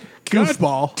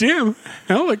goofball. Damn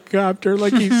helicopter,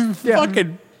 like he's Yeah.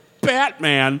 fucking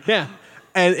Batman. Yeah.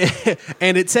 And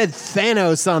and it said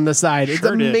Thanos on the side. It's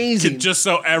Sure did. amazing. Just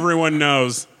so everyone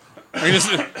knows.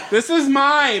 This is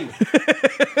mine.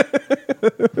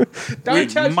 Don't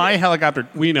touch My helicopter.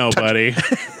 We know, buddy.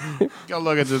 Go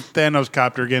look at the Thanos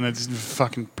copter again. It's a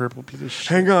fucking purple piece of shit.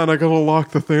 Hang on, I gotta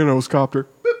lock the Thanos copter.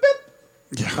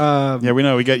 Yeah, we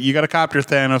know. You got a copter,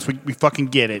 Thanos. We fucking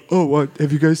get it. Oh, what?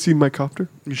 Have you guys seen my copter?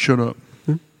 You shut up.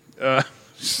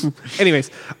 Anyways,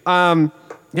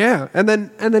 yeah, and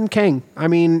then Kang. I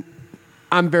mean,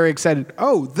 I'm very excited.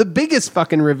 Oh, the biggest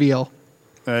fucking reveal.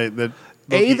 That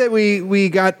we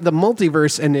got the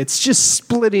multiverse and it's just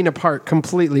splitting apart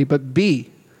completely. But B,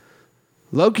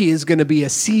 Loki is going to be a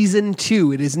season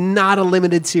 2. It is not a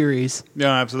limited series.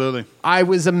 Yeah, absolutely. I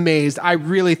was amazed. I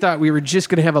really thought we were just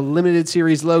going to have a limited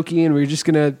series Loki, and we were just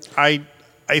going to. I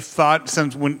thought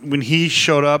since when he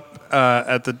showed up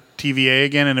at the TVA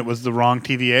again and it was the wrong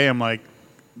TVA, I'm like,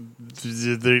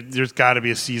 there's got to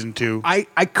be a season 2. I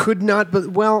could not, but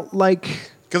well,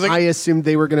 like. 'Cause, like- I assumed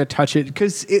they were going to touch it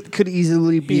because it could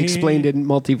easily be explained in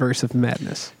Multiverse of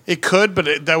Madness. It could,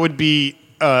 but that would be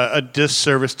a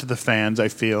disservice to the fans, I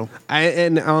feel.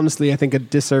 And honestly, I think a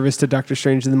disservice to Doctor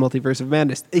Strange in the Multiverse of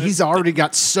Madness. He's already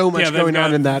got so much they've going got-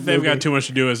 on in that They've movie. got too much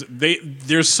to do.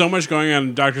 There's so much going on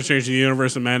in Doctor Strange in the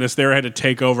Universe of Madness. They had to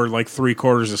take over like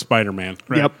 3/4 of Spider-Man.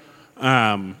 Yep.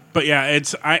 But yeah,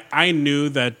 I knew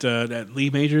that Lee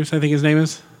Majors, I think his name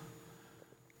is,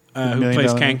 who Million plays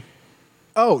Dollar Kang.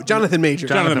 Oh, Jonathan Majors.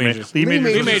 Jonathan Majors. Lee Lee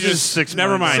Majors. Majors is is six.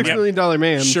 never mind. $6 Yep. million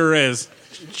man. Sure is.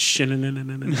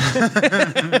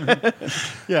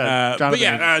 Yeah, But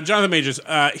yeah, Jonathan Majors.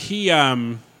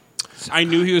 I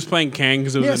knew he was playing Kang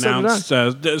because it was Yeah, announced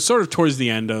sort of towards the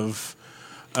end of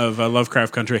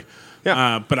Lovecraft Country.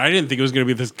 Yeah. But I didn't think it was going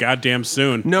to be this goddamn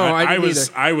soon. No, I didn't was.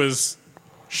 either. I was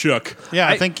shook. yeah.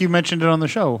 I think you mentioned it on the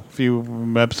show a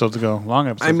few episodes ago, long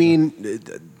episodes. I mean,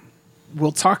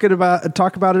 we'll talk about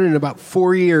it in about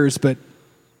 4 years, but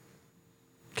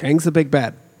Kang's the big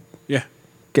bad Yeah.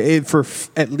 for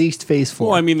at least Phase 4.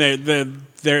 Well, I mean, the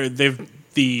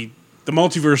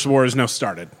multiverse war is now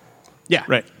started. yeah,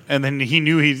 right. And then he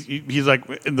knew he's like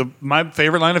my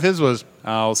favorite line of his was,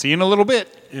 "I'll see you in a little bit."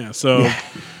 Yeah. So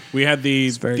we had the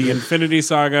very good. Infinity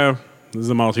Saga. This is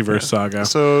the multiverse saga.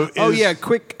 So Oh yeah,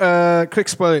 quick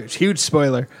spoiler, huge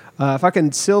spoiler.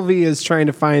 Fucking Sylvie is trying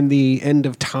to find the end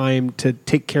of time to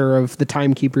take care of the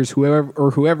timekeepers,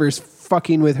 whoever's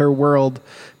fucking with her world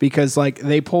because like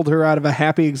they pulled her out of a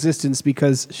happy existence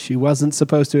because she wasn't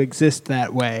supposed to exist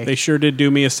that way. They sure did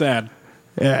do me a sad.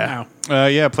 Yeah. Wow.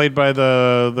 Yeah, played by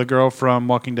the girl from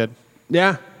Walking Dead.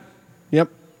 Yeah. Yep.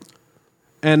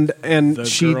 And The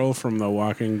she girl from The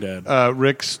Walking Dead.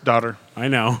 Rick's daughter. I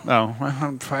know. Oh, I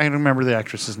don't remember the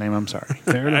actress's name. I'm sorry.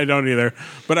 I don't either.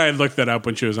 But I looked that up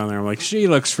when she was on there. I'm like, she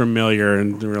looks familiar.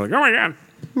 And we were like, oh my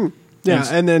God. yeah,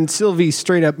 and then Sylvie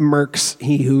straight up murks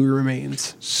He Who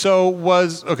Remains. So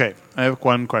okay. I have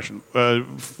one question.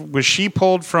 Was she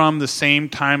pulled from the same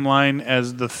timeline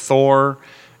as the Thor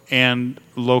and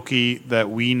Loki that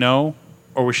we know,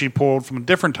 or was she pulled from a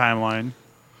different timeline?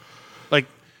 Like,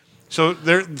 so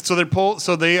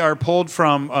they are pulled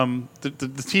from the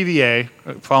TVA.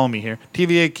 Follow me here.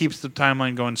 TVA keeps the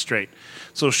timeline going straight.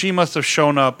 So she must have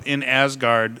shown up in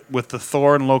Asgard with the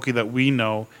Thor and Loki that we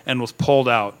know and was pulled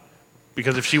out.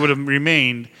 Because if she would have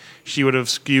remained, she would have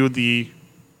skewed the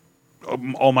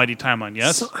almighty timeline,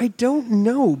 yes? So I don't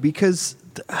know because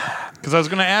I was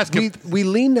going to ask if... we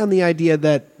leaned on the idea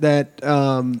that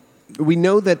we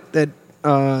know that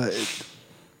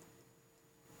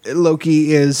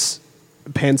Loki is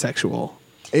pansexual.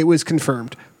 It was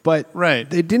confirmed. But Right.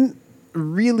 they didn't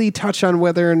really touch on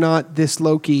whether or not this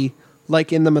Loki,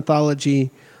 like in the mythology,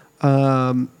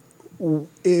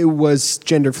 it was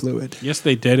gender fluid. Yes,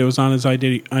 they did. It was on his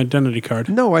identity card.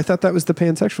 No, I thought that was the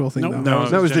pansexual thing. Nope. though.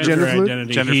 that was the gender fluid.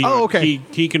 Identity. Gender He, fluid. Oh, okay.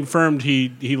 He confirmed he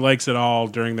likes it all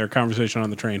during their conversation on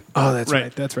the train. Oh, that's Right.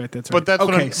 right. That's right. That's right. But that's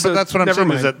okay, what I'm never saying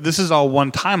mind. is that this is all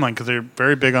one timeline because they're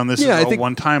very big on this. Yeah, I is all think-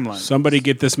 one timeline. Somebody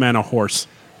get this man a horse.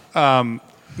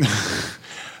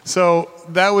 So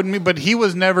that would mean, but he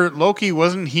was never Loki.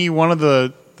 Wasn't he one of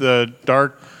the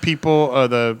dark people,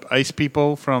 the ice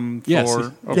people from Yes,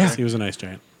 Thor? Yeah. He was an ice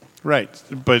giant. Right.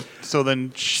 But so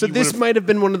then she So this would've- might have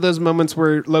been one of those moments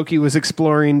where Loki was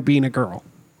exploring being a girl.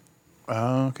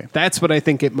 Oh, okay. That's what I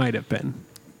think it might have been.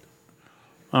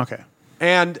 Okay.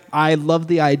 And I love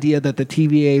the idea that the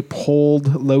TVA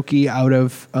pulled Loki out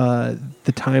of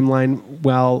the timeline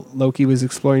while Loki was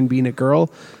exploring being a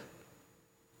girl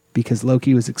because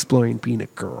Loki was exploring being a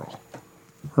girl.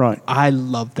 Right. I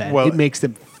love that. Well- it makes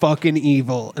them fucking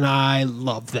evil, and I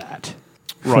love that.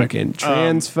 Right. Fucking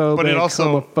transphobic, but it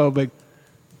also- homophobic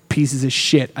pieces of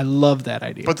shit. I love that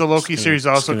idea. But the Loki series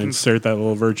also Gonna insert that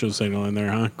little virtual signal in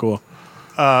there, huh? Cool.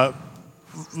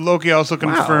 Loki also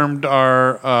confirmed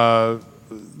our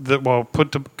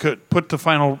put the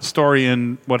final story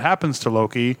in what happens to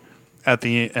Loki at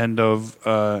the end of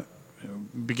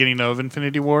beginning of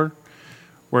Infinity War,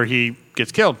 where he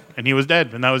gets killed and he was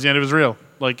dead and that was the end of his reel.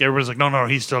 Like everybody's like, no,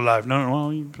 he's still alive.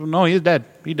 No, he's dead.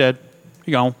 He dead.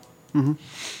 He gone.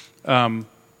 Mm-hmm.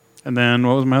 And then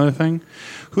what was my other thing?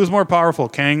 Who's more powerful,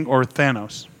 Kang or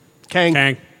Thanos?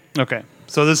 Kang. Okay,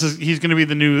 so he's going to be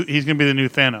the new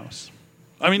Thanos.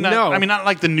 I mean, No. not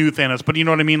like the new Thanos, but you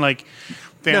know what I mean, like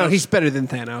Thanos. no, he's better than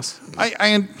Thanos.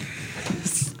 I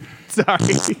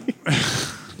Sorry.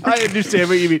 I understand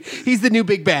what you mean. He's the new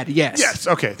big bad, yes. yes.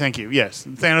 Okay, thank you. Yes,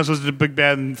 Thanos was the big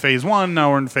bad in Phase 1.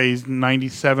 Now we're in Phase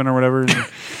 97 or whatever.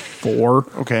 4.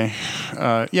 Okay,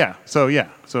 yeah. So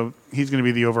he's going to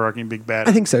be the overarching big bad.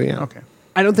 I think so, yeah. Okay,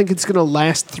 I don't think it's going to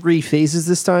last 3 phases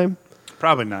this time.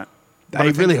 probably not. But I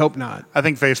think- really hope not. I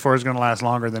think Phase 4 is going to last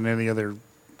longer than any other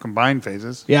combined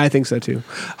phases. Yeah, I think so too.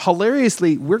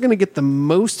 Hilariously, we're going to get the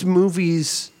most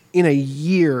movies in a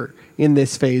year in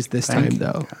this phase this Thank time, you,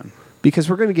 though. God. Because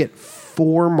we're going to get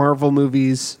 4 Marvel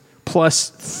movies plus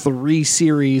 3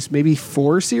 series, maybe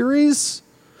 4 series?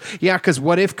 Yeah, because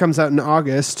What If comes out in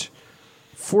August.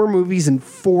 4 movies and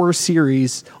 4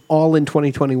 series all in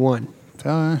 2021.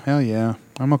 Hell yeah,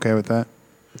 I'm okay with that.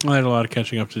 I had a lot of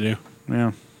catching up to do.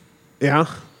 Yeah. Yeah?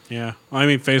 Yeah. I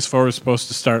mean, Phase 4 was supposed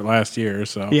to start last year,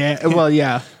 so. Yeah, well,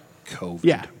 yeah. COVID.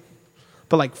 Yeah.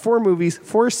 But like 4 movies,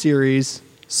 4 series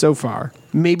so far.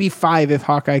 Maybe 5 if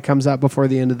Hawkeye comes out before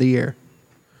the end of the year.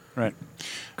 Right.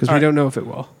 Because All we right. don't know if it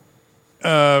will.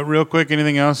 Real quick,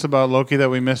 anything else about Loki that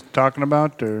we missed talking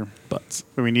about, or Butts.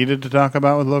 that we needed to talk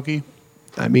about with Loki?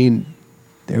 I mean,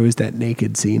 there was that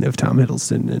naked scene of Tom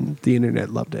Hiddleston, and the internet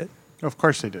loved it. Of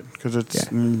course they did, because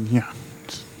it's Yeah.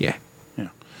 yeah. Yeah.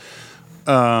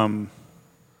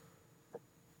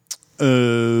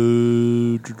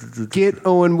 Get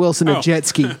Owen Wilson a Oh. jet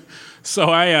ski. So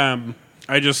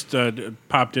I just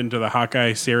popped into the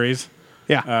Hawkeye series.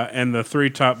 Yeah. And the 3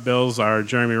 top bills are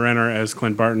Jeremy Renner as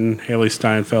Clint Barton, Haley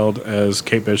Steinfeld as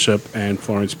Kate Bishop, and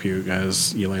Florence Pugh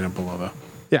as Yelena Belova.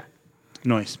 Yeah.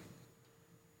 Nice.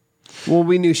 Well,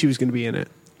 we knew she was going to be in it.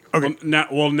 Okay.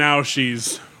 Now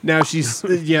she's Now she's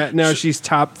she's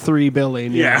top 3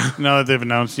 billing. yeah. Now that they've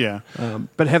announced, yeah.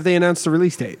 But have they announced the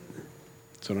release date?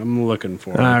 That's what I'm looking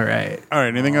for. All right. All right.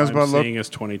 Anything else about seeing Loki? is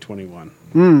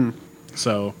 2021.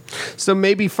 So So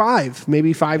maybe five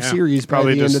series by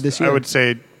the end of this year. I would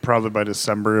say probably by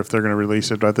December if they're going to release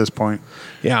it at this point.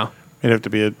 Yeah. It'd have to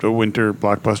be a winter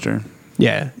blockbuster.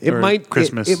 Yeah. It Or might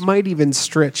Christmas. It might even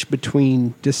stretch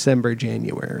between December,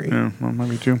 January. Yeah, well,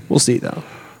 maybe too. We'll see though.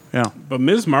 Yeah, But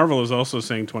Ms. Marvel is also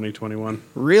saying 2021.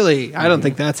 Really? I don't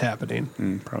think that's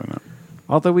happening. probably not.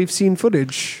 Although we've seen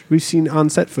footage. We've seen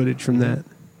on-set footage from that.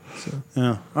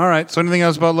 Yeah. All right. So anything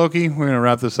else about Loki? We're going to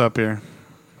wrap this up here.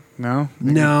 No? Think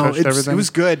we No, touched everything? it was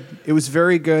good. It was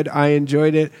very good. I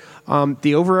enjoyed it.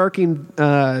 The overarching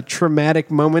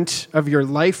traumatic moment of your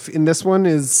life in this one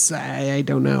is I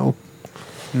don't know.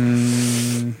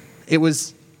 It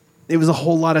was a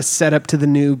whole lot of setup to the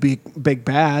new big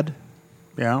bad.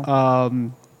 Yeah.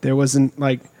 There wasn't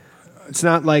like it's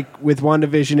not like with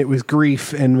WandaVision it was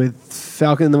grief, and with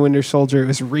Falcon and the Winter Soldier it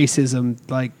was racism.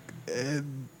 Like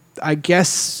I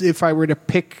guess if I were to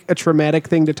pick a traumatic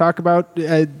thing to talk about,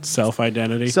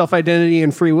 Self-identity. self-identity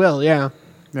and free will. Yeah.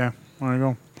 Yeah. There you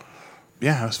go.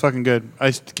 Yeah, it was fucking good.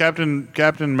 Captain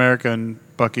America and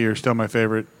Bucky are still my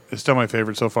favorite. It's still my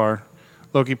favorite so far.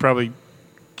 Loki probably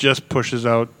just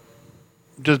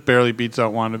barely beats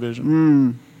out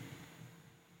WandaVision.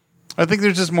 I think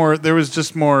there was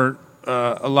just more,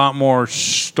 a lot more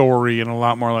story and a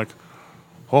lot more like,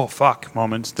 oh fuck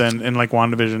moments than in like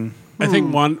WandaVision. I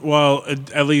think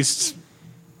at least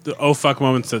the oh fuck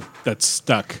moments that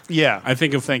stuck. Yeah. I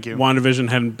think if Thank you. WandaVision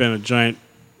hadn't been a giant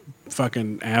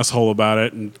fucking asshole about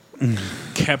it and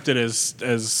kept it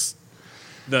as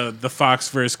the Fox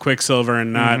versus Quicksilver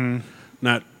and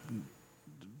not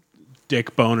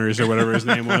Dick Boners or whatever his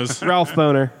name was. Ralph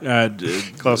Boner.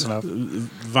 Close enough.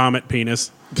 Vomit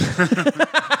penis.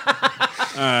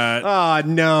 Oh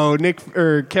no,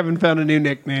 Kevin found a new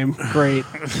nickname. Great.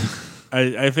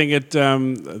 I think it.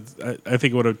 I think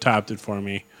it would have topped it for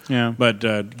me. Yeah. But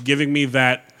giving me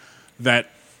that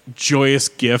joyous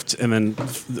gift and then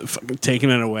fucking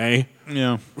taking it away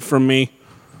Yeah. from me,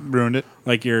 Ruined it.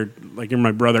 like you're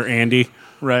my brother Andy.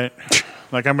 Right.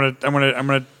 Like I'm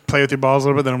gonna play with your balls a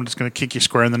little bit, then I'm just gonna kick you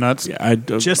square in the nuts. Yeah,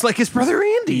 Just like his brother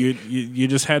Andy. you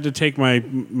just had to take my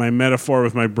metaphor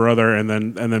with my brother and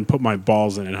then put my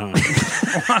balls in it,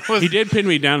 huh? He did pin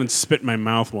me down and spit in my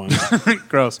mouth once.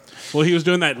 Gross. Well, he was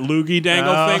doing that loogie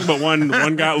dangle thing, but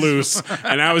one got loose,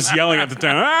 and I was yelling at the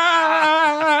time,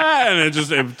 "Ah!" and it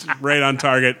was right on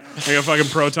target, like a fucking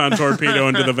proton torpedo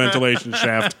into the ventilation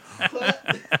shaft.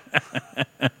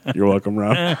 You're welcome,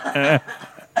 Rob.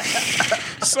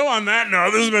 So on that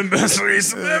note, this has been best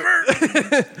threesome ever.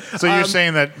 So you're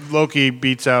saying that Loki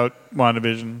beats out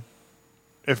WandaVision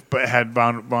if it had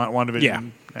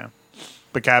WandaVision? Yeah.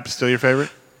 But Cap's still your favorite?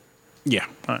 Yeah.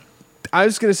 All right. I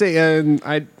was going to say,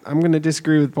 I'm going to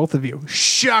disagree with both of you.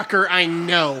 Shocker! I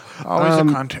know. Always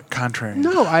the contrary.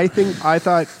 No, I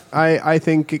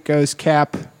think it goes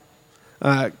Cap,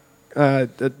 like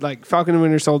Falcon and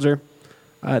Winter Soldier,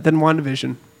 then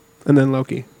WandaVision, and then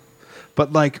Loki.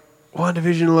 But like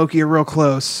WandaVision and Loki are real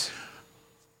close.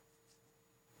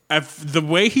 The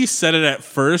way he said it at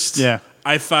first, Yeah.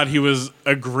 I thought he was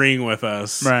agreeing with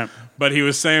us. Right. But he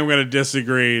was saying I'm going to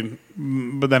disagree.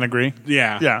 But then agree?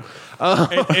 Yeah. Yeah.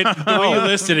 The way you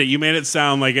listed it, you made it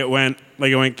sound like it went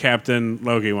Captain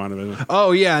Loki WandaVision.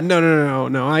 Oh yeah, no.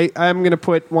 I'm going to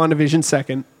put WandaVision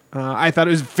second. I thought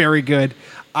it was very good.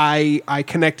 I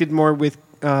connected more with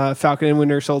Falcon and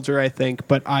Winter Soldier, I think,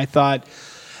 but I thought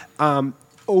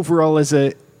overall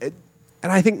and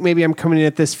I think maybe I'm coming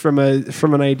at this from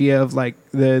an idea of like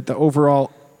the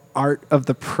overall art of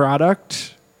the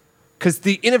product, because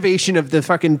the innovation of the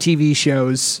fucking TV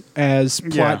shows as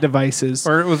plot devices,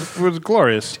 Or it was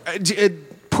glorious.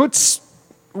 it puts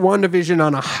WandaVision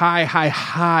on a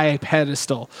high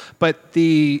pedestal, but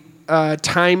the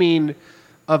timing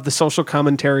of the social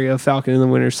commentary of Falcon and the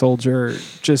Winter Soldier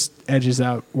just edges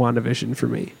out WandaVision for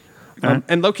me.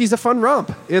 And Loki's a fun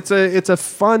romp. It's a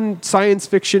fun science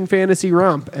fiction fantasy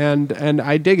romp, and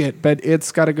I dig it. But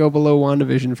it's got to go below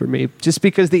WandaVision for me, just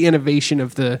because the innovation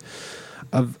of the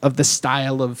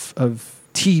style of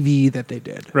TV that they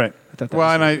did. Right. I thought that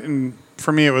Well, was and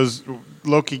for me, it was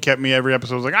Loki kept me every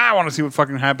episode. I was like, I want to see what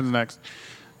fucking happens next.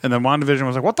 And then WandaVision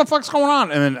was like, what the fuck's going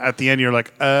on? And then at the end, you're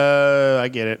like, I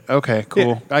get it. Okay,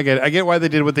 cool. Yeah. I get it. I get why they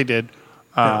did what they did.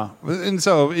 And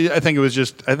so I think it was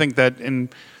just, I think that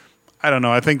I don't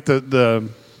know. I think the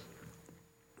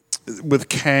with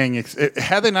Kang,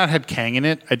 had they not had Kang in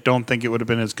it, I don't think it would have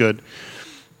been as good.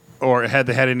 Or had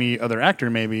they had any other actor,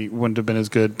 maybe wouldn't have been as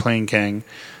good playing Kang.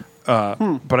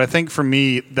 But I think for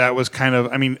me, that was kind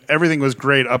of, I mean, everything was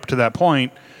great up to that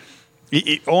point.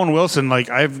 Owen Wilson, like,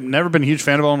 I've never been a huge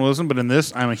fan of Owen Wilson, but in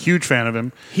this, I'm a huge fan of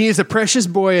him. He is a precious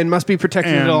boy and must be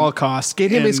protected at all costs.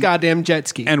 Get him his goddamn jet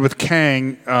ski. And with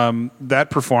Kang, that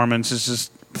performance is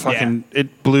just fucking.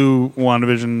 It blew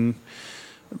WandaVision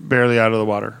barely out of the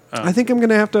water. I think I'm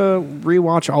gonna have to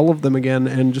rewatch all of them again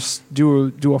and just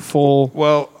do a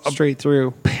full straight through.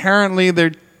 Apparently,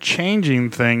 they're changing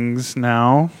things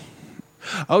now.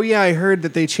 Oh yeah, I heard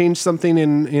that they changed something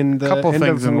in the Couple end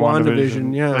things of in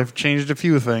WandaVision. Yeah, they've changed a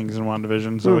few things in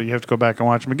WandaVision, so you have to go back and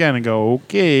watch them again and go,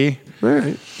 okay. All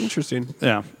right, interesting.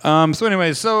 Yeah. So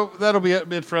anyways, so that'll be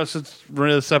it for us.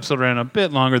 This episode ran a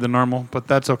bit longer than normal, but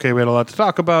that's okay. We had a lot to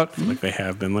talk about. Like they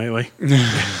have been lately.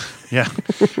 Yeah.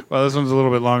 Well, this one's a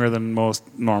little bit longer than most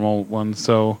normal ones,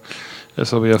 so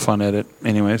this will be a fun edit.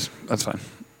 Anyways, that's fine.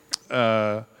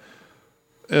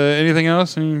 Anything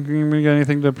else? We got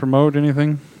anything to promote?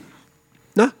 Anything?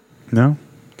 No. No?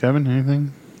 Kevin,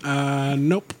 anything?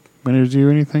 Nope. Winners, you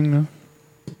anything? No?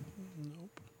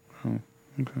 Nope. Oh,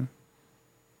 okay.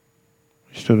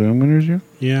 You still doing Winners, you?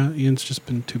 Yeah, Ian's just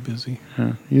been too busy.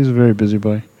 Yeah, he's a very busy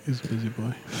boy. He's a busy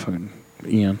boy. Fucking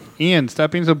Ian. Ian,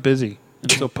 stop being so busy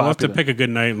and so popular. I'll have to pick a good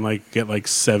night and get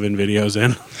 7 videos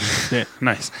in. Yeah,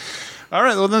 nice. All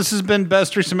right, well, this has been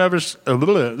Best Threesome Ever.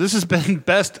 This has been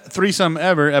Best Threesome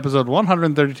Ever, episode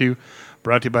 132,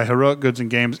 brought to you by Heroic Goods and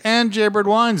Games and Jaybird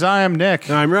Wines. I am Nick.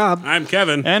 I'm Rob. I'm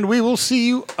Kevin. And we will see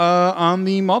you on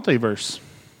the multiverse.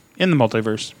 In the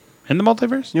multiverse. In the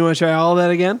multiverse? You want to try all of that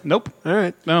again? Nope. All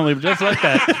right. No, leave it just like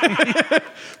that.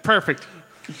 Perfect.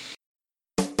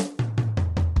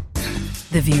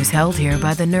 The views held here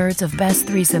by the nerds of Best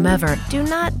Threesome Ever do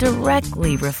not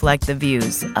directly reflect the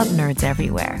views of nerds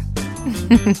everywhere.